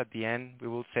otherwise, at the end, we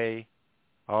will say,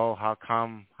 "Oh, how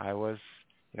come I was,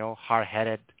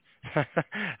 hard-headed,"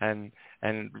 and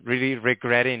really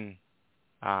regretting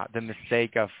the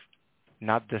mistake of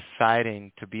not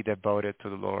deciding to be devoted to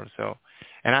the Lord. So,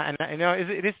 and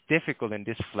it is difficult in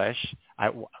this flesh.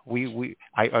 I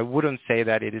wouldn't say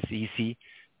that it is easy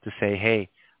to say, hey,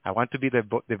 I want to be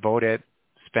devoted,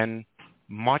 spend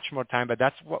much more time, but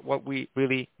that's what we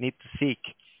really need to seek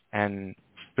and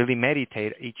really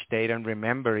meditate each day and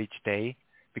remember each day,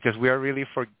 because we are really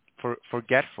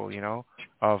forgetful,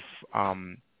 of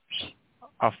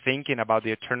thinking about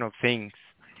the eternal things,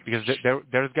 because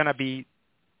there's going to be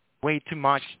way too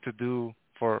much to do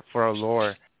for our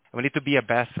Lord. And we need to be a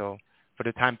vessel for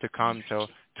the time to come. So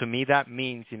to me, that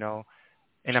means,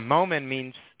 in a moment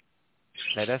means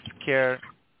let us care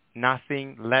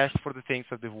nothing less for the things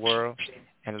of the world,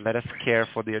 and let us care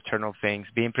for the eternal things,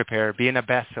 being prepared, being a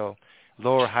vessel.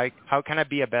 Lord, how can I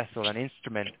be a vessel, an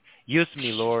instrument? Use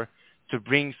me, Lord, to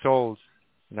bring souls,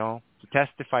 to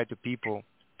testify to people,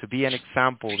 to be an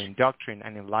example in doctrine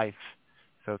and in life.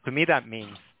 So to me that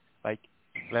means,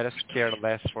 let us care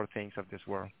less for things of this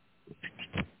world.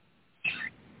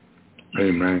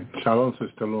 Amen. Shalom,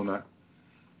 Sister Luna.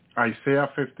 Isaiah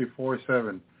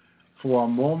 54:7. For a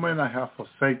moment I have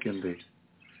forsaken thee,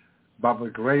 but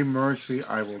with great mercy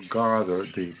I will gather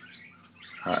thee.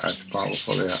 That's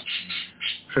powerful there.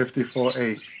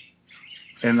 54:8.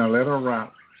 In a little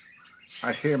wrap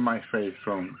I hid my face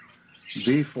from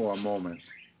thee for a moment,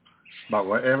 but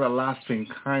with everlasting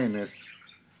kindness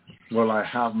will I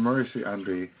have mercy on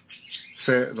thee,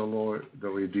 said the Lord the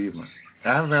Redeemer.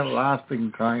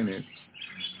 Everlasting kindness.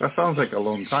 That sounds like a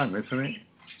long time, isn't it?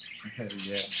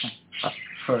 Yeah.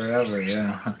 Forever,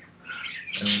 yeah.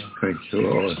 Thank you,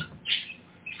 Lord.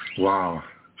 Wow.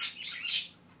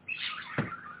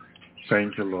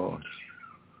 Thank you, Lord.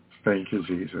 Thank you,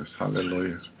 Jesus.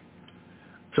 Hallelujah.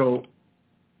 So,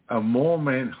 a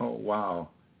moment, oh, wow.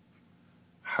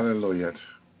 Hallelujah.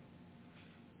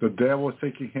 The devil was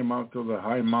taking him out to the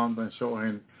high mountain, showing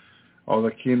him all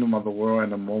the kingdom of the world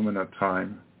in a moment of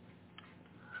time.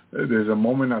 There's a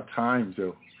moment of time,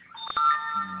 too.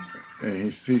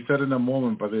 And he said in a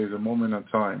moment, but there's a moment of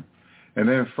time. And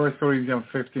then 1 Corinthians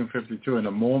 15:52, in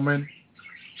a moment,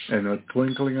 in a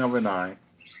twinkling of an eye,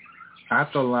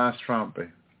 at the last trumpet.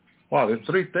 Wow, there's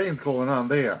three things going on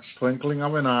there. Twinkling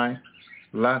of an eye,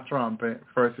 last trumpet,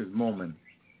 first is moment.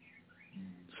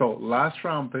 So last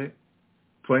trumpet,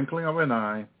 twinkling of an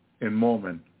eye, and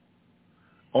moment.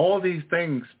 All these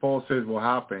things, Paul says, will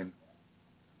happen.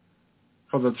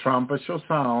 For the trumpet shall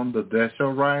sound, the dead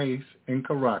shall rise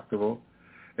incorruptible,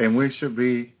 and we should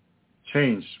be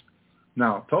changed.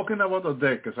 Now, talking about the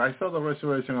dead, because I saw the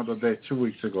resurrection of the dead 2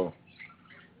 weeks ago,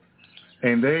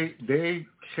 and they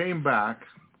came back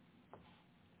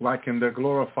like in their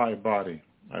glorified body,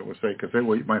 I would say, because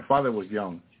my father was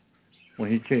young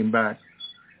when he came back,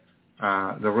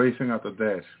 the raising of the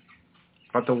dead.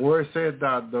 But the word said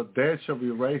that the dead shall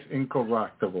be raised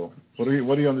incorruptible. What do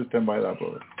you understand by that,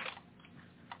 brother?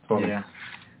 Tony? Yeah.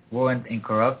 Well,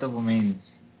 incorruptible means...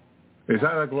 Is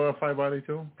that a glorified body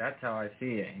too? That's how I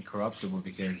see it, incorruptible,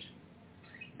 because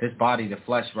this body, the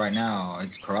flesh right now,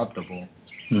 it's corruptible.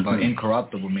 Mm-hmm. But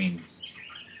incorruptible means,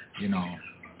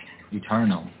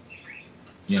 eternal.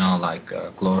 Like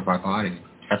a glorified body.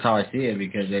 That's how I see it,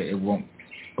 because it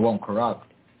won't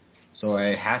corrupt. So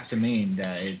it has to mean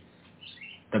that it's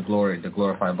the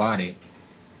glorified body.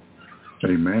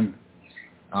 Amen.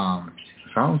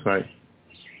 Sounds like.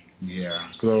 Yeah.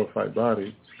 Glorified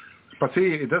body. But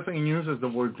see, it doesn't use the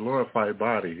word glorified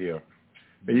body here.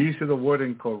 It uses the word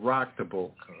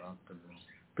incorruptible. Corruptible.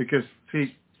 Because,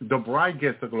 see, the bride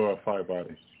gets the glorified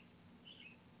body.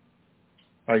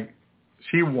 Like,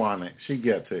 she wants it. She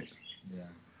gets it. Yeah.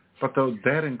 But the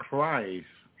dead in Christ,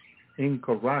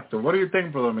 incorruptible. What do you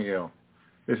think, Brother Miguel?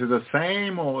 Is it the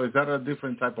same, or is that a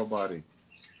different type of body?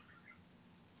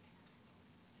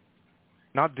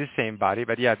 Not the same body,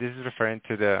 but yeah, this is referring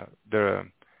to the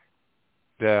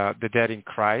dead in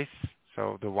Christ,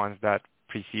 so the ones that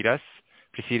preceded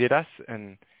us,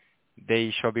 and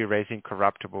they shall be raised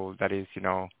incorruptible. That is,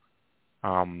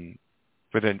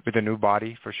 with a new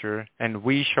body for sure, and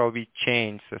we shall be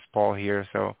changed, says Paul here.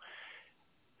 So,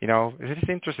 it is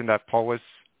interesting that Paul was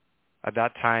at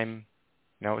that time,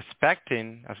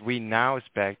 expecting, as we now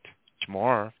expect, much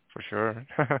more for sure,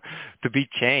 to be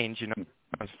changed,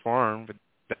 transformed with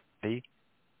the body.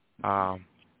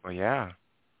 Well, yeah.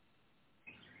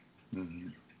 Mm-hmm.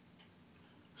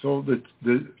 So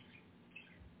in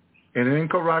an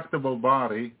incorruptible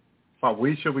body, but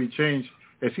we shall be changed.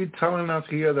 Is he telling us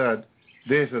here that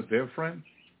there's a difference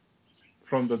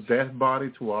from the dead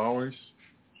body to ours?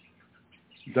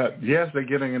 That yes, they're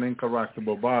getting an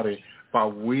incorruptible body,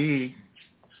 but we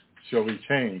shall be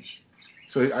changed.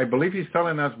 So I believe he's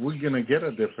telling us we're going to get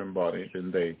a different body than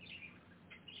they.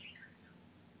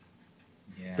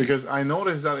 Yeah. Because I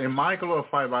noticed that in my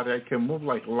glorified body, I can move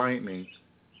like lightning,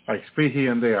 like speed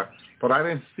here and there. But I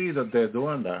didn't see that they're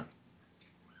doing that.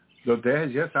 That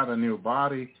they just had a new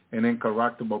body, an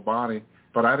incorruptible body,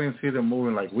 but I didn't see them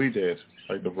moving like we did,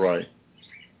 like the bride.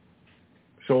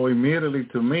 So immediately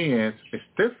to me, it's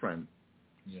different.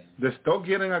 Yeah. They're still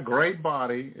getting a great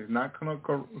body. It's not going to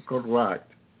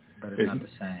correct. But it's not the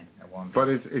same. But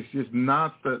it's just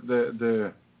not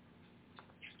the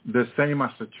same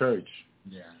as the church.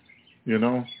 Yeah. You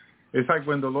know? It's like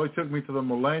when the Lord took me to the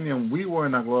millennium, we were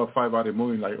in a glorified body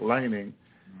moving like lightning.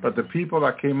 Mm-hmm. But the people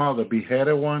that came out, the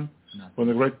beheaded one,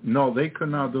 they could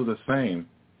not do the same.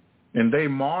 And they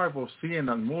marvel seeing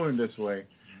us moving this way,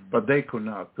 but they could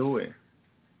not do it.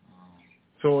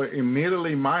 So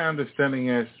immediately my understanding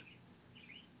is,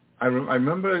 I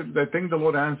remember, I think the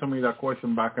Lord answered me that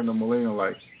question back in the millennium,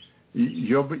 like,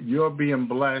 you're being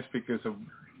blessed because of,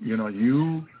 you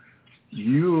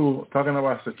talking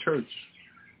about the church.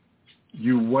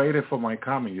 You waited for my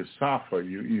coming. You suffered.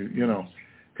 You know,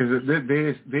 because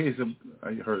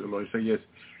I heard the Lord say, yes,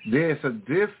 there's a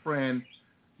difference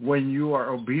when you are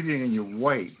obedient and you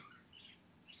wait.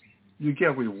 You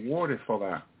get rewarded for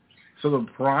that. So the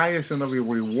bride is going to be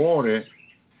rewarded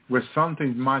with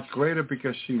something much greater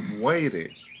because she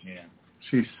waited. Yeah.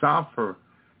 She suffered.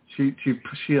 She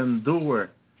endured.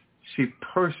 She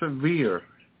persevered.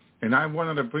 And I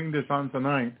wanted to bring this on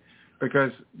tonight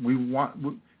because we want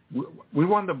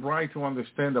the bride to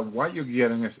understand that what you're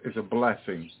getting is a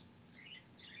blessing.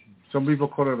 Some people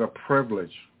call it a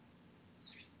privilege,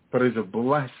 but it's a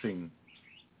blessing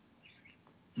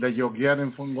that you're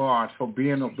getting from God for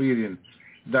being obedient.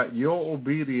 That your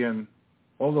obedience,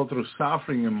 although through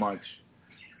suffering and much,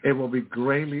 it will be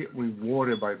greatly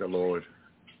rewarded by the Lord.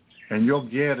 And you're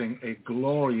getting a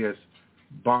glorious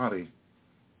body.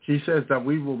 He says that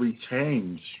we will be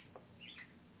changed.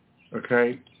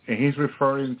 Okay? And he's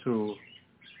referring to,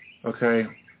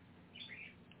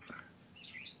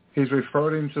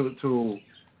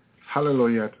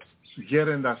 hallelujah,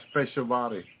 getting that special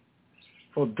body.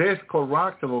 For this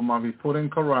corruptible might be put in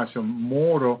corruption,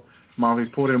 mortal might be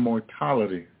put in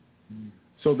mortality.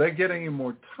 So they're getting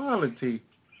immortality,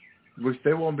 which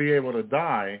they won't be able to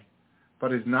die,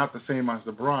 but it's not the same as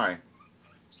the bride.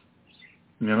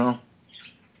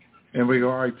 In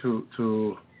regard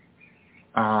to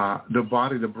the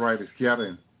body the bride is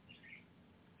getting,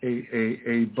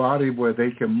 a body where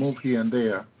they can move here and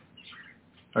there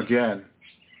again.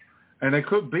 And it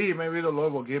could be maybe the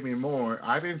Lord will give me more.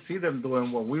 I didn't see them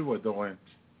doing what we were doing.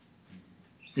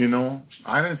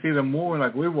 I didn't see them moving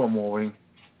like we were moving.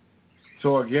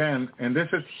 So again, and this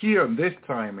is here, this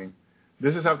timing.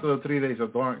 This is after the 3 days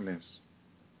of darkness.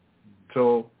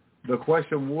 So the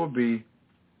question would be,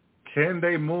 can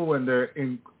they move in their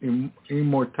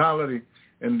immortality,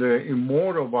 in their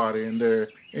immortal body, in their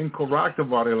incorruptible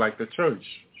body like the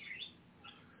church?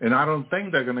 And I don't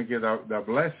think they're going to get that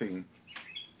blessing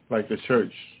like the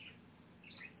church.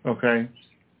 Okay?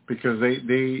 Because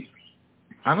they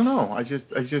I don't know. I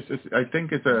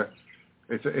think it's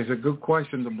a good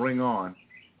question to bring on.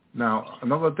 Now,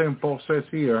 another thing Paul says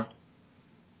here,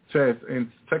 says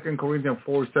in 2 Corinthians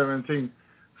 4:17,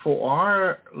 for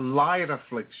our light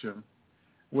affliction,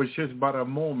 which is but a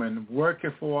moment,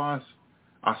 worketh for us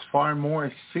as far more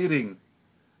exceeding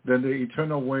than the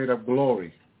eternal weight of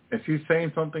glory. Is he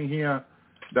saying something here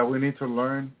that we need to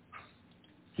learn?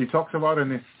 He talks about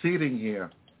an exceeding here,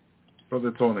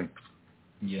 Brother Tony.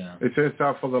 Yeah. It says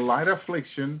that for the light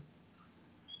affliction,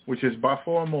 which is but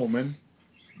for a moment,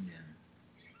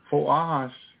 for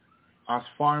us, as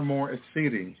far more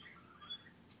exceeding.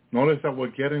 Notice that we're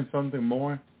getting something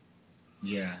more.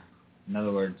 Yeah. In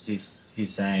other words, he's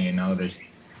saying, there's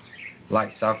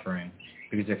light suffering,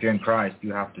 because if you're in Christ,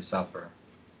 you have to suffer.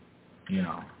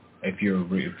 If you're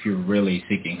really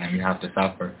seeking Him, you have to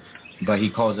suffer. But he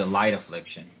calls it light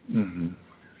affliction. Mm-hmm.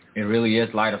 It really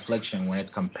is light affliction when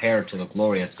it's compared to the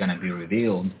glory that's going to be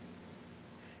revealed.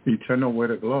 Eternal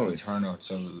weight of glory. Eternal.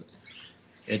 So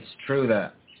it's true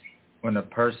that when a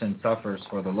person suffers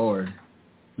for the Lord,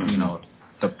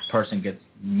 the person gets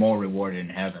more reward in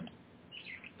heaven.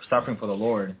 Suffering for the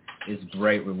Lord is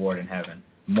great reward in heaven.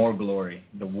 More glory.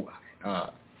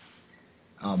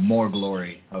 More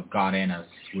glory of God in us,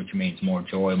 which means more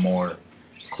joy, more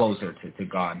closer to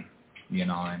God,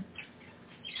 and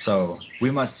so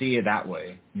we must see it that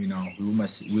way, we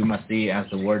must see it as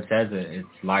the word says it's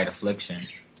light affliction.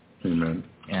 Amen.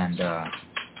 And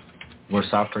we're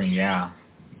suffering,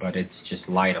 but it's just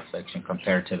light affliction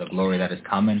compared to the glory that is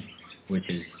coming, which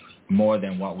is more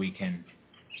than what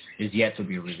is yet to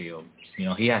be revealed.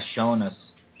 He has shown us,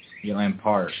 in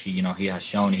part, he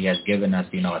has given us,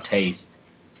 a taste,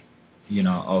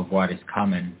 of what is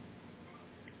coming.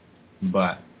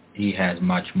 But he has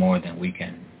much more than we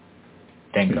can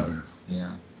think of.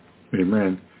 Yeah.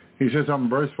 Amen. He says on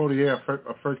verse 48 of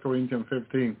 1 Corinthians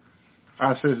 15,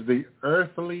 says the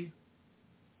earthly,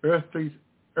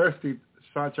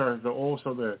 such are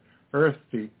also the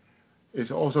earthly, is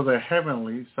also the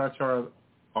heavenly, such are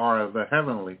the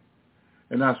heavenly.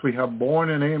 And as we have borne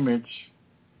an image,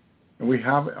 and we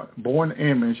have borne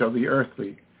image of the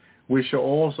earthly, we shall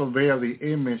also bear the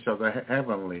image of the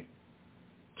heavenly.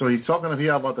 So he's talking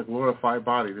here about the glorified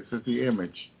body. This is the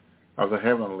image of the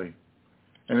heavenly.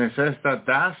 And it says that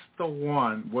that's the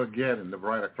one we're getting, the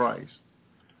bride of Christ,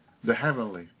 the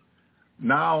heavenly.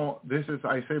 Now, this is,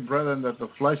 I say, brethren, that the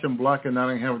flesh and blood cannot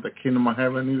inherit the kingdom of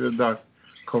heaven, neither does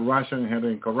corruption inherit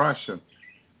incorruption.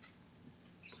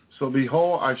 So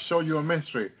behold, I show you a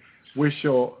mystery. We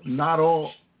shall not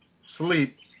all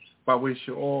sleep, but we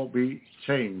shall all be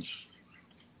changed.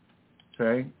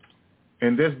 Okay?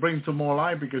 And this brings to more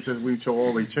life because we shall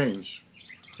all be changed.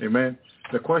 Amen?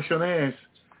 The question is,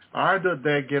 are the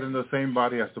dead getting the same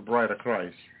body as the bride of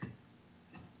Christ?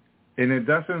 And it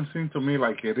doesn't seem to me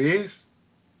like it is,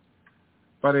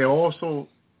 but it also,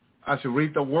 as you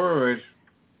read the word,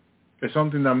 it's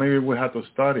something that maybe we have to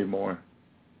study more.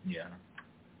 Yeah.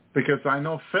 Because I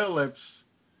know Phillips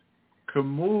could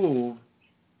move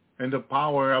in the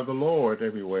power of the Lord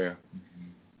everywhere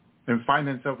and find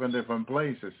himself in different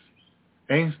places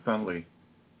instantly.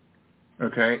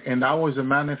 Okay? And that was a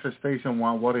manifestation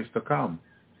of what is to come.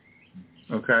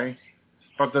 Okay?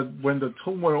 But when the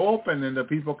tomb were open and the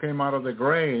people came out of the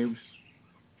graves,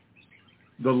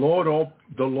 the Lord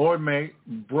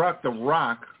broke the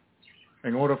rock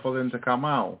in order for them to come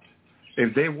out.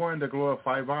 If they weren't the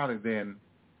glorified body, then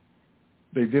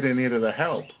they didn't need the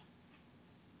help.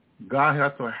 God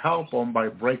had to help them by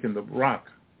breaking the rock,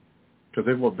 because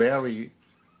they were buried.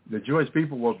 The Jewish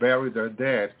people will bury their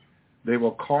dead. They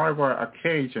will carve a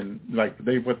cage, and like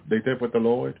they did with the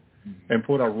Lord, and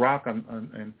put a rock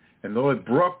on, and the Lord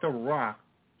broke the rock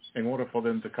in order for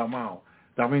them to come out.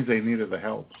 That means they needed the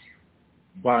help.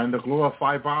 But in the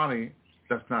glorified body,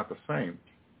 that's not the same.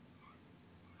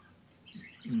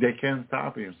 They can't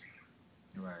stop you.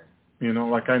 Right. You know,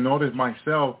 like I noticed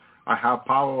myself, I have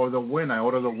power over the wind. I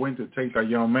order the wind to take that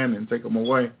young man and take him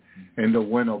away, and the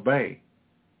wind obey.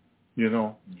 You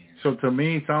know, so to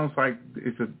me, it sounds like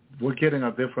we're getting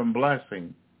a different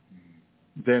blessing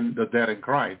than the dead in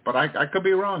Christ. But I could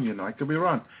be wrong. You know, I could be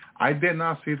wrong. I did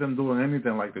not see them doing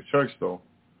anything like the church, though.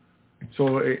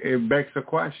 So it begs the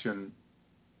question: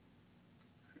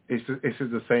 Is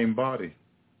it the same body?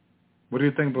 What do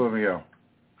you think, Brother Miguel?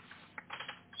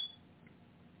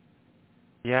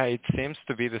 Yeah, it seems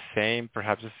to be the same.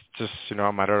 Perhaps it's just,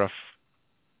 a matter of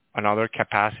another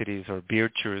capacities or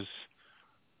virtues.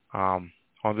 Only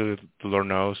the Lord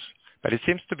knows. But it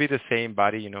seems to be the same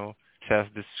body, says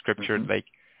the scripture, like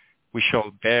we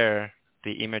shall bear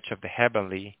the image of the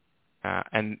heavenly.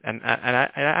 And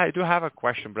I do have a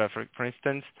question, brother. For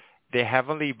instance, the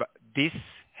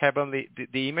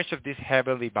image of this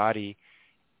heavenly body,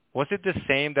 was it the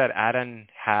same that Adam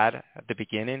had at the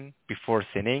beginning before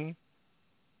sinning?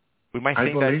 We might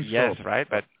think that yes, so. Right?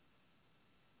 But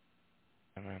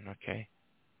amen. Okay.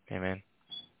 Amen.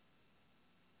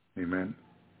 Amen.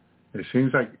 It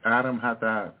seems like Adam had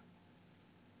that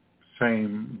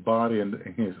same body and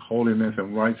his holiness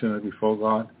and righteousness before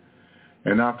God.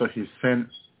 And after he sinned,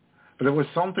 but there was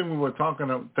something we were talking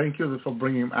about. Thank you for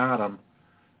bringing Adam,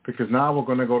 because now we're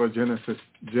going to go to Genesis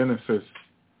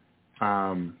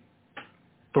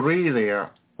 3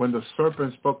 there, when the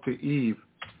serpent spoke to Eve.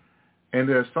 And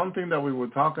there's something that we were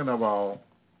talking about,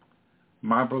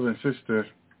 my brother and sister,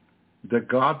 that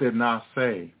God did not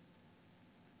say,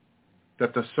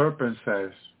 that the serpent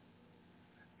says,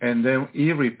 and then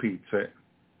Eve repeats it.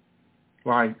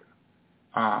 Like,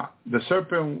 the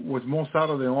serpent was more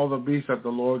subtle than all the beasts that the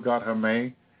Lord God had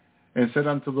made, and said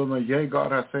unto them, yea,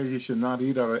 God hath said, ye should not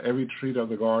eat of every tree of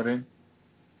the garden.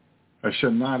 I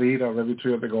should not eat of every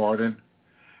tree of the garden.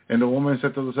 And the woman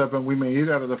said to the serpent, we may eat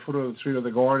out of the fruit of the tree of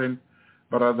the garden,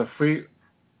 but of the fruit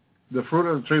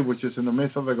of the tree which is in the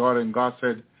midst of the garden, God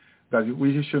said that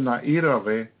we should not eat of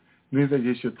it, neither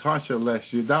you should touch it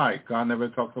lest you die. God never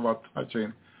talked about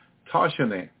touching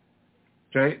it.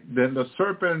 Okay? Then the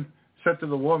serpent said to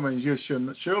the woman, you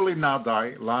should surely not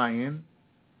die, lying.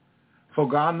 For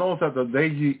God knows that the day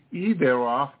you eat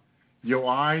thereof, your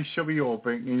eyes shall be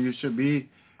open, and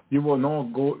you will know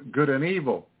good and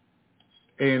evil.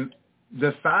 And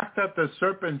the fact that the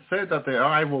serpent said that the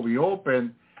eye will be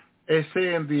open is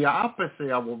saying the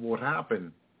opposite of what would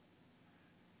happen.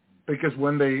 Because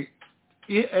when they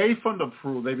ate from the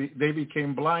fruit, they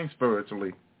became blind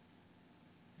spiritually.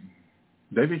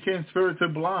 They became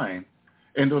spiritually blind.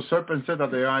 And the serpent said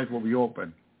that their eyes will be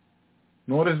open.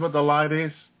 Notice what the light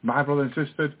is, my brother and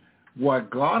sister. What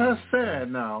God has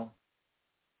said now,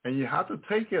 and you have to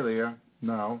take it there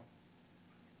now,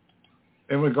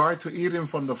 in regard to eating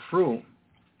from the fruit,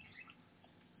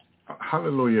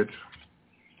 hallelujah,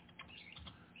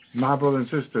 my brother and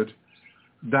sister,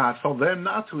 that for them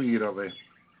not to eat of it,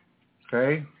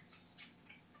 okay?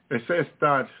 It says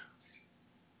that,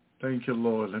 thank you,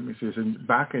 Lord. Let me see. It's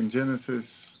back in Genesis.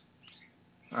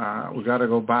 We got to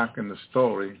go back in the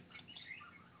story.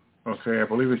 Okay, I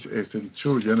believe it's in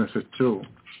Genesis 2,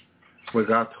 where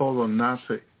God told them not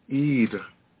to eat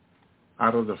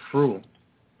out of the fruit,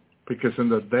 because in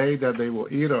the day that they will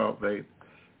eat of it,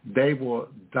 they will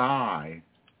die,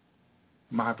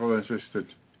 my brothers and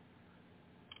sisters.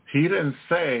 He didn't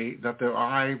say that their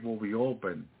eye will be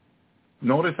open.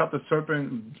 Notice how the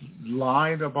serpent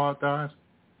lied about that,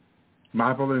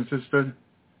 my brother and sister.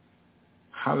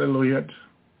 Hallelujah.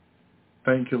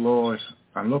 Thank you, Lord.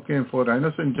 I'm looking for it. I know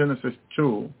it's in Genesis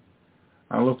 2.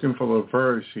 I'm looking for the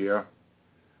verse here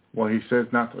where he says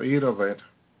not to eat of it.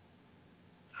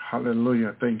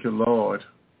 Hallelujah. Thank you, Lord.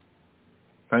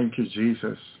 Thank you,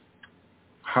 Jesus.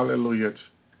 Hallelujah.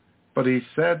 But he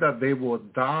said that they will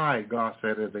die, God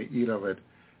said, if they eat of it.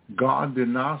 God did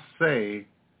not say,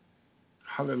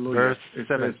 hallelujah. Verse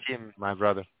 17, my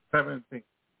brother. 17.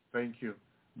 Thank you.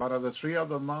 But of the tree of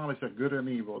the knowledge of good and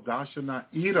evil, thou shalt not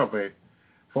eat of it.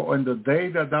 For in the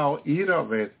day that thou eat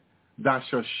of it, thou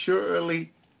shalt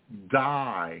surely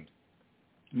die.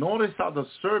 Notice how the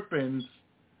serpents,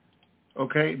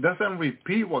 okay, doesn't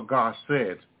repeat what God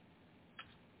said.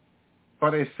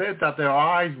 But it said that their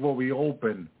eyes will be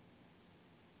open.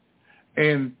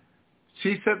 And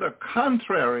she said the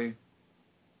contrary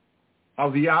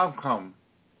of the outcome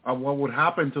of what would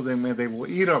happen to them when they will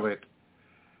eat of it.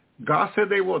 God said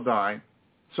they will die.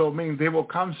 So it means they will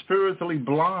come spiritually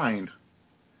blind.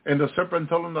 And the serpent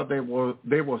told them that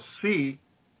they will see.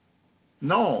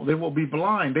 No, they will be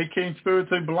blind. They came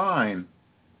spiritually blind,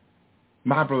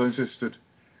 my brothers and sisters.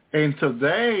 And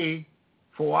today,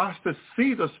 for us to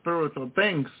see the spiritual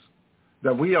things,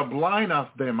 that we are blind of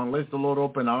them unless the Lord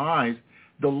open our eyes.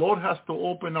 The Lord has to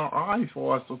open our eyes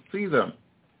for us to see them.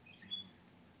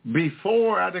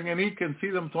 Before Adam and Eve can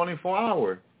see them 24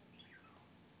 hours.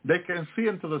 They can see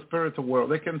into the spiritual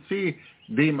world. They can see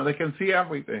demons. They can see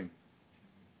everything.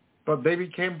 But they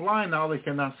became blind. Now they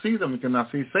cannot see them. They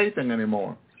cannot see Satan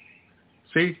anymore.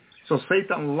 See? So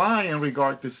Satan lied in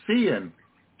regard to seeing.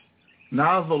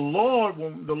 Now the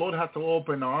Lord has to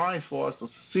open our eyes for us to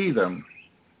see them,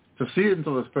 to see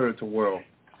into the spiritual world.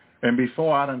 And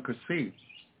before Adam could see.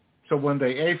 So when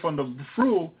they ate from the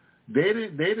fruit, they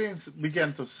didn't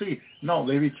begin to see. No,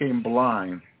 they became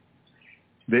blind.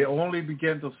 They only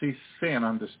began to see sin,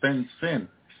 understand sin,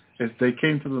 as they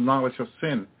came to the knowledge of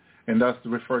sin. And that's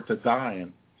referred to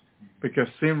dying, because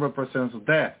sin represents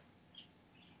death,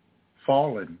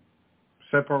 fallen,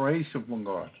 separation from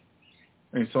God,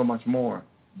 and so much more,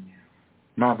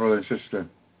 my brother and sister.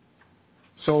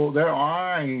 So their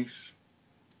eyes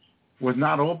was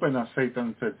not open, as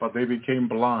Satan said, but they became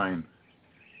blind,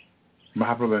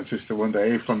 my brother and sister, when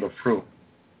they ate from the fruit.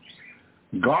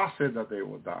 God said that they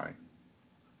would die.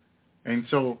 And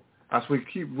so as we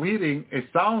keep reading, it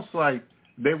sounds like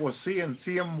they will see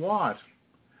what?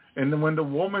 And then when the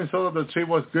woman saw that the tree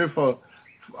was good for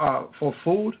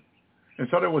food, and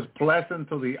so it was pleasant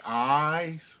to the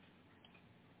eyes.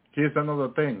 Here's another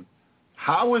thing.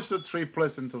 How is the tree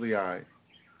pleasant to the eyes?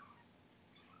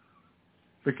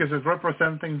 Because it's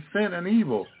representing sin and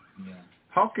evil. Yeah.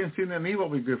 How can sin and evil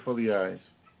be good for the eyes?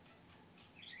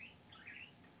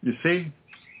 You see?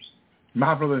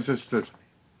 My brothers and sisters.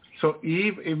 So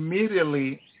Eve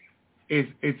immediately is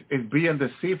being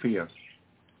deceived here.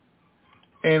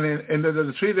 And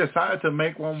the tree decided to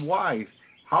make one wise.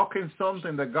 How can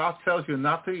something that God tells you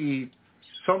not to eat,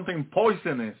 something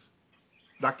poisonous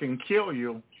that can kill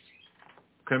you,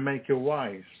 can make you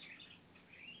wise?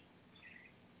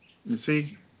 You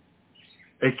see?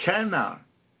 It cannot.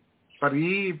 But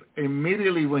Eve,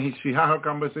 immediately when she had her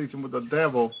conversation with the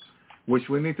devil, which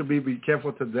we need to be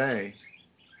careful today,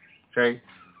 okay?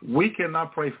 We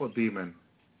cannot pray for demons.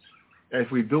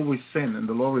 If we do, we sin. And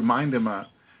the Lord reminded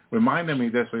me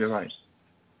that's right.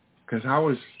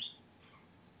 Because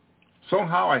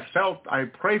somehow I felt I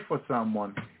prayed for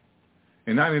someone,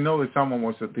 and I didn't know that someone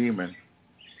was a demon.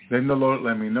 Then the Lord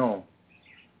let me know.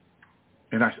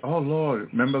 And I said, oh, Lord,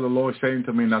 remember the Lord saying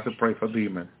to me not to pray for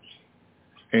demons.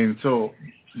 And so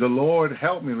the Lord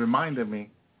helped me, reminded me,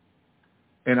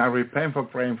 and I repent for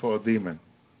praying for a demon.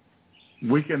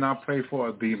 We cannot pray for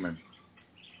a demon,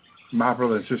 my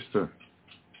brother and sister.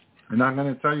 And I'm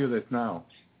going to tell you this now.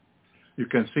 You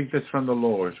can seek this from the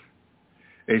Lord.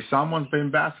 If someone's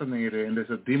been vaccinated and there's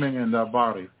a demon in their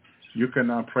body, you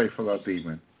cannot pray for that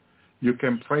demon. You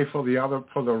can pray for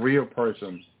the real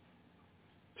person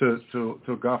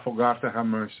for God to have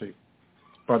mercy,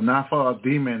 but not for a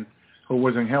demon who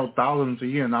was in hell thousands of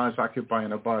years and now is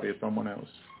occupying the body of someone else.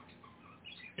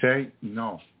 Okay?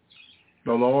 No.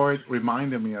 The Lord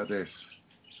reminded me of this.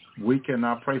 We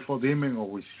cannot pray for demon or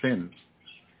we sin.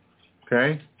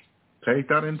 Okay? Take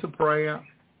that into prayer.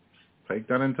 Take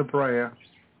that into prayer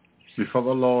before the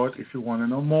Lord. If you want to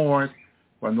know more,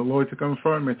 want the Lord to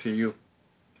confirm it to you.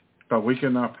 But we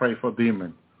cannot pray for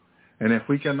demons. And if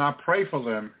we cannot pray for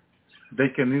them, they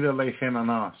can either lay hand on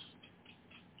us.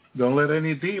 Don't let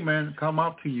any demon come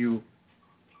up to you,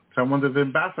 someone that's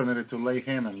been vaccinated, to lay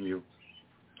hand on you.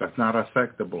 That's not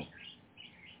acceptable.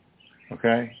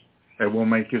 Okay? It will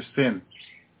make you sin.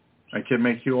 It can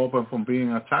make you open from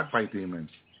being attacked by demons.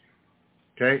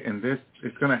 Okay? And this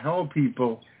is going to help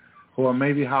people who are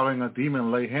maybe having a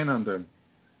demon lay hand on them,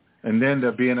 and then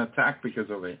they're being attacked because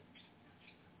of it.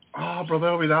 Oh, Brother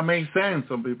Elvis, that makes sense,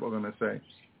 some people are going to say.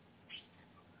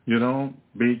 You know,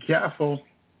 be careful.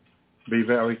 Be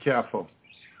very careful.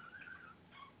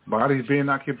 Body's being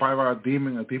occupied by a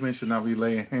demon should not be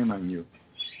laying hand on you.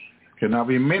 Cannot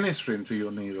be ministering to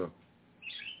you neither.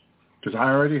 Because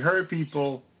I already heard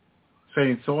people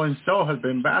saying so-and-so has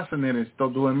been vaccinated,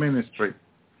 still doing ministry.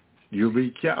 You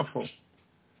be careful.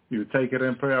 You take it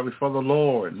in prayer before the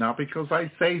Lord, not because I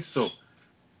say so.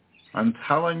 I'm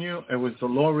telling you, it was the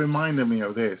Lord reminding me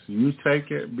of this. You take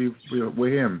it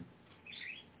with him.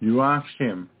 You ask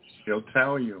him. He'll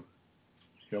tell you.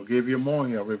 He'll give you more.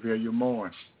 He'll reveal you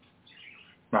more.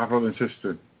 My brother and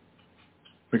sister.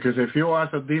 Because if you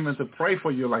ask a demon to pray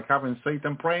for you, like having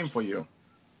Satan praying for you,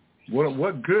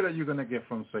 what good are you going to get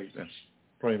from Satan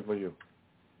praying for you?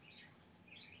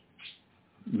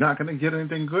 You're not going to get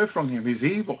anything good from him. He's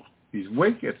evil. He's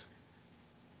wicked.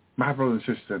 My brother and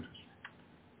sister,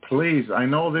 please, I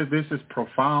know that this is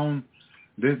profound.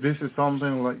 This is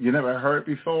something like you never heard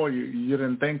before. You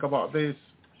didn't think about this.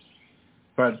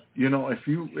 But, you know, if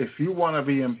you want to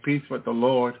be in peace with the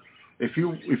Lord, if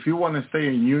you want to stay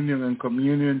in union and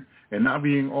communion and not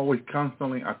being always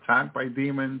constantly attacked by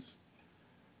demons,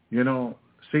 you know,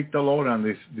 seek the Lord on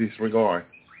this regard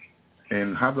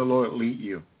and have the Lord lead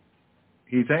you.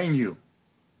 He's in you.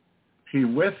 He's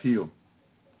with you.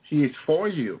 He is for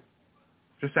you.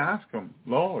 Just ask him,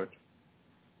 Lord,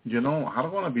 you know, I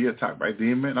don't want to be attacked by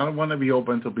demons. I don't want to be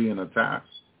open to being attacked.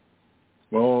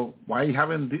 Well, why are you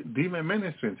having demon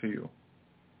ministering to you?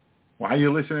 Why are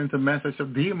you listening to messages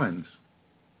of demons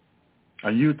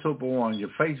on YouTube or on your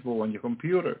Facebook or on your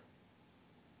computer?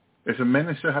 If a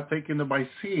minister has taken it by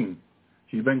seeing,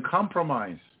 he's been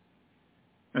compromised.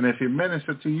 And if he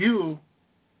ministered to you,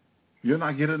 you're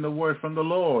not getting the word from the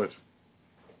Lord.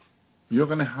 You're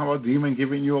going to have a demon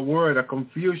giving you a word, a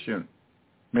confusion,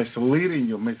 misleading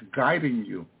you, misguiding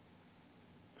you,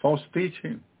 false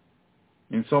teaching,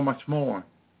 and so much more.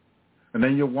 And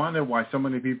then you wonder why so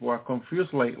many people are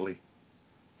confused lately.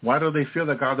 Why do they feel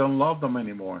that God don't love them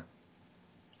anymore?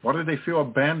 Why do they feel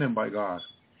abandoned by God?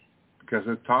 Because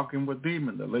they're talking with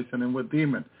demons. They're listening with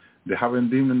demons. They're having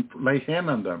demons lay hand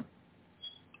on them.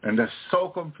 And they're so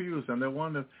confused. And they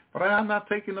wonder, but I'm not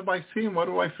taking it by seeing. Why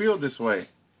do I feel this way?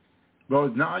 Well,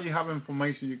 now you have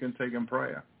information you can take in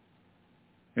prayer.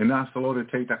 And ask the Lord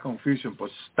to take that confusion. But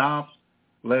stop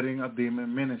letting a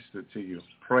demon minister to you.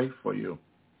 Pray for you.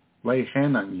 Lay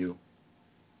hand on you.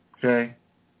 Okay?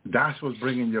 That's what's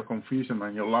bringing your confusion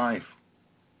in your life.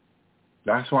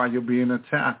 That's why you're being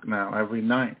attacked now every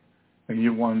night. And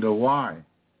you wonder why.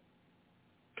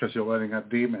 Because you're letting a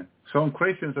demon. Some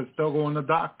Christians are still going to the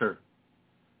doctor.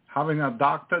 Having a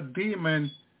doctor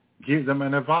demon give them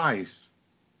an advice.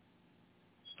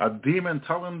 A demon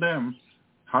telling them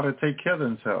how to take care of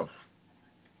themselves.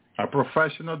 A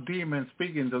professional demon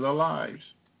speaking to their lives.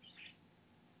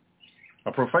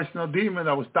 A professional demon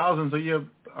that was thousands of years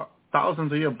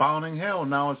bound in hell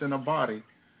now is in a body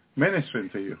ministering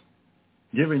to you,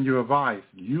 giving you advice.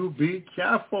 You be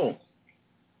careful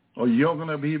or you're going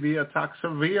to be attacked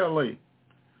severely.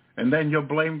 And then you'll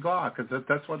blame God because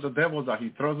that's what the devil does. He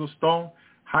throws a stone,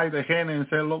 hide the hand and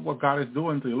say, look what God is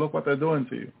doing to you. Look what they're doing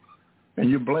to you. And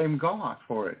you blame God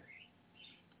for it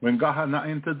when God had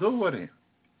nothing to do with it.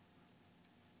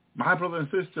 My brother and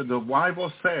sister, the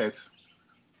Bible says,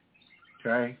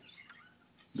 okay,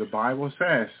 the Bible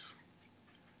says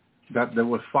that there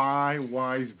were 5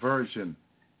 wise virgins.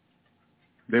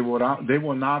 They were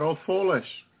not all foolish.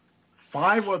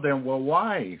 5 of them were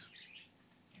wise.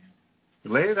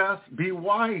 Let us be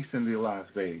wise in the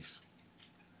last days.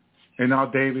 in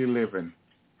our daily living.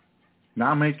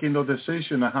 Not making the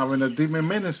decision of having a demon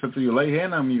minister to you, lay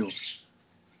hand on you.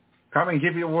 Come and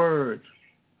give you a word.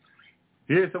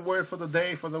 Here's the word for the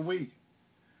day, for the week.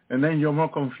 And then you're more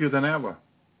confused than ever.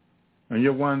 And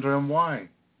you're wondering why.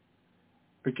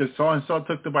 Because so-and-so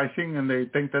took the vaccine and they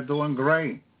think they're doing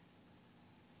great.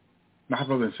 My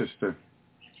brother and sister,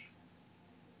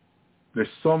 there's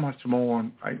so much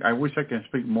more. I wish I can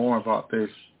speak more about this,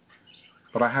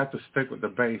 but I have to stick with the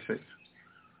basics.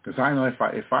 Because I know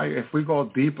if we go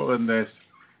deeper in this,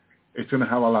 it's going to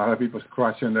have a lot of people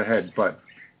scratching their head. But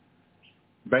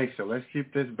basic, let's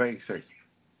keep this basic.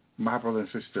 My brother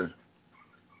and sister,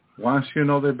 once you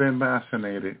know they've been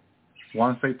vaccinated,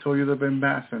 once they told you they've been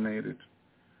vaccinated,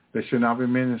 they should not be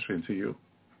ministering to you.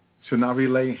 Should not be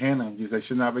laying hands on you. They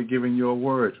should not be giving you a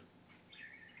word.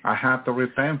 I have to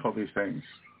repent for these things.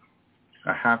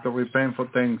 I have to repent for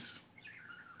things,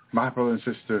 my brothers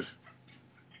and sisters,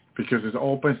 because it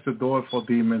opens the door for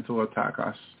demons to attack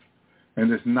us.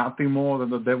 And there's nothing more than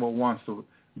the devil wants to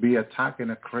be attacking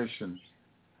a Christian.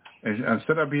 And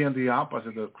instead of being the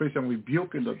opposite, the Christian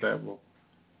rebuking the devil,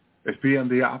 it's being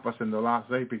the opposite in the last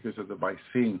day because of the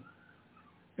vaccine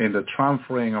and the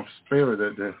transferring of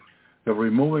spirit, the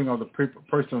removing of the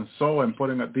person's soul and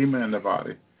putting a demon in the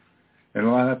body. And a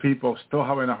lot of people still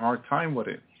having a hard time with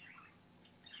it.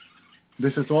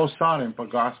 This is all sudden,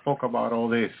 but God spoke about all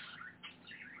this.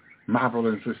 My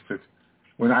brothers and sisters,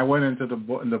 when I went into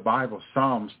the Bible,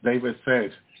 Psalms, David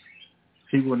said,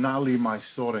 he will not leave my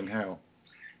soul in hell.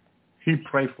 He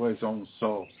prayed for his own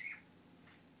soul.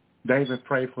 David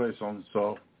prayed for his own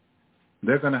soul.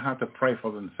 They're going to have to pray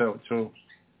for themselves too,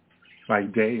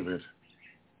 like David,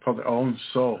 for their own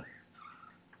soul.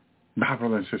 My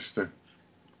brother and sister,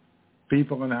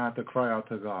 people are going to have to cry out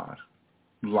to God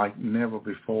like never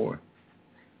before.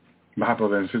 My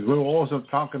brother and sister, we're also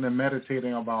talking and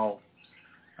meditating about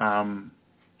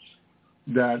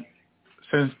that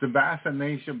since the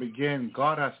vaccination began,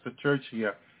 God has the church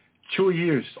here 2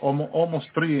 years, almost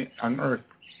 3 on earth.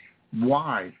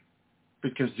 Why?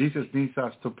 Because Jesus needs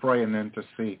us to pray and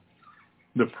intercede.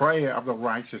 The prayer of the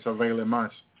righteous availeth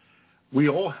much. We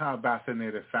all have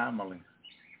vaccinated family.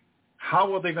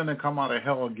 How are they going to come out of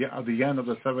hell at the end of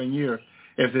the 7 years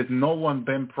if there's no one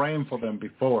been praying for them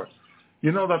before?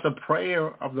 You know that the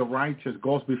prayer of the righteous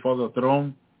goes before the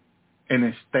throne and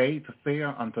it stays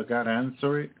there until God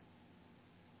answers it.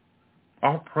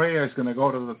 Our prayer is going to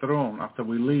go to the throne after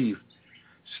we leave.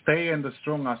 Stay in the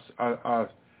throne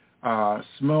as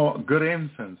smell good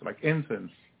incense, like incense,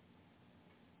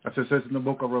 as it says in the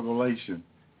book of Revelation.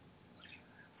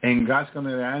 And God's going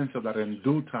to answer that in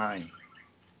due time.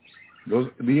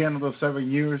 The end of the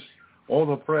 7 years, all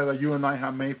the prayer that you and I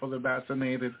have made for the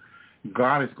vaccinated,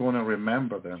 God is going to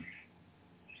remember them.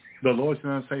 The Lord's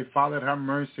going to say, Father, have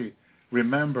mercy.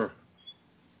 Remember.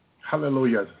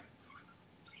 Hallelujah.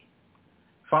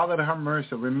 Father, have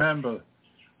mercy. Remember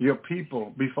your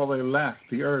people before they left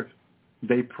the earth.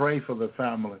 They pray for the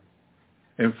family.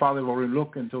 And Father will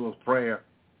look into those prayer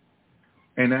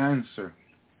and answer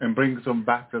and bring them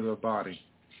back to their body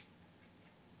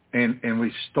and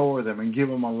restore them and give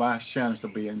them a last chance to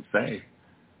be saved.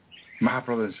 My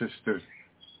brothers and sisters,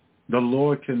 the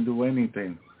Lord can do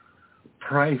anything.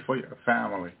 Pray for your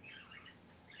family.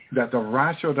 That the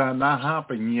rapture does not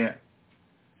happen yet,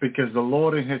 because the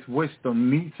Lord in his wisdom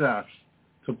needs us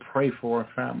to pray for our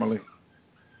family.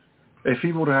 If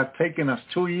he would have taken us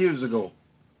 2 years ago,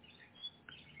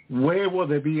 where would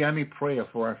there be any prayer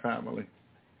for our family?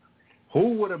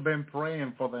 Who would have been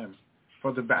praying for them,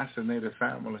 for the vaccinated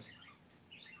family?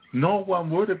 No one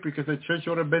would have, because the church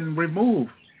would have been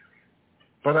removed.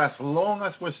 But as long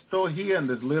as we're still here in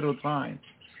this little time,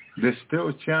 there's still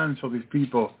a chance for these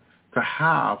people to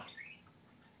have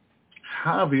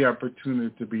the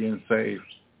opportunity to be saved,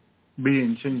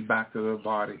 being changed back to their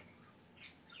body.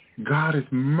 God is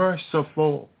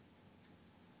merciful,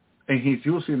 and he's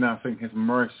using us in his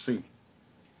mercy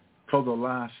for the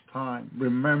last time.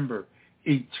 Remember,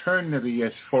 eternity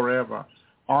is forever.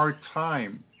 Our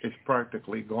time is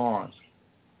practically gone.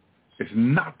 It's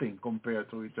nothing compared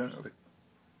to eternity.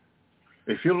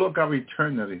 If you look at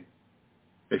eternity,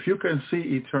 if you can see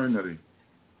eternity,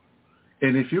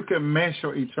 and if you can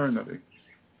measure eternity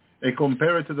and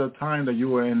compare it to the time that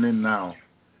you are in now,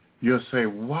 you'll say,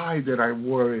 why did I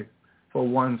worry for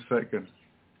 1 second?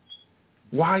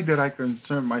 Why did I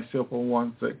concern myself for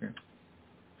 1 second?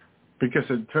 Because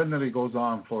eternity goes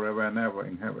on forever and ever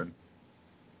in heaven,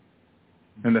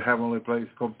 in the heavenly place,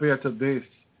 compared to this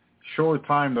short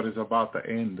time that is about to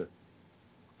end.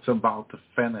 It's about to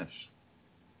finish.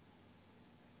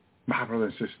 My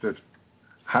brothers and sisters,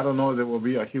 I don't know if there will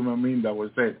be a human being that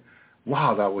will say,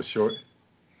 wow, that was short.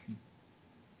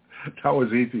 That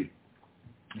was easy.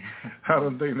 I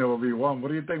don't think there will be one. What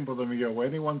do you think, Brother Miguel? Will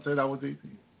anyone say that was easy?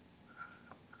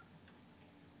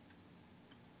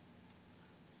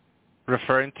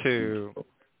 Referring to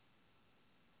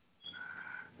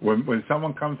when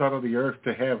someone comes out of the earth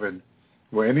to heaven,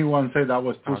 will anyone say that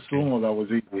was too soon or that was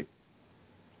easy?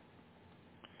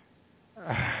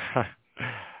 I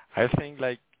think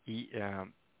like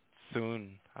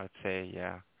soon. I would say,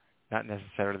 yeah, not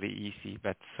necessarily easy,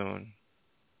 but soon.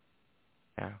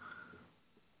 Yeah.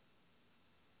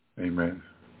 Amen.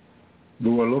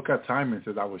 We will look at time and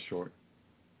say that was short.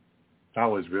 That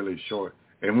was really short,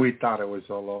 and we thought it was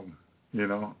so long. You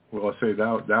know, we'll say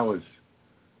that was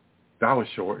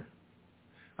short.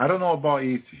 I don't know about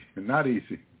easy. Not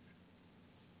easy.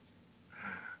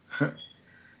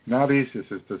 Not easy,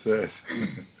 Sister says.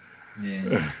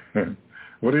 Yeah.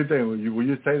 What do you think? Will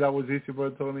you say that was easy,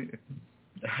 Brother Tony?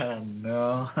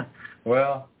 No.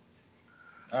 Well,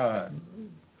 our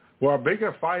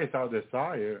bigger fight is our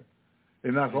desire.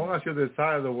 And as long as you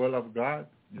desire the will of God,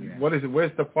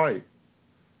 where's the fight?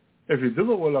 If you do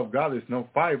the will of God, there's no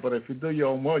fight. But if you do your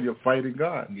own will, you're fighting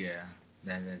God. Yeah,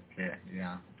 that's it.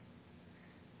 Yeah,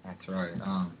 that's right.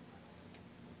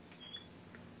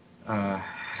 I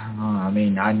don't know. I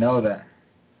mean, I know that,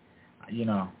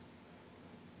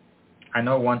 I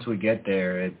know once we get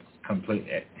there, it's complete.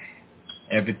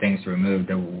 Everything's removed.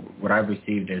 What I've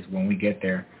received is when we get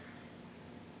there,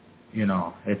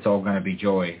 it's all going to be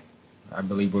joy. I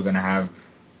believe we're going to have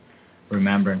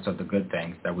remembrance of the good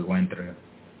things that we went through.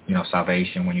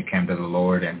 Salvation when you came to the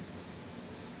Lord and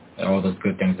all those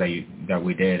good things that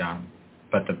we did.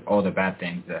 But all the bad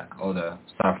things, all the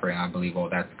suffering, I believe all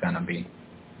that's going to be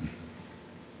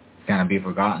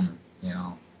forgotten.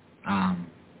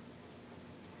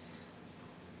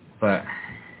 But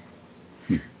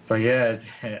yeah,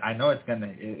 I know it's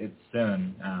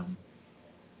soon.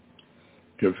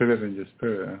 You feel it in your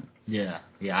spirit, huh? Yeah,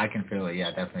 I can feel it.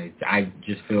 Yeah, definitely. I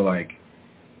just feel like,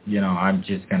 I'm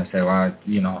just gonna say, well,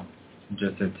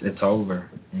 it's over.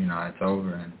 It's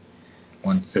over, and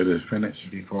once it is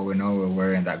finished, before we know it,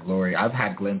 we're in that glory. I've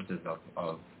had glimpses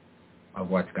of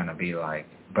what's gonna be like,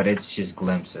 but it's just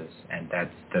glimpses, and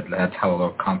that's how the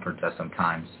Lord comforts us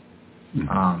sometimes.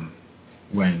 Mm-hmm.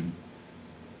 When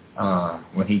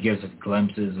He gives us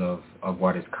glimpses of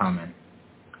what is coming,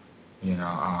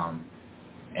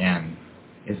 and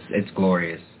it's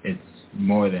glorious. It's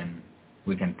more than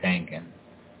we can think,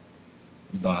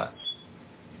 but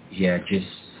yeah, just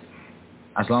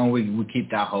as long as we keep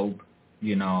that hope,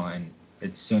 and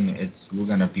we're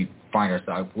gonna find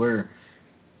ourselves.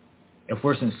 If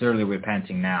we're sincerely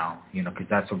repenting now, because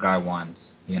that's what God wants,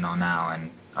 now,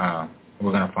 and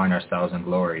we're gonna find ourselves in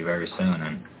glory very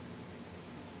soon.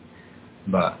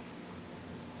 But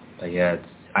yeah,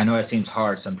 I know it seems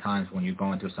hard sometimes when you're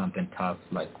going through something tough,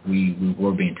 like we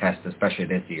were being tested, especially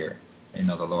this year.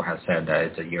 The Lord has said that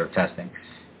it's a year of testing.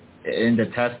 In the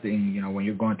testing, when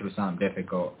you're going through something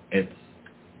difficult, it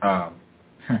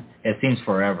seems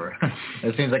forever.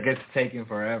 It seems like it's taking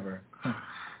forever.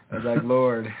 It's like,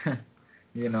 Lord,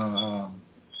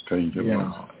 Thank you,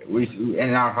 Lord. We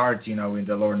in our hearts, the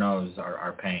Lord knows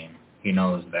our pain. He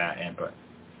knows that,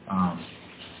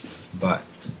 but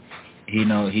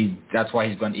that's why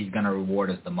he's gonna reward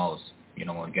us the most.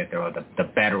 When we get there, or the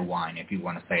better wine, if you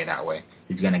want to say it that way.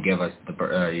 He's gonna give us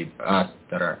us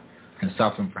that are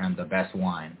suffering for Him the best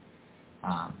wine.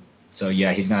 So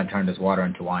yeah, He's gonna turn this water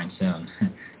into wine soon.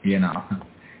 He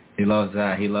loves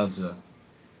that. He loves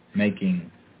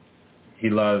He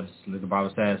loves, like the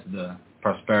Bible says, the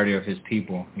prosperity of His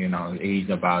people. He's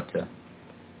about to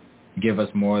give us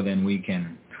more than we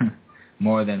can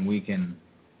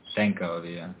think of.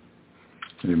 Yeah.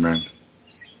 Amen.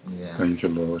 Yeah. Thank you,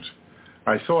 Lord.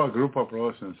 I saw a group of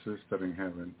brothers and sisters in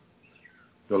heaven.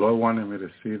 The Lord wanted me to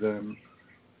see them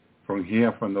from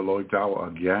here, from the Lord Tower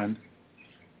again.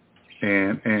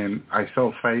 And I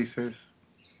saw faces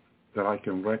that I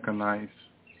can recognize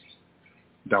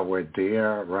that were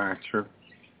there, rapture,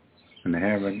 in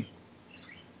heaven.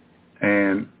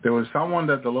 And there was someone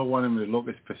that the Lord wanted me to look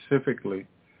at specifically,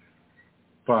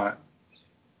 but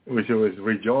which was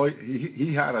rejoice.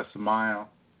 He had a smile.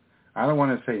 I don't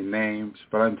want to say names,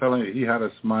 but I'm telling you, he had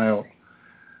a smile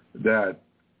that,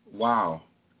 wow,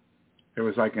 it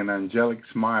was like an angelic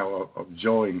smile of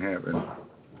joy in heaven.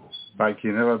 Like he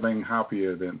never been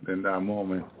happier than that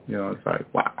moment. It's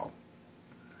like, wow.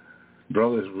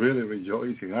 Brothers really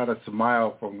rejoicing. Had a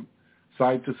smile from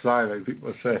side to side, like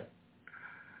people say.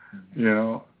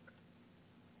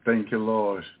 Thank you,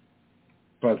 Lord.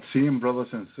 But seeing brothers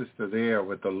and sisters there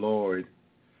with the Lord,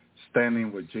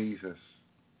 standing with Jesus,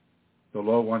 the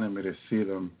Lord wanted me to see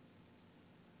them.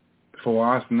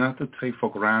 For us not to take for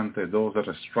granted those that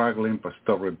are struggling but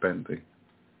still repenting,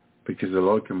 because the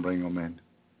Lord can bring them in.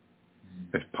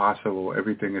 It's possible.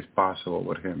 Everything is possible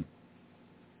with Him.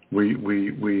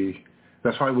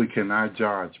 That's why we cannot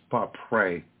judge, but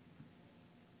pray.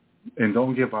 And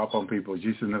don't give up on people.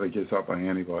 Jesus never gives up on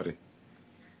anybody.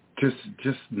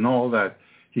 Just know that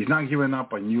He's not giving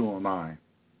up on you or I.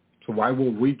 So why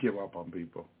would we give up on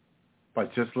people?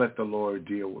 But just let the Lord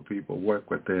deal with people, work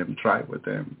with them, try with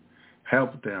them,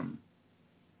 help them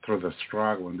through the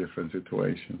struggle in different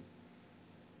situations.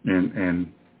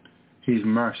 And He's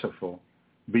merciful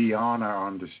beyond our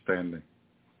understanding.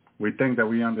 We think that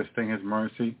we understand His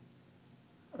mercy.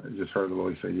 I just heard the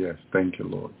Lord say, yes, thank you,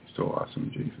 Lord. You're so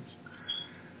awesome, Jesus.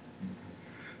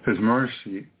 His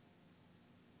mercy,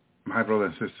 my brother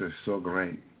and sister, is so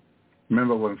great.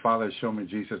 Remember when Father showed me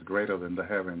Jesus greater than the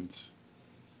heavens?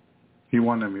 He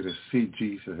wanted me to see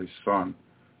Jesus, His Son,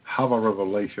 have a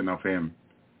revelation of Him,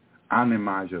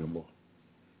 unimaginable.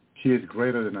 He is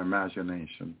greater than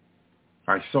imagination.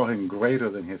 I saw Him greater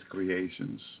than His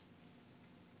creations,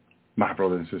 my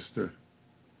brother and sister.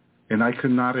 And I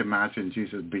could not imagine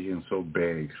Jesus being so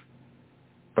big.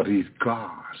 But He's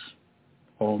God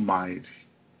Almighty.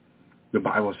 The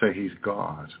Bible says He's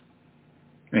God.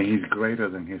 And He's greater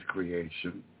than His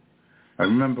creation. I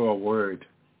remember a word,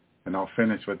 and I'll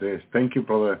finish with this. Thank you,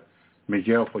 Brother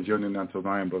Miguel, for joining us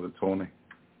tonight, Brother Tony.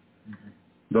 Mm-hmm.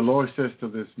 The Lord says to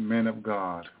this man of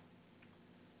God,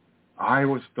 I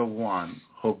was the one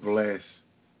who blessed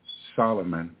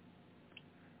Solomon.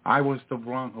 I was the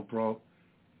one who brought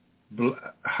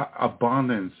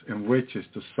abundance and riches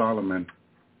to Solomon.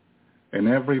 And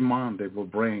every month they will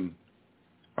bring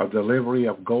a delivery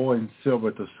of gold and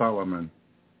silver to Solomon,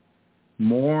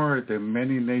 more than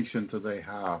many nations today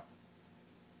have.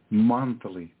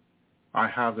 Monthly, I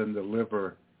have them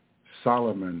deliver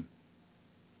Solomon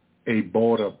a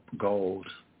boat of gold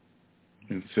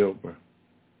and silver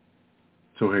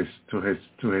to his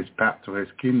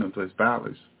kingdom, to his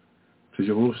palace, to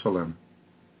Jerusalem.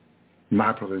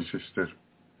 My brother and sister,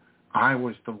 I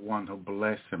was the one who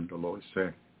blessed him, the Lord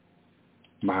said.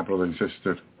 My brother and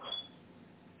sister,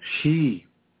 He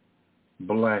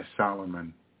blessed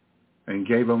Solomon and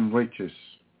gave him riches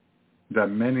that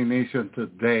many nations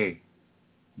today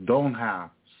don't have.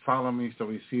 Solomon used to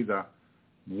receive that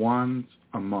once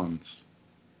a month,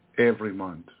 every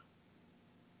month.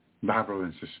 My brother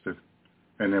and sister,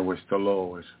 and it was the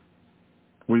Lord.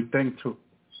 We think too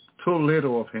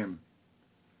little of Him.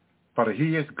 But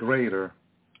He is greater.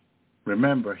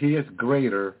 Remember, He is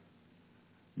greater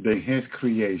than His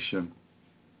creation.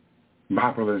 My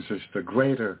brother and sister,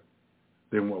 greater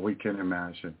than what we can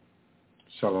imagine.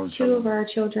 Shalom, shalom. 2 of our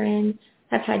children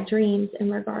have had dreams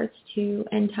in regards to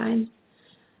end times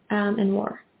and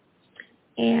war.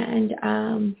 And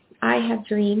I have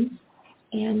dreams,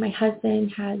 and my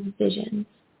husband has visions.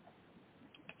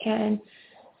 And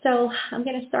so I'm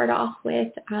going to start off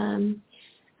with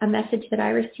a message that I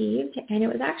received, and it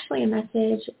was actually a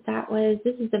message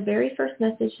this is the very first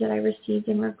message that I received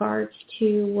in regards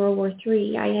to World War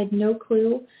III. I had no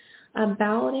clue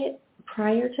about it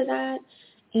prior to that,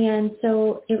 and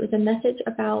so it was a message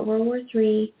about World War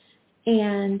III,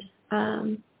 and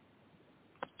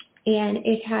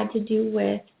it had to do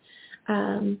with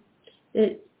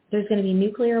there's going to be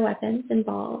nuclear weapons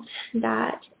involved,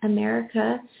 that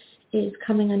America is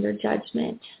coming under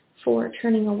judgment for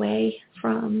turning away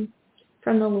from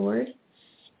the Lord,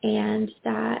 and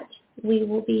that we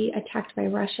will be attacked by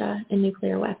Russia and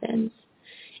nuclear weapons.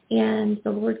 And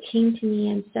the Lord came to me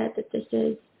and said that this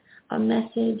is a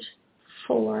message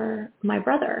for my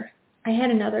brother. I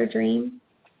had another dream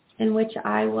in which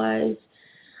I was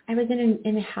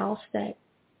in a house that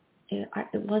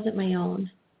it wasn't my own.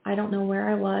 I don't know where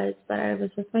I was, but I was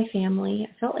with my family.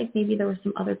 I felt like maybe there were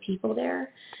some other people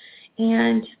there.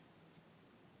 And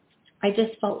I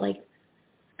just felt like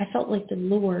the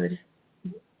Lord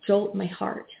jolt my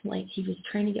heart, like He was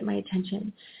trying to get my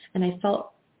attention. And I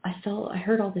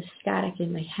heard all this static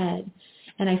in my head,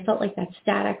 and I felt like that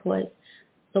static was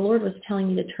the Lord was telling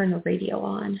me to turn the radio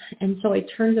on. And so I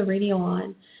turned the radio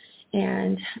on,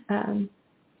 and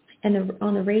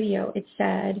on the radio it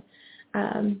said,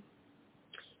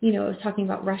 it was talking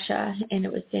about Russia, and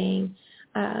it was saying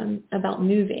about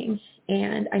moving.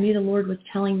 And I knew the Lord was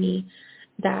telling me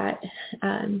that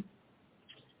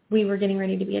we were getting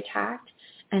ready to be attacked,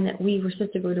 and that we were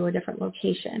supposed to go to a different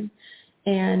location.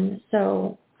 And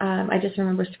so I just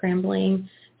remember scrambling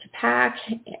to pack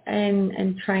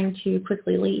and trying to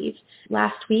quickly leave.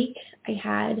 Last week I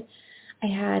had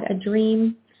a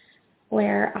dream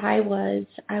where I was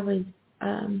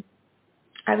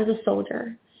I was a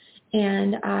soldier,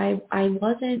 and I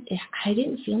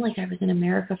didn't feel like I was in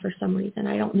America for some reason.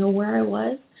 I don't know where I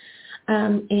was,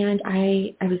 and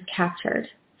I was captured.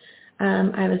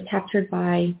 I was captured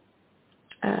by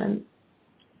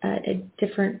a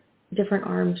different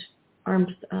armed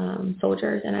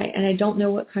soldiers, and I don't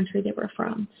know what country they were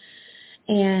from.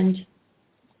 And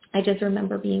I just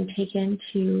remember being taken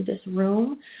to this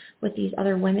room with these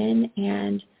other women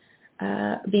and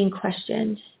being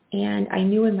questioned. And I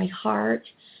knew in my heart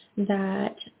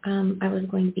that I was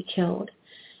going to be killed.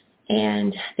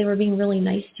 And they were being really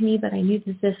nice to me, but I knew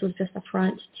that this was just a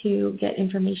front to get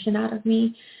information out of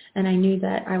me. And I knew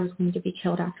that I was going to be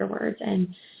killed afterwards.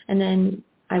 And then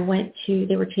they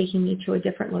were taking me to a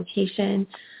different location.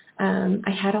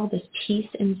 I had all this peace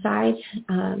inside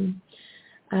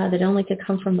that only could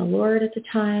come from the Lord at the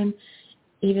time,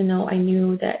 even though I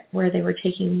knew that where they were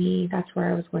taking me, that's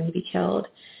where I was going to be killed.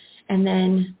 And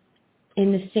then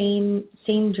in the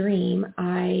same dream,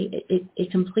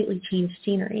 it completely changed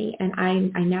scenery, and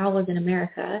I now was in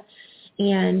America,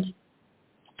 and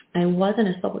I wasn't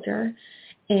a soldier,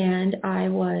 and I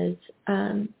was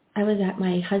at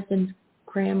my husband's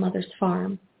grandmother's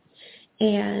farm,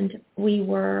 and it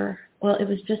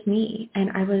was just me, and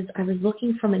I was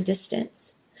looking from a distance,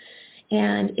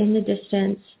 and in the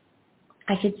distance,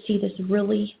 I could see this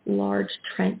really large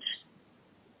trench,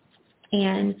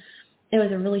 and it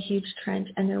was a really huge trench,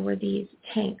 and there were these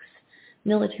tanks,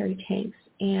 military tanks,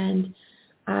 and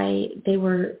they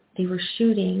were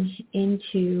shooting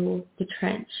into the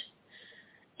trench,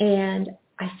 and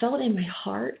I felt in my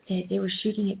heart that they were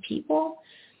shooting at people.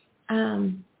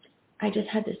 I just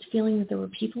had this feeling that there were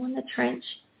people in the trench,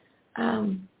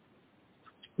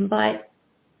 but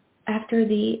after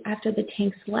the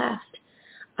tanks left,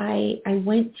 I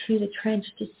went to the trench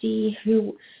to see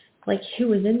who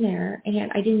was in there,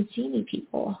 and I didn't see any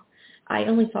people. I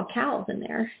only saw cows in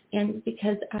there, and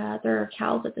because there are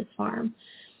cows at this farm,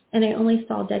 and I only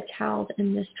saw dead cows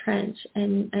in this trench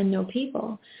and no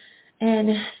people.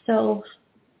 And so,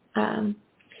 and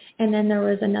then there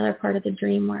was another part of the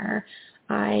dream where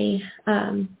I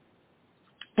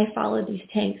followed these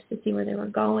tanks to see where they were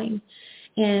going.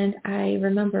 And I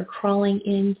remember crawling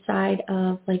inside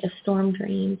of like a storm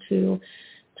drain to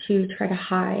try to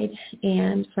hide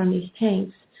and from these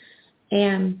tanks.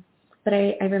 But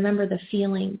I remember the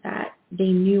feeling that they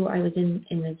knew I was in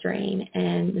the drain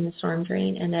and in the storm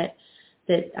drain, and that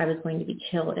I was going to be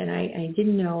killed. And I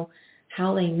didn't know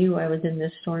how they knew I was in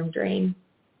this storm drain.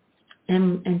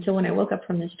 And so when I woke up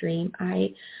from this dream,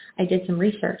 I did some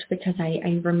research because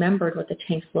I remembered what the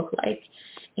tanks looked like.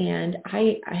 And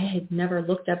I had never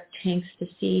looked up tanks to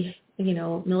see,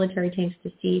 military tanks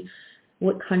to see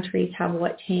what countries have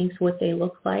what tanks, what they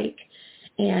look like.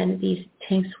 And these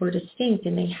tanks were distinct,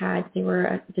 and they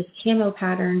were this camo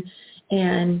pattern.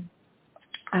 And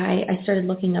I started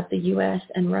looking up the U.S.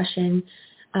 and Russian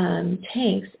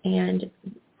tanks, and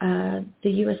the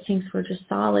U.S. tanks were just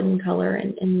solid in color,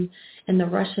 and the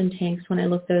Russian tanks, when I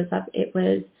looked those up, it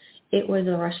was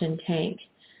a Russian tank,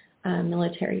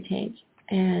 military tank.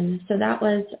 And so that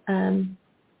was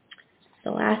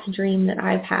the last dream that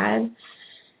I've had.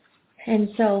 And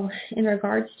so in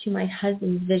regards to my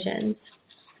husband's visions,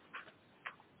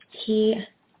 he's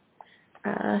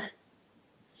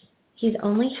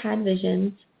only had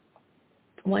visions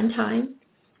one time,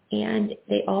 and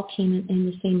they all came in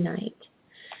the same night.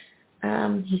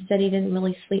 He said he didn't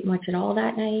really sleep much at all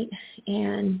that night,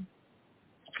 and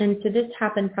so this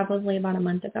happened probably about a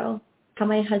month ago. How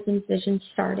my husband's vision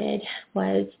started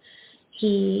was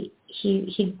he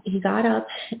got up,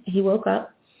 he woke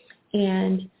up,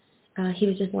 and he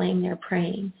was just laying there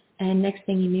praying. And next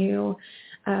thing he knew,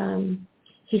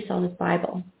 he saw this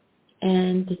Bible,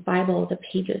 and this Bible, the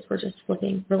pages were just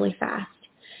flipping really fast,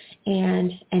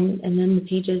 and then the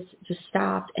pages just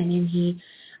stopped, and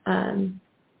then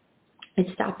it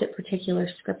stopped at particular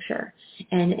scripture,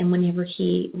 and whenever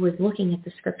he was looking at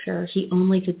the scripture, he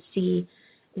only could see,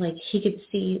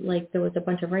 like there was a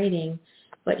bunch of writing,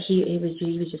 but he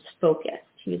was just focused.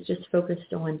 He was just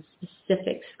focused on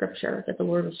specific scripture that the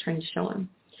Lord was trying to show him.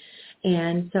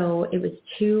 And so it was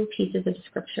 2 pieces of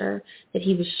scripture that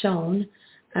he was shown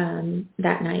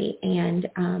that night, and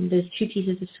those 2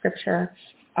 pieces of scripture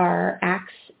are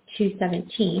Acts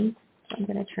 2:17. So I'm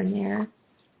going to turn there.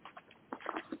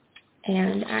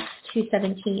 And Acts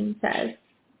 2:17 says,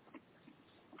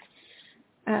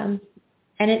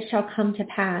 and it shall come to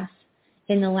pass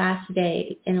in the last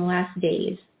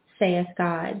days, saith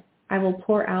God, I will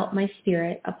pour out my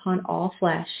spirit upon all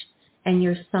flesh, and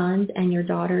your sons and your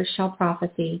daughters shall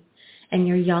prophesy, and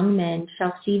your young men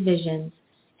shall see visions,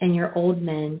 and your old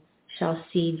men shall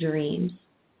see dreams.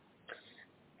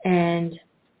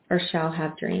 or shall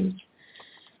have dreams.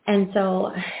 And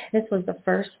so this was the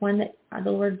first one that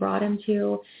the Lord brought him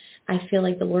to. I feel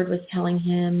like the Lord was telling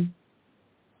him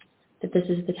that this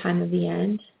is the time of the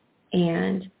end,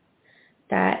 and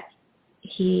that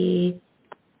this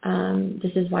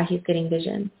is why he's getting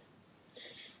visions.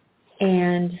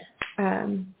 And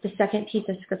the second piece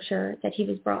of scripture that he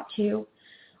was brought to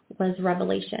was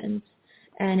Revelation,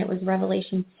 and it was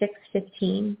Revelation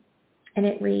 6:15, and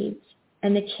it reads,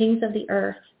 "And the kings of the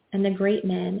earth, and the great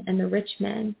men, and the rich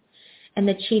men, and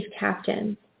the chief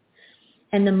captains,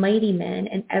 and the mighty men,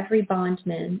 and every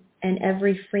bondman, and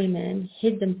every freeman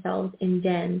hid themselves in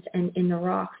dens and in the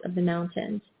rocks of the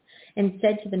mountains, and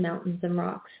said to the mountains and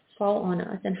rocks, Fall on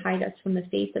us, and hide us from the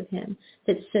face of him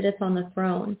that sitteth on the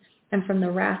throne, and from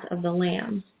the wrath of the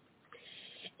Lamb."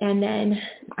 And then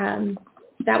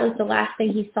that was the last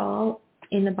thing he saw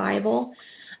in the Bible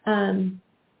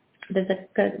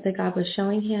that God was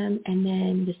showing him, and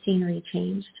then the scenery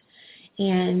changed.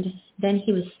 And then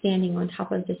he was standing on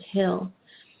top of this hill,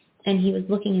 and he was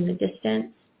looking in the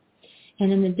distance,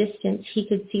 and in the distance he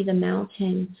could see the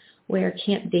mountain where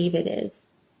Camp David is.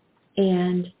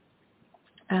 And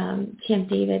Camp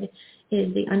David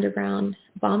is the underground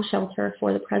bomb shelter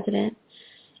for the president.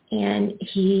 And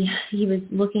he was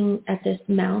looking at this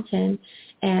mountain,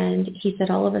 and he said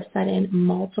all of a sudden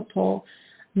multiple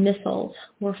missiles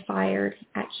were fired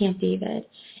at Camp David,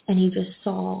 and he just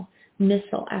saw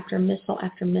missile after missile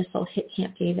after missile hit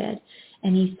Camp David.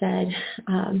 And he said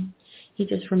he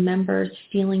just remembers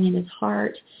feeling in his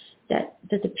heart that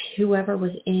whoever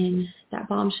was in that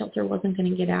bomb shelter wasn't going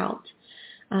to get out.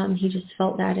 He just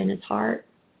felt that in his heart.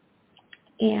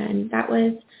 And that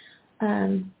was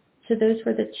so those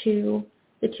were the two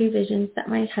visions that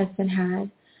my husband had.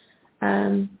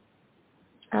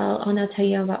 I'll now tell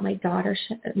you about my daughter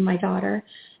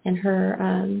and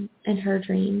her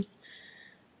dreams.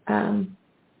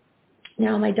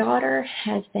 Now, my daughter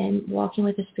has been walking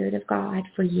with the Spirit of God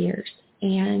for years,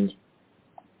 and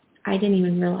I didn't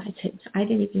even realize it. I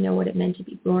didn't even know what it meant to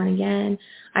be born again.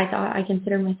 I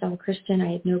considered myself a Christian.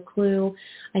 I had no clue.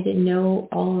 I didn't know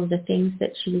all of the things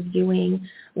that she was doing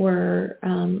were,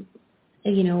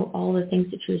 all the things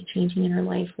that she was changing in her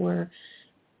life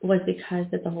was because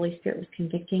that the Holy Spirit was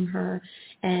convicting her.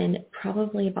 And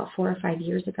probably about 4 or 5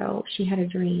 years ago, she had a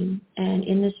dream. And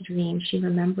in this dream, she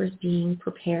remembers being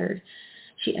prepared.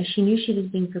 She knew she was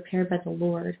being prepared by the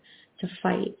Lord to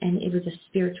fight, and it was a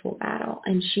spiritual battle.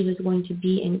 And she was going to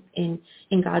be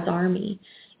in God's army,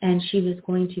 and she was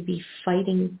going to be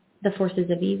fighting the forces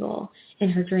of evil in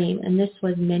her dream. And this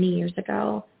was many years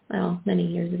ago. Well, many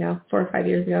years ago, 4 or 5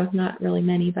 years ago. Not really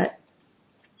many, but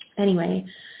anyway.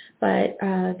 But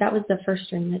that was the first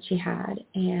dream that she had.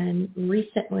 And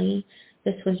recently,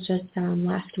 this was just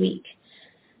last week,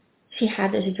 she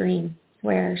had this dream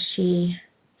where she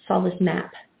saw this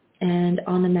map. And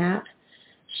on the map,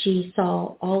 she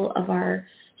saw all of our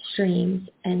streams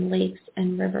and lakes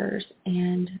and rivers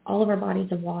and all of our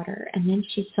bodies of water. And then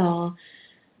she saw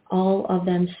all of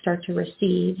them start to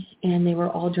recede, and they were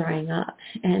all drying up,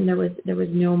 and there was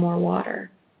no more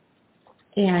water.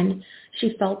 And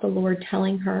she felt the Lord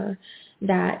telling her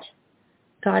that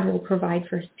God will provide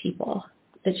for his people,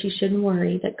 that she shouldn't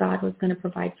worry, that God was going to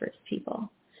provide for his people.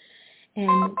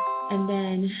 And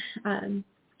then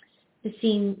the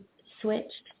scene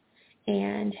switched,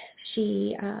 and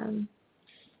she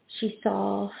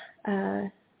saw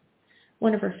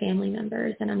one of her family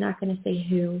members, and I'm not going to say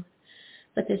who,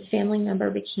 but this family member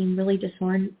became really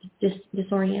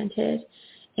disoriented,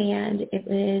 and it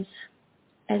was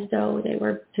as though they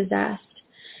were possessed.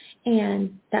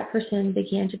 And that person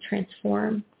began to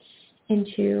transform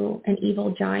into an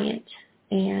evil giant.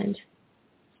 And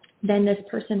then this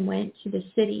person went to the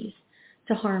cities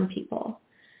to harm people.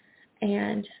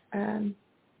 And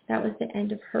that was the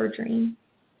end of her dreams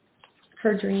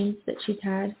that she's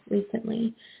had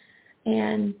recently.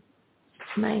 And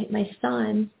my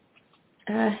son,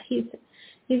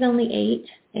 he's only 8,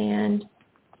 and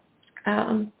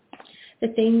the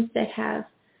things that have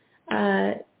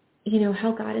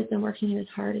how God has been working in his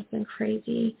heart has been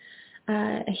crazy.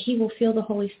 He will feel the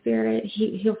Holy Spirit.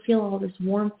 He'll feel all this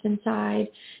warmth inside.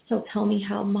 He'll tell me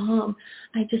how, Mom,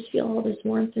 I just feel all this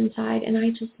warmth inside, and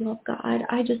I just love God.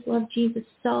 I just love Jesus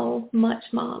so much,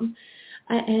 Mom.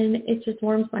 And it just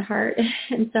warms my heart.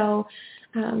 And so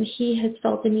he has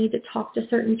felt the need to talk to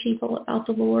certain people about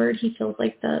the Lord. He feels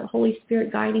like the Holy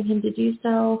Spirit guiding him to do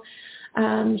so.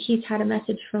 He's had a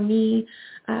message from me.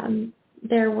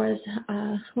 There was,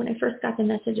 when I first got the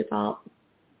message about,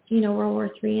 World War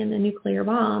III and the nuclear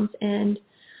bombs, and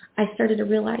I started to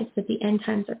realize that the end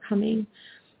times are coming.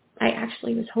 I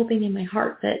actually was hoping in my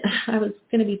heart that I was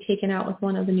going to be taken out with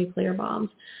one of the nuclear bombs.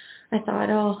 I thought,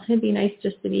 oh, it'd be nice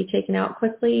just to be taken out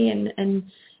quickly and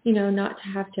not to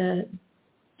have to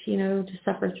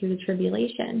suffer through the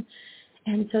tribulation.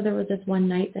 And so there was this one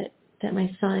night that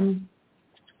my son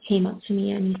came up to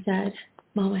me and he said,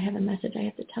 Mom, I have a message I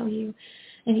have to tell you.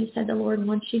 And he said, the Lord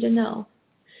wants you to know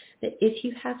that if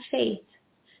you have faith,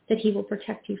 that he will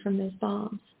protect you from those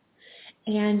bombs.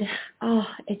 And I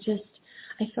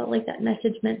felt like that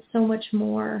message meant so much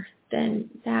more than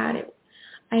that.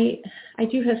 I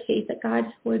do have faith that God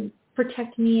would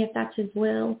protect me if that's his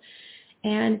will.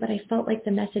 But I felt like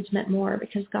the message meant more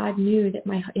because God knew that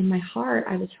in my heart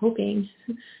I was hoping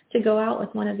to go out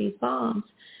with one of these bombs.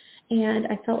 And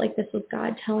I felt like this was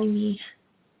God telling me,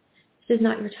 this is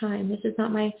not your time. That's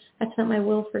not my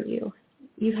will for you.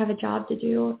 You have a job to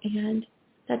do, and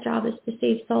that job is to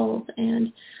save souls.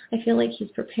 And I feel like he's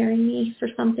preparing me for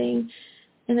something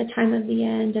in the time of the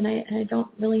end, and I don't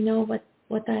really know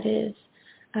what that is.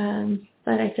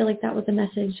 But I feel like that was a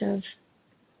message of,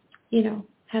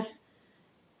 have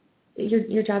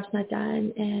your job's not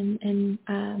done,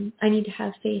 and I need to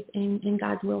have faith in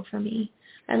God's will for me.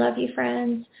 I love you,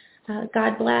 friends.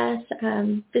 God bless.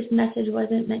 This message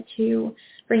wasn't meant to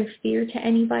bring fear to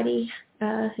anybody.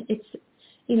 It's,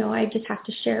 I just have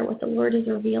to share what the Lord has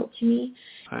revealed to me.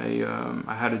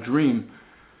 I had a dream,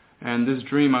 and this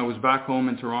dream, I was back home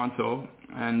in Toronto,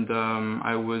 and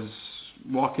I was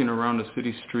walking around a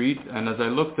city street, and as I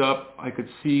looked up, I could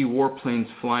see warplanes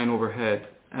flying overhead,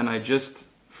 and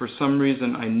for some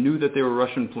reason, I knew that they were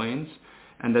Russian planes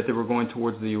and that they were going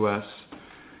towards the U.S.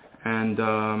 And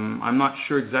I'm not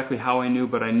sure exactly how I knew,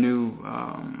 but I knew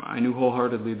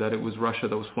wholeheartedly that it was Russia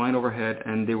that was flying overhead,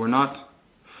 and they were not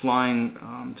flying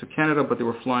to Canada, but they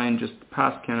were flying just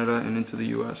past Canada and into the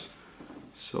U.S.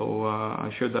 So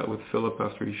I shared that with Philip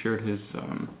after he shared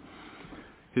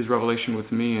his revelation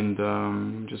with me,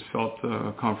 and just felt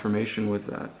confirmation with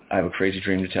that. I have a crazy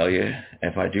dream to tell you.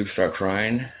 If I do start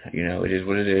crying, it is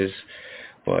what it is.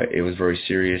 But it was very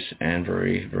serious and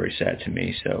very, very sad to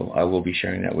me, so I will be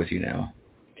sharing that with you now.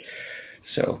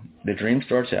 So the dream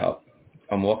starts out,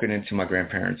 I'm walking into my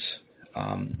grandparents,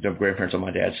 the grandparents on my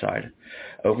dad's side.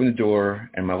 I open the door,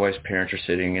 and my wife's parents are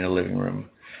sitting in a living room.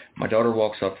 My daughter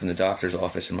walks up from the doctor's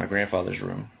office in my grandfather's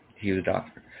room. He was a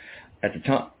doctor. At the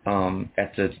time,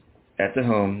 at the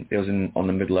home, it was on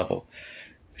the mid-level.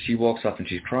 She walks up and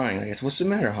she's crying. I guess, what's the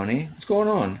matter, honey? What's going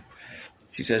on?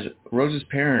 She says, Rose's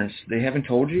parents, they haven't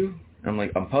told you? I'm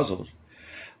like, I'm puzzled.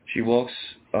 She walks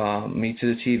me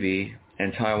to the TV,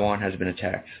 and Taiwan has been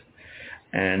attacked,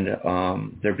 and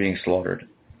they're being slaughtered.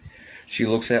 She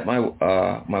looks at my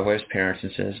wife's parents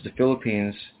and says, the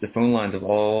Philippines, the phone lines have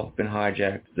all been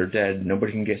hijacked. They're dead.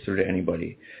 Nobody can get through to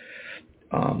anybody.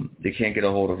 They can't get a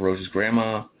hold of Rose's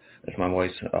grandma. That's my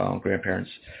wife's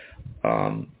grandparents.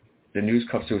 The news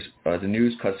cuts to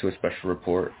a special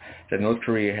report that North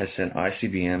Korea has sent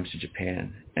ICBMs to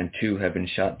Japan, and 2 have been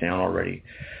shot down already,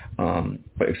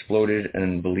 but exploded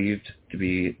and believed to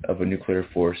be of a nuclear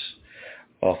force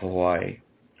off of Hawaii.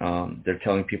 They're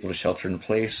telling people to shelter in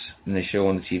place, and they show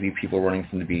on the TV people running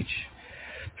from the beach.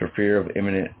 For fear of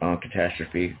imminent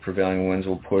catastrophe, prevailing winds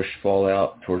will push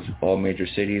fallout towards all major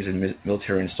cities and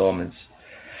military installments.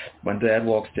 My dad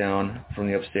walks down from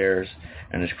the upstairs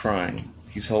and is crying.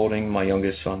 He's holding my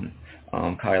youngest son,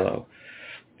 Kylo.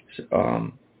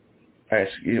 So, I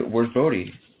ask, where's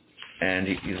Bodhi? And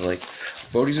he's like,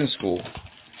 Bodhi's in school.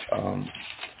 I'm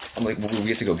like, well, we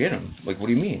get to go get him. Like, what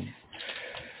do you mean?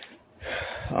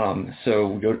 So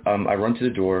we go. I run to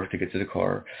the door to get to the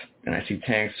car, and I see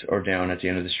tanks are down at the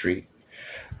end of the street.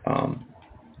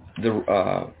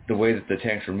 The way that the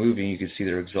tanks are moving, you can see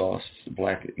their exhaust,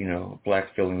 black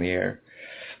filling the air.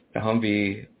 The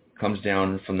Humvee comes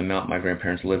down from the mountain my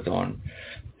grandparents lived on,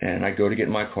 and I go to get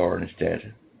in my car, and it's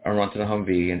dead. I run to the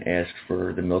Humvee and ask for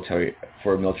a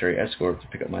military escort to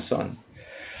pick up my son.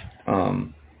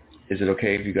 Is it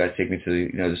okay if you guys take me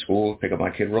to the school, pick up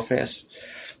my kid real fast?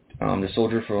 The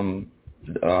soldier from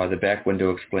the back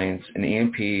window explains an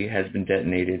EMP has been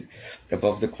detonated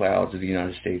above the clouds of the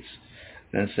United States.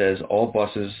 Then says all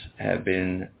buses have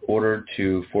been ordered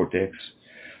to Fort Dix.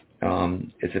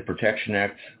 It's a Protection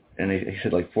Act, and he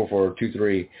said like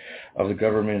 4423 of the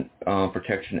Government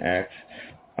Protection Act.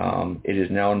 It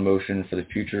is now in motion for the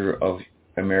future of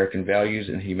American values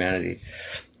and humanity.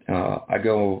 I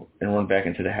go and run back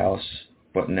into the house,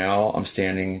 but now I'm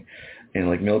standing in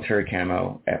like military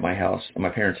camo at my house, at my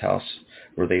parents' house,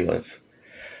 where they live.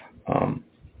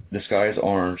 The sky is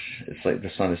orange. It's like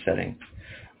the sun is setting.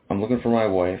 I'm looking for my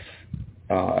wife.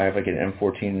 I have like an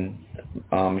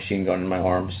M14 machine gun in my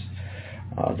arms.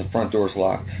 The front door is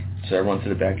locked. So I run to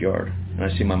the backyard, and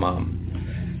I see my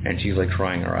mom, and she's like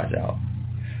crying her eyes out.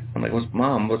 I'm like,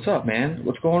 Mom, what's up, man?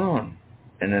 What's going on?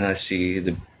 And then I see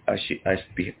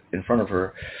in front of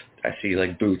her, I see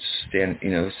like Boots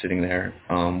sitting there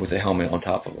with a helmet on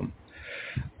top of him.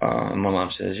 My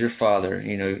mom says, your father,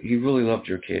 he really loved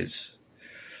your kids.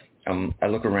 I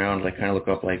look around, kind of look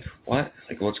up, what?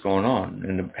 What's going on?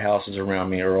 And the houses around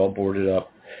me are all boarded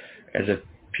up as if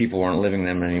people aren't living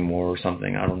them anymore or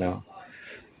something. I don't know.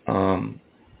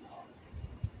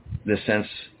 The sense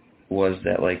was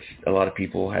that, a lot of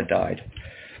people had died.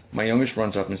 My youngest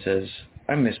runs up and says,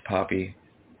 I miss Poppy,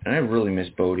 and I really miss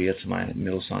Bodie. That's my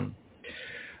middle son,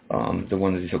 the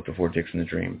one that he took before Dick's in the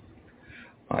dream.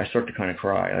 I start to kind of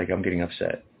cry, I'm getting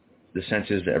upset. The sense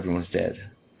is that everyone's dead.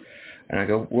 And I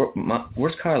go,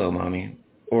 where's Kylo, Mommy?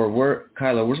 Or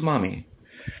Kylo, where's Mommy?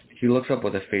 He looks up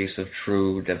with a face of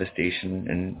true devastation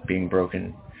and being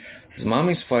broken. He says,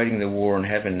 Mommy's fighting the war in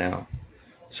heaven now,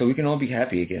 so we can all be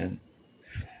happy again.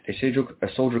 A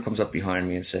soldier comes up behind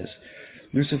me and says,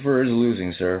 Lucifer is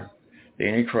losing, sir. The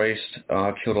Antichrist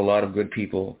killed a lot of good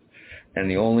people, and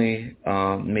they only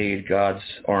made God's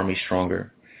army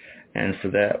stronger. And for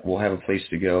that, we'll have a place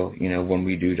to go, when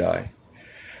we do die.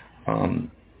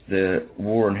 The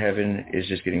war in heaven is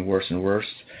just getting worse and worse,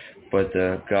 but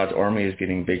God's army is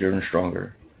getting bigger and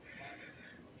stronger.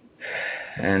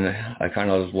 And I kind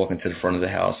of was walking to the front of the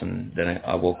house, and then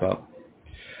I woke up.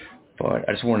 But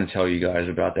I just wanted to tell you guys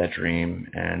about that dream,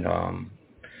 and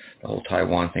the whole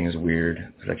Taiwan thing is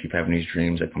weird, because I keep having these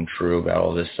dreams that come true about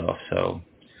all this stuff. So,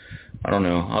 I don't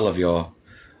know. I love y'all.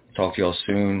 Talk to y'all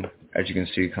soon. As you can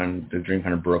see, the dream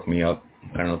kind of broke me up.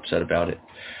 I'm kind of upset about it.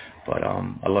 But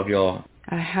I love y'all.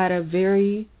 I had a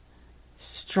very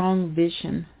strong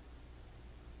vision.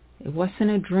 It wasn't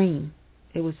a dream.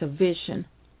 It was a vision.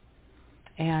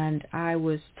 And I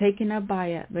was taken up by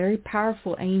a very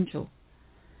powerful angel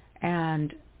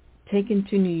and taken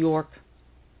to New York.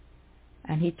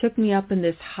 And he took me up in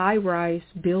this high-rise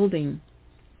building.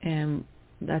 And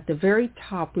at the very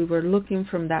top, we were looking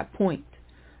from that point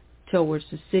towards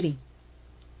the city.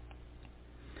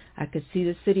 I could see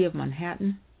the city of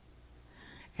Manhattan.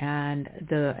 And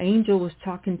the angel was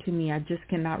talking to me. I just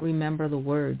cannot remember the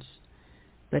words.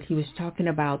 But he was talking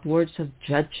about words of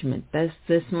judgment.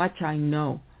 This much I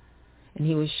know. And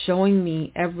he was showing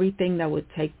me everything that would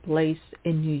take place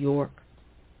in New York.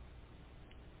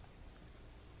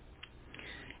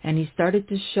 And he started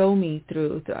to show me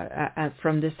through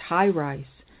from this high rise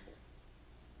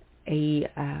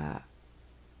a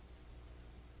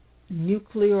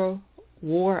nuclear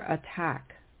war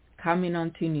attack coming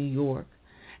onto New York.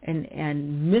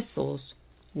 And missiles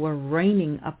were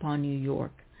raining upon New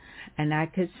York. And I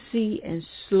could see in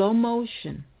slow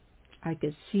motion, I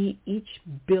could see each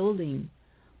building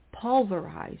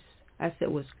pulverized as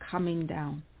it was coming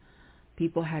down.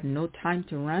 People had no time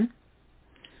to run.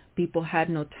 People had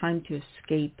no time to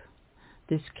escape.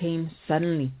 This came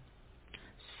suddenly.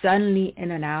 Suddenly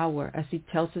in an hour, as he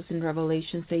tells us in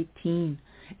Revelation 18.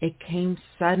 It came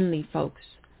suddenly, folks.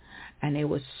 And it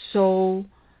was so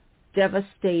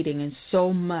devastating and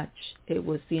so much. It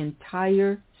was the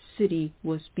entire city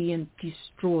was being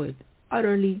destroyed,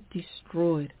 utterly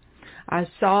destroyed. I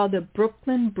saw the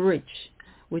Brooklyn Bridge,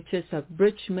 which is a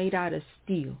bridge made out of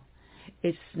steel.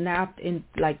 It snapped in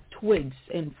like twigs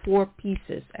in 4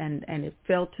 pieces, and it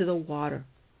fell to the water.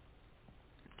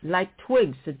 Like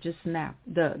twigs, it just snapped.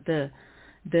 The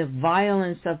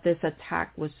violence of this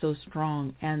attack was so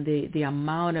strong, and the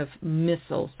amount of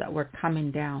missiles that were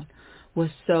coming down was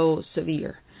so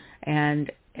severe,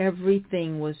 and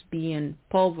everything was being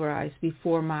pulverized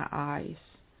before my eyes.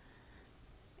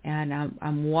 And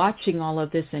I'm watching all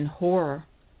of this in horror.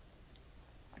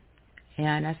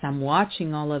 And as I'm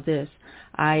watching all of this,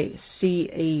 I see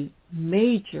a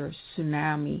major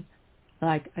tsunami,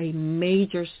 like a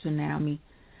major tsunami,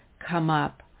 come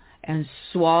up and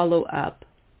swallow up.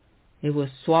 It was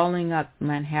swallowing up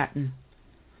Manhattan.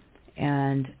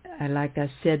 And like I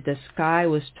said, the sky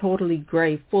was totally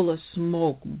gray, full of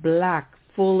smoke, black,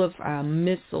 full of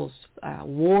missiles,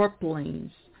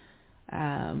 warplanes.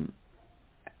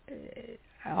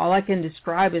 All I can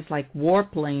describe is like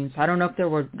warplanes. I don't know if there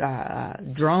were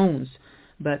drones,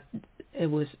 but it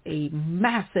was a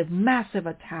massive, massive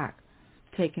attack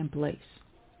taking place.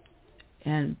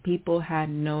 And people had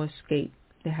no escape.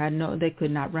 They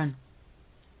could not run.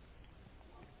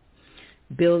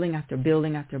 Building after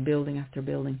building after building after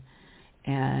building.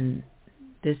 And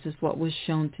this is what was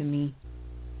shown to me.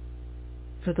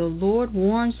 For the Lord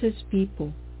warns his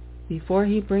people. Before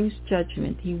he brings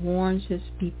judgment, he warns his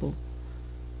people.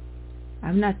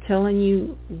 I'm not telling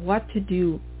you what to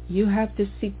do. You have to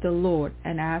seek the Lord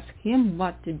and ask him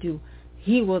what to do.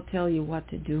 He will tell you what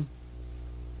to do.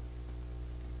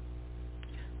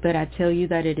 But I tell you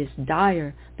that it is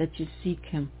dire that you seek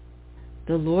him.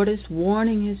 The Lord is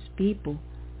warning his people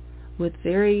with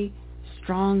very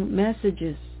strong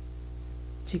messages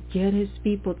to get his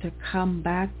people to come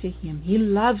back to him. He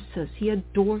loves us. He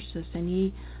adores us. And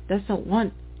he doesn't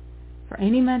want for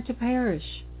any man to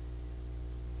perish.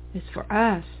 It's for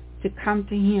us to come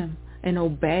to him and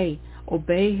obey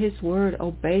his word,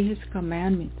 obey his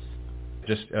commandments.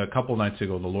 Just a couple nights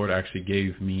ago, the Lord actually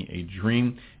gave me a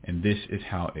dream, and this is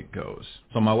how it goes.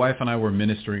 So my wife and I were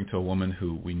ministering to a woman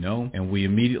who we know, and we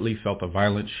immediately felt a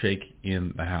violent shake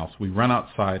in the house. We run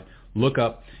outside, look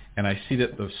up, and I see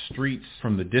that the streets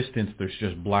from the distance, there's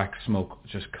just black smoke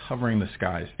just covering the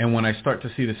skies. And when I start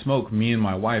to see the smoke, me and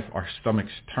my wife, our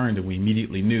stomachs turned, and we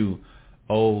immediately knew,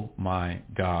 oh my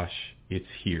gosh, it's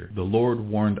here. The Lord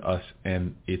warned us,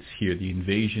 and it's here. The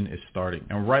invasion is starting.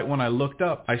 And right when I looked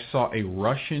up, I saw a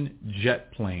Russian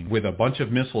jet plane with a bunch of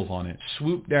missiles on it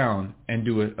swoop down and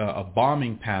do a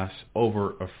bombing pass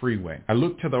over a freeway. I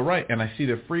look to the right, and I see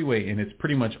the freeway, and it's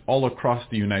pretty much all across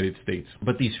the United States.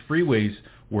 But these freeways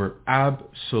were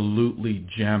absolutely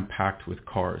jam-packed with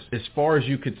cars. As far as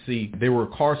you could see, there were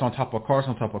cars on top of cars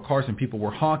on top of cars, and people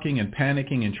were honking and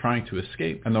panicking and trying to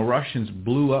escape. And the Russians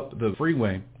blew up the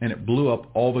freeway, and it blew up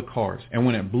all the cars. And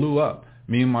when it blew up,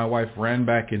 me and my wife ran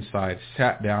back inside,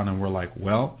 sat down, and we're like,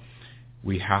 well,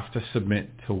 we have to submit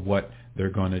to what they're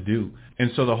going to do.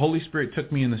 And so the Holy Spirit took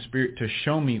me in the Spirit to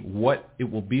show me what it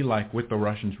will be like with the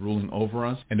Russians ruling over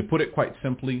us. And to put it quite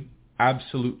simply,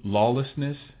 absolute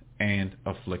lawlessness and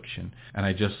affliction. And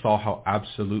I just saw how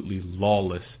absolutely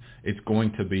lawless it's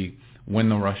going to be when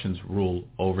the Russians rule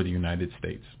over the United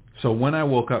States. So when I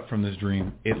woke up from this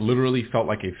dream, it literally felt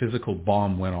like a physical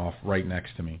bomb went off right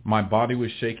next to me. My body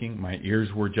was shaking, my ears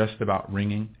were just about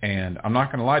ringing, and I'm not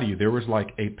going to lie to you, there was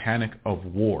like a panic of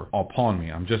war upon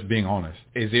me. I'm just being honest.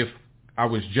 As if I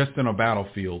was just in a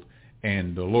battlefield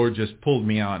and the Lord just pulled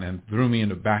me out and threw me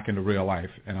back into real life,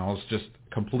 and I was just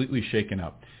completely shaken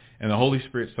up. And the Holy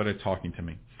Spirit started talking to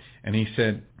me. And he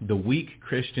said, the weak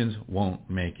Christians won't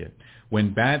make it.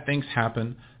 When bad things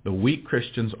happen, the weak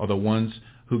Christians are the ones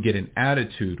who get an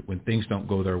attitude when things don't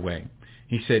go their way.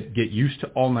 He said, get used to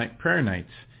all-night prayer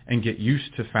nights and get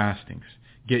used to fastings.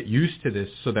 Get used to this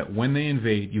so that when they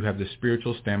invade, you have the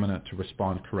spiritual stamina to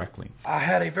respond correctly. I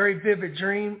had a very vivid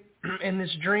dream. In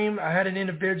this dream, I had an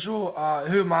individual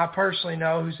whom I personally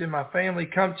know, who's in my family,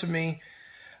 come to me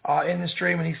in this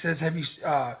dream, and he says,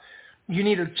 you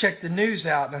need to check the news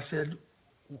out. And I said,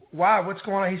 why? What's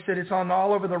going on? He said, it's on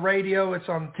all over the radio. It's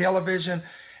on television.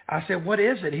 I said, what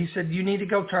is it? He said, you need to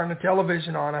go turn the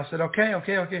television on. I said, okay.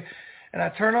 And I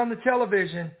turn on the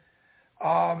television,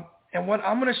 and what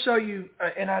I'm going to show you,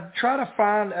 and I try to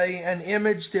find an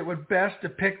image that would best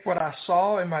depict what I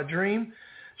saw in my dream.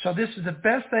 So this is the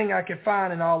best thing I could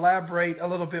find, and I'll elaborate a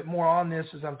little bit more on this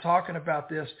as I'm talking about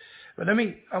this. But I'm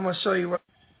going to show you what.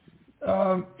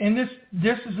 And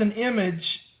this is an image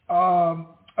of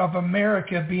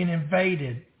America being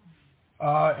invaded.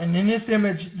 And in this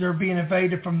image, they're being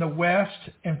invaded from the west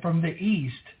and from the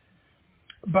east.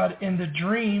 But in the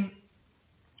dream,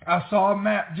 I saw a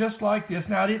map just like this.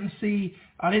 Now I didn't see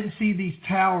these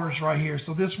towers right here,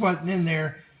 so this wasn't in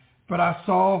there. But I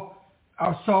saw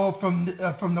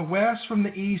from the west, from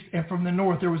the east, and from the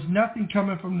north. There was nothing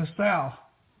coming from the south.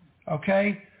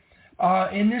 Okay.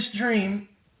 In this dream,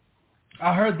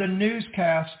 I heard the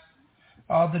newscast.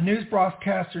 The news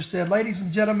broadcaster said, ladies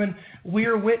and gentlemen, we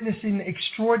are witnessing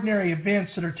extraordinary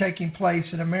events that are taking place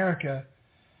in America.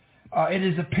 It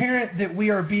is apparent that we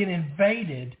are being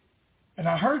invaded. And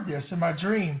I heard this in my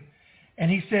dream. And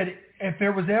he said, if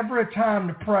there was ever a time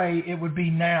to pray, it would be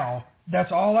now.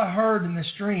 That's all I heard in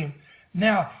this dream.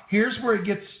 Now, here's where it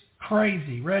gets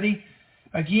crazy. Ready?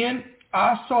 Again,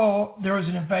 I saw there was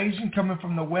an invasion coming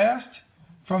from the west,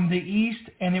 from the east,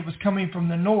 and it was coming from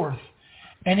the north.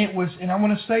 And it was, and I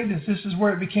want to say this is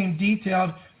where it became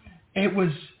detailed. It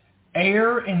was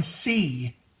air and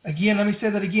sea. Again, let me say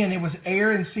that again. It was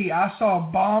air and sea. I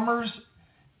saw bombers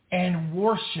and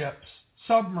warships,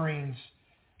 submarines.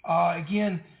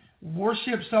 Again,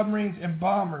 warships, submarines, and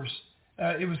bombers.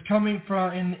 It was coming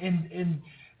from in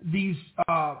these.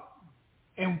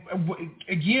 And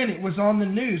again, it was on the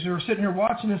news. We were sitting here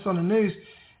watching this on the news,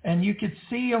 and you could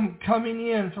see them coming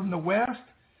in from the west.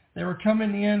 They were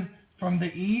coming in from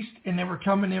the east, and they were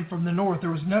coming in from the north.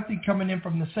 There was nothing coming in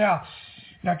from the south.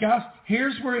 Now, guys,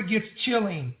 here's where it gets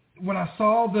chilling. When I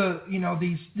saw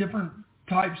these different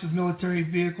types of military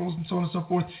vehicles and so on and so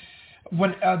forth,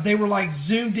 when they were like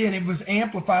zoomed in, it was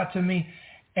amplified to me.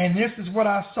 And this is what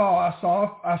I saw.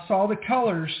 I saw the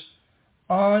colors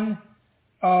on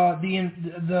the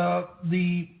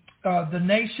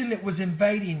nation that was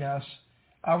invading us.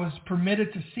 I was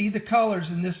permitted to see the colors,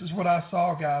 and this is what I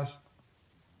saw, guys.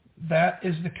 That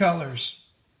is the colors,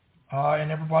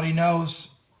 and everybody knows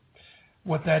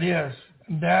what that is.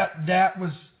 That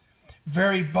was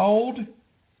very bold.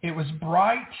 It was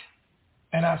bright,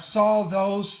 and I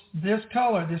saw this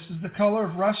color. This is the color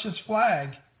of Russia's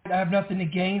flag. I have nothing to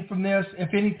gain from this.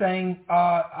 If anything,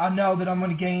 I know that I'm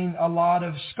going to gain a lot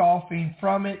of scoffing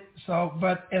from it. So,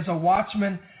 but as a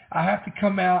watchman, I have to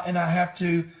come out and I have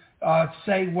to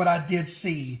say what I did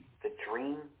see. The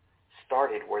dream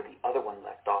started where the other one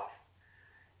left off.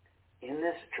 In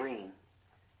this dream,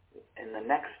 in the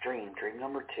next dream, dream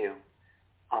number 2,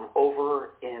 I'm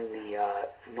over in the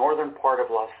northern part of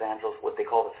Los Angeles, what they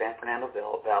call the San Fernando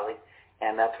Valley,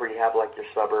 and that's where you have like your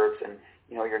suburbs and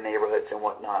your neighborhoods and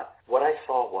whatnot. What I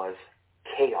saw was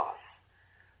chaos.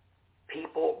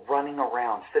 People running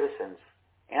around, citizens,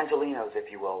 Angelinos,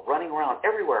 if you will, running around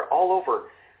everywhere, all over,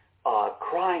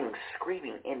 crying,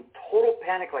 screaming, in total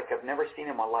panic like I've never seen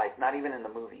in my life, not even in the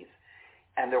movies.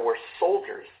 And there were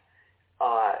soldiers.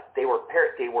 They were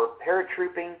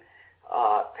paratrooping,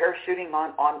 parachuting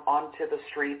onto the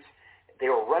streets. They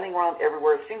were running around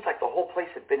everywhere. It seems like the whole place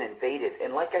had been invaded.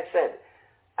 And like I said,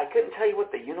 I couldn't tell you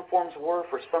what the uniforms were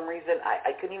for some reason.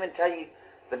 I couldn't even tell you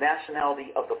the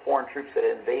nationality of the foreign troops that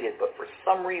had invaded. But for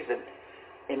some reason,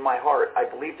 in my heart, I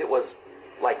believed it was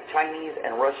like Chinese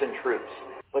and Russian troops.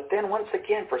 But then once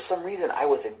again, for some reason, I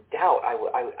was in doubt.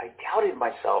 I doubted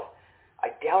myself. I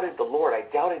doubted the Lord. I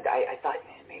thought,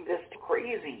 man, maybe this is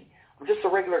crazy. I'm just a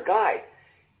regular guy.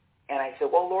 And I said,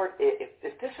 well, Lord, if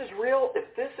this is real,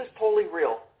 if this is totally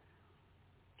real,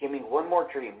 give me one more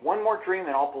dream,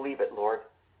 and I'll believe it, Lord.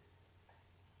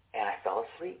 And I fell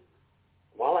asleep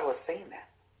while I was saying that.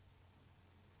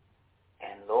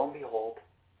 And lo and behold,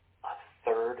 a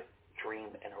third dream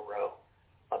in a row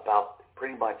about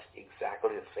pretty much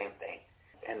exactly the same thing.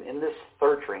 And in this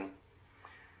third dream,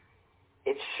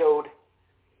 it showed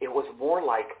it was more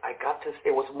like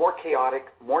it was more chaotic,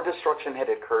 more destruction had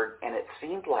occurred, and it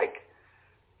seemed like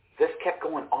this kept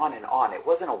going on and on. It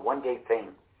wasn't a one-day thing.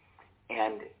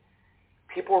 And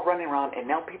people were running around, and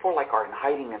now people are in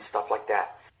hiding and stuff like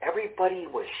that. Everybody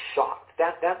was shocked.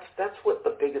 That's what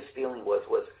the biggest feeling was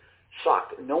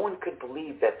shocked. No one could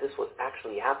believe that this was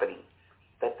actually happening,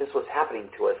 that this was happening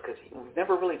to us, because we've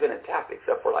never really been attacked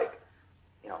except for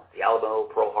the Alamo,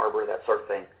 Pearl Harbor, that sort of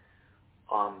thing.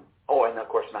 And of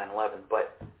course 9/11.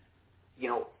 But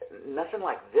nothing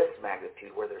like this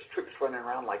magnitude, where there's troops running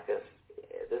around like this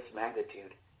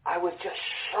magnitude. I was just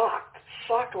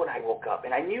shocked when I woke up,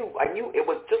 and I knew it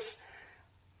was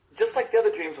just like the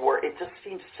other dreams were. It just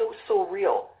seemed so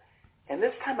real. And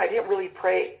this time I didn't really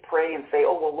pray and say,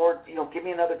 oh well, Lord, give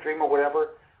me another dream or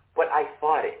whatever. But I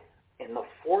thought it. In the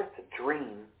fourth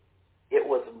dream, it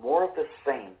was more of the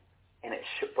same, and it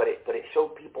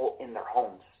showed people in their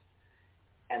homes.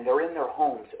 And they're in their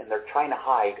homes, and they're trying to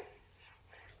hide.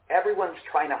 Everyone's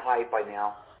trying to hide by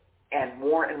now, and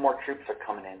more troops are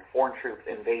coming in, foreign troops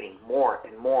invading, more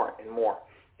and more and more.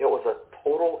 It was a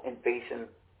total invasion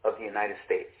of the United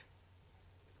States.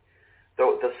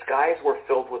 The skies were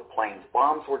filled with planes.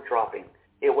 Bombs were dropping.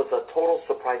 It was a total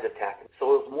surprise attack.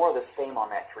 So it was more of the same on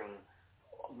that dream.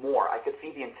 More. I could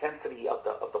see the intensity of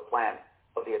the plan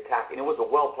of the attack, and it was a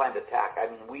well-planned attack.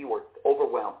 I mean, we were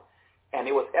overwhelmed. And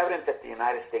it was evident that the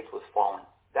United States was falling.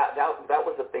 That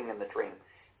was the thing in the dream.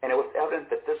 And it was evident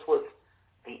that this was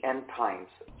the end times.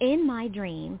 In my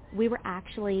dream, we were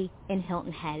actually in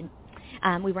Hilton Head.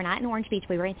 We were not in Orange Beach.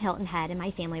 We were in Hilton Head, and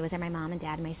my family was there, my mom and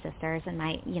dad and my sisters and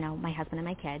my husband and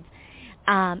my kids.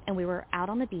 And we were out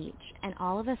on the beach, and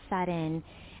all of a sudden,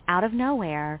 out of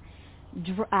nowhere,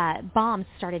 bombs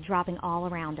started dropping all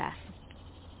around us.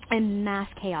 And mass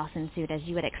chaos ensued, as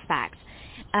you would expect.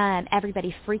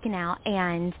 Everybody freaking out,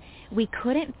 and we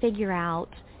couldn't figure out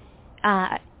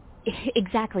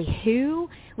exactly who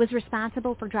was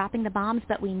responsible for dropping the bombs,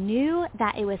 but we knew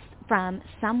that it was from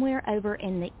somewhere over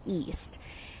in the east.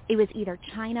 It was either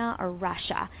China or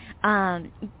Russia.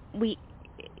 We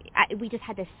just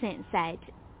had this sense that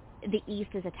the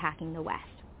east is attacking the west.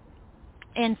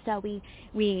 And so we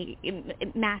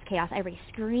mass chaos, everybody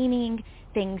screaming,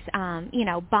 things,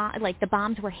 like the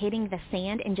bombs were hitting the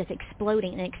sand and just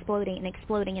exploding and exploding and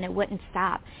exploding, and it wouldn't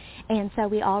stop. And so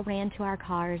we all ran to our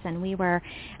cars, and we were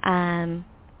trying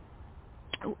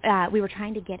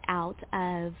to get out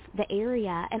of the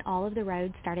area, and all of the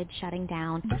roads started shutting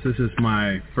down. This is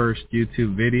my first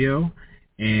YouTube video,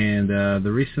 and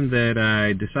the reason that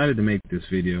I decided to make this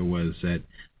video was that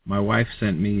my wife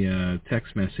sent me a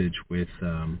text message with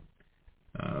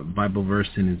a Bible verse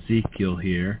in Ezekiel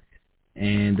here,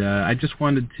 and I just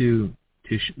wanted to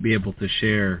be able to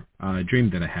share a dream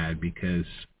that I had, because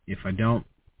if I don't,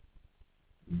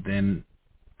 then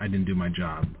I didn't do my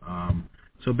job.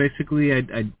 So basically,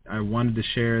 I wanted to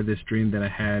share this dream that I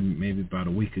had maybe about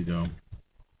a week ago.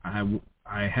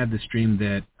 I had this dream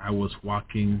that I was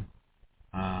walking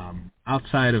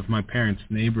outside of my parents'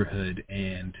 neighborhood,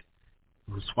 and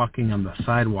I was walking on the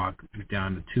sidewalk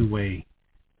down a two-way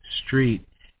street,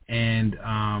 and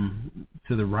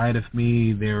to the right of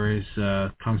me there is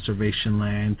conservation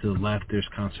land, to the left there's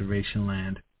conservation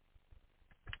land.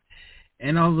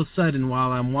 And all of a sudden,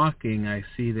 while I'm walking, I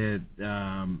see that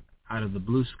out of the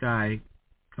blue sky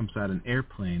comes out an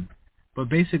airplane. But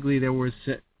basically there was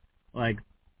like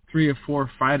 3 or 4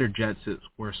 fighter jets that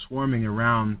were swarming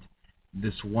around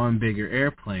this one bigger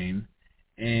airplane.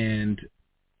 And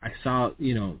I saw,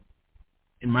 in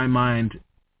my mind,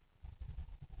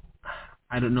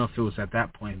 I don't know if it was at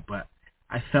that point, but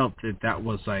I felt that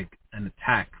was like an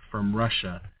attack from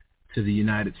Russia to the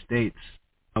United States.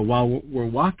 While we're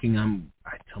walking,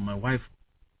 I tell my wife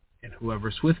and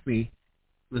whoever's with me,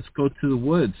 let's go to the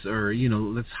woods, or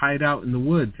let's hide out in the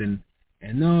woods, and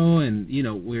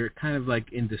we're kind of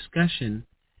like in discussion,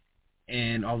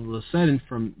 and all of a sudden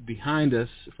from behind us,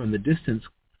 from the distance,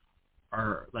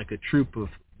 are like a troop of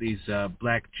these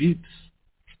black jeeps.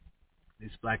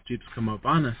 These black jeeps come up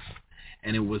on us,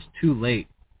 and it was too late,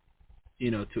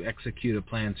 to execute a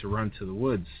plan to run to the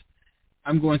woods.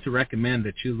 I'm going to recommend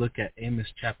that you look at Amos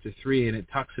chapter 3, and it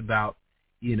talks about,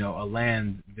 a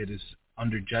land that is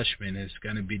under judgment is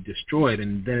going to be destroyed,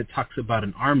 and then it talks about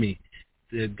an army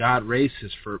that God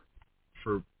raises for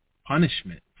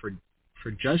punishment,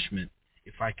 for judgment.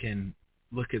 If I can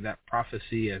look at that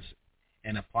prophecy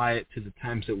and apply it to the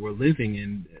times that we're living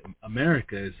in,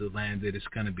 America is the land that is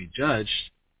going to be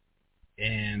judged,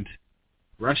 and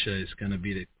Russia is going to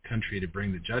be the country to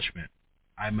bring the judgment.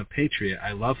 I'm a patriot.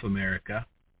 I love America.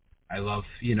 I love,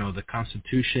 the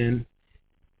Constitution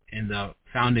and the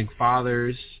Founding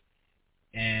Fathers,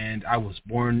 and I was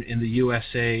born in the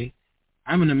USA.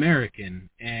 I'm an American,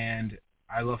 and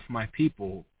I love my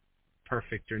people,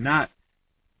 perfect or not.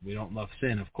 We don't love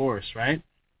sin, of course, right?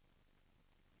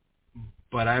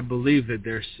 But I believe that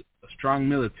there's a strong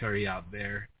military out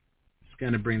there that's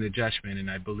going to bring the judgment, and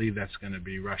I believe that's going to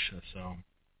be Russia. So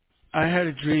I had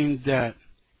a dream that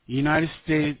the United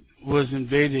States was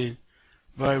invaded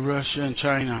by Russia and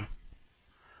China.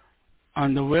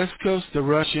 On the West Coast, the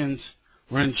Russians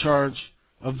were in charge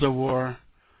of the war.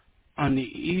 On the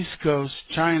East Coast,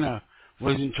 China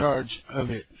was in charge of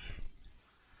it.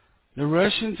 The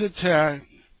Russians attacked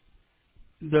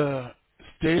the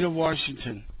state of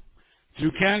Washington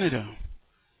through Canada.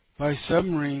 By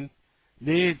submarine,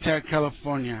 they attacked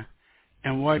California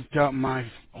and wiped out my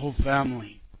whole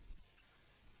family.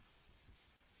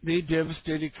 They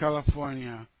devastated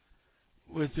California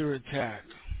with their attack.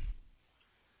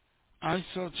 I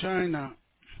saw China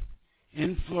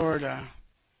in Florida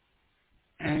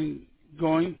and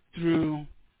going through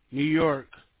New York.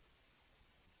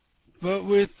 But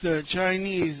with the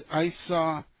Chinese, I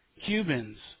saw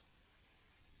Cubans.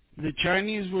 The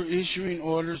Chinese were issuing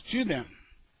orders to them.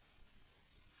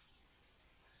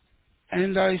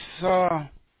 And I saw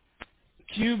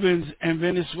Cubans and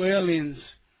Venezuelans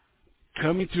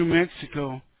coming through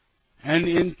Mexico and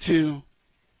into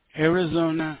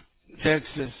Arizona,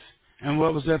 Texas, and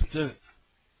what was up to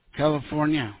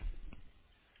California.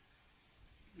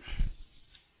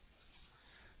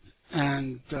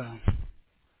 And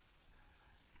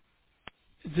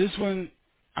this one,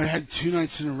 I had 2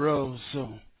 nights in a row, so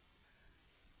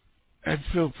I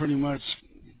feel pretty much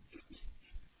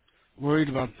worried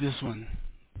about this one.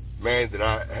 Man, did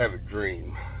I have a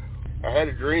dream. I had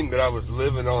a dream that I was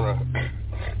living on a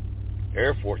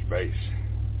Air Force base.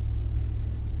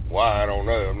 Why, I don't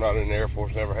know. I'm not in the Air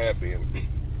Force, never have been.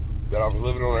 That I was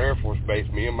living on an Air Force base,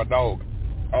 me and my dog.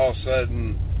 All of a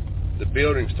sudden, the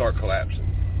buildings start collapsing.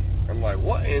 I'm like,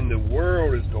 what in the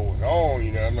world is going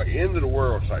on? I'm like, end of the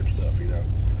world type stuff,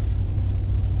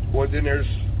 Well, then there's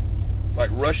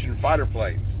like Russian fighter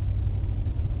planes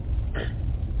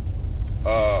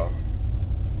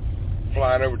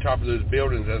flying over top of those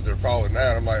buildings as they're falling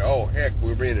down. I'm like, oh, heck,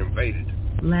 we're being invaded.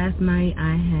 Last night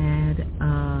I had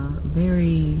a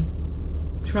very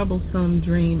troublesome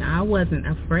dream. I wasn't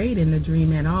afraid in the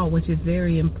dream at all, which is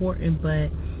very important,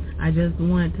 but I just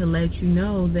want to let you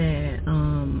know that,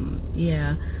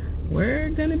 we're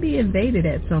going to be invaded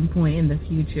at some point in the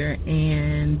future,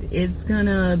 and they're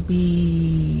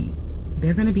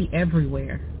going to be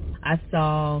everywhere. I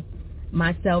saw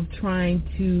myself trying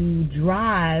to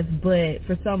drive, but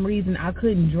for some reason I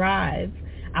couldn't drive.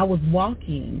 I was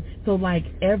walking. So like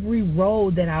every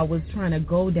road that I was trying to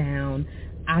go down,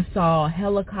 I saw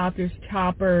helicopters,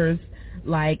 choppers,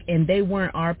 and they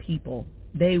weren't our people.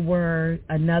 They were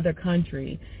another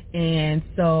country. And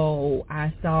so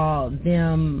I saw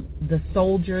them, the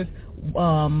soldiers,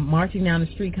 marching down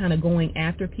the street kind of going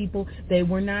after people. They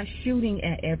were not shooting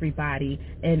at everybody.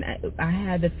 And I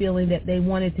had the feeling that they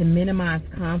wanted to minimize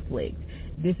conflict.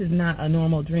 This is not a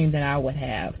normal dream that I would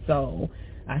have. So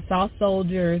I saw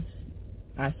soldiers.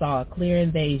 I saw a clear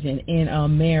invasion in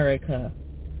America.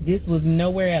 This was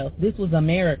nowhere else. This was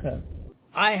America.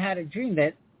 I had a dream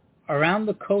that around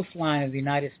the coastline of the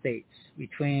United States,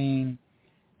 between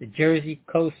the Jersey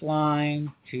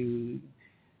coastline to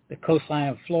the coastline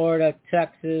of Florida,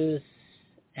 Texas,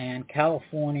 and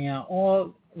California,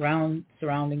 all around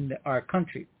surrounding our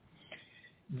country,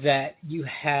 that you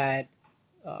had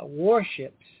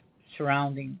warships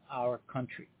surrounding our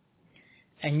country.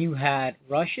 And you had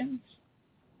Russians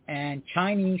and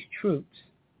Chinese troops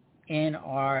in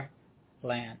our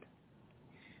land.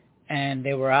 And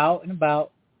they were out and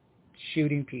about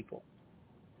shooting people.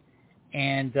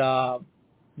 And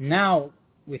now,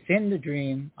 within the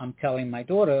dream, I'm telling my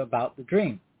daughter about the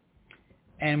dream.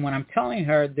 And when I'm telling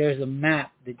her, there's a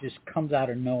map that just comes out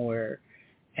of nowhere.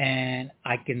 And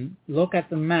I can look at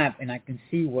the map and I can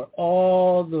see where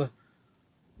all the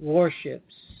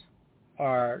warships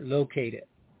are located.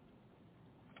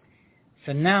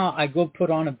 So now I go put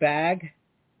on a bag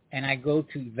and I go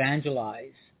to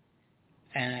evangelize.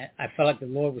 And I felt like the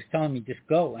Lord was telling me, just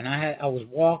go. And I was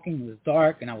walking, it was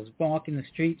dark, and I was walking the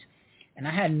streets, and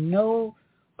I had no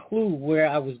clue where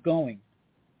I was going.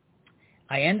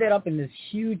 I ended up in this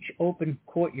huge open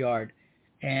courtyard,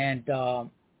 and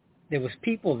there was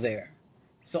people there.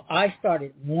 So I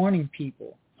started warning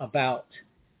people about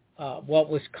what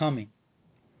was coming.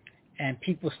 And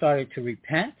people started to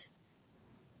repent.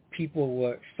 People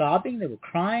were sobbing, they were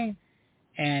crying,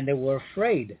 and they were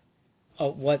afraid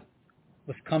of what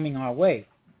was coming our way.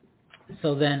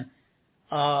 So then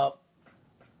when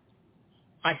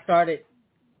I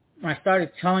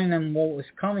started telling them what was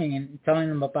coming and telling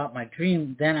them about my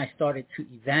dream, then I started to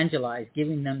evangelize,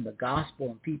 giving them the gospel,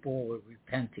 and people were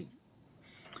repenting.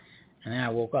 And then I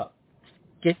woke up.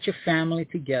 Get your family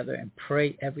together and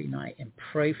pray every night, and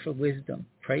pray for wisdom,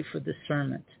 pray for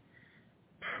discernment.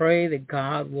 Pray that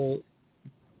God will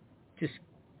just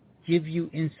give you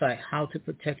insight how to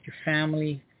protect your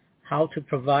family, how to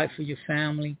provide for your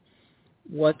family,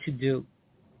 what to do.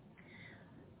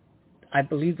 I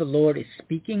believe the Lord is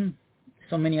speaking.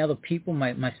 So many other people,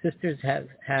 my sisters have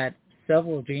had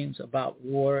several dreams about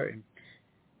war and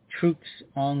troops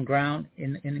on ground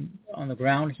on the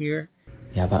ground here.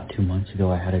 Yeah, about 2 months ago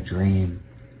I had a dream.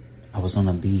 I was on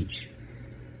a beach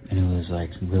and it was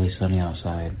like really sunny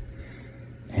outside,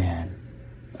 and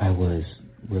I was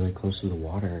really close to the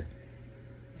water,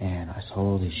 and I saw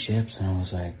all these ships, and I was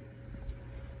like,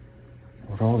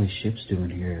 what are all these ships doing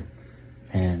here?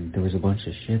 And there was a bunch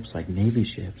of ships, like Navy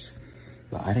ships,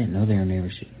 but I didn't know they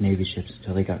were Navy ships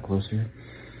until they got closer,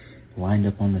 lined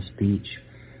up on this beach.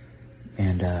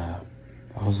 And I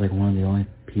was like one of the only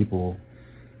people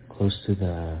close to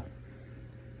the,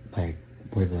 like,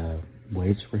 where the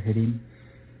waves were hitting,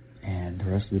 and the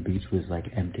rest of the beach was like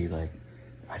empty. Like,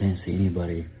 I didn't see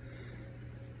anybody.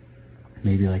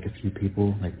 Maybe like a few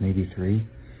people, like maybe 3.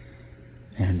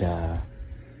 And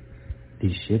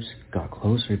these ships got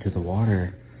closer to the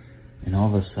water, and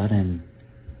all of a sudden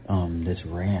this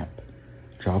ramp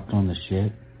dropped on the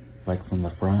ship, like from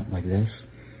the front, like this,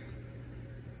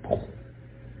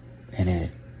 and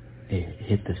it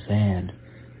hit the sand,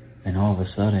 and all of a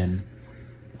sudden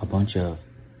a bunch of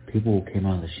people came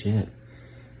on the ship,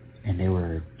 and they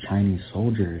were Chinese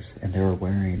soldiers, and they were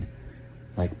wearing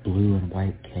like blue and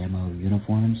white camo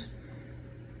uniforms,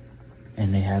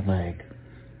 and they had like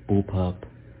bullpup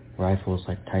rifles,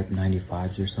 like Type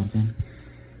 95s or something.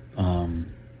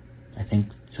 I think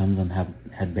some of them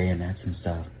had bayonets and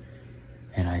stuff,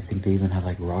 and I think they even had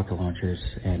like rocket launchers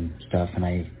and stuff, and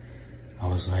I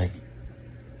was like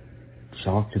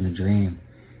shocked in the dream.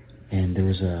 And there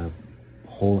was a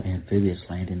whole amphibious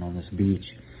landing on this beach,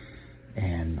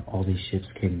 and all these ships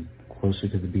came closer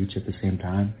to the beach at the same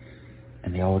time,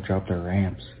 and they all dropped their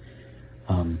ramps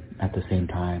at the same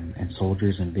time, and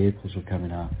soldiers and vehicles were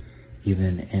coming up,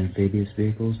 even amphibious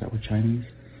vehicles that were Chinese,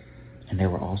 and they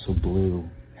were also blue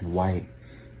and white,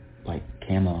 like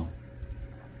camo.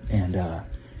 And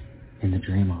in the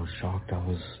dream I was shocked.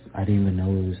 I didn't even know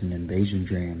it was an invasion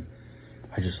dream.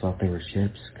 I just thought they were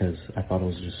ships because I thought it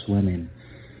was just swimming,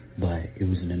 but it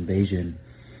was an invasion.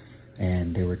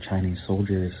 and there were Chinese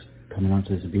soldiers coming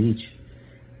onto this beach,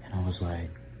 and I was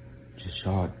like, just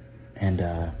shocked. And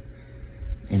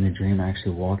in the dream, I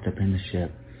actually walked up in the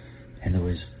ship, and there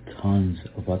was tons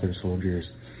of other soldiers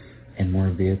and more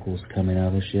vehicles coming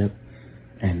out of the ship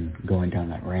and going down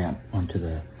that ramp onto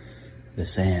the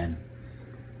sand.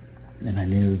 And I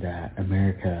knew that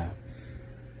America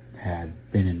had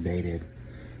been invaded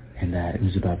and that it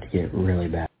was about to get really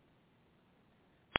bad.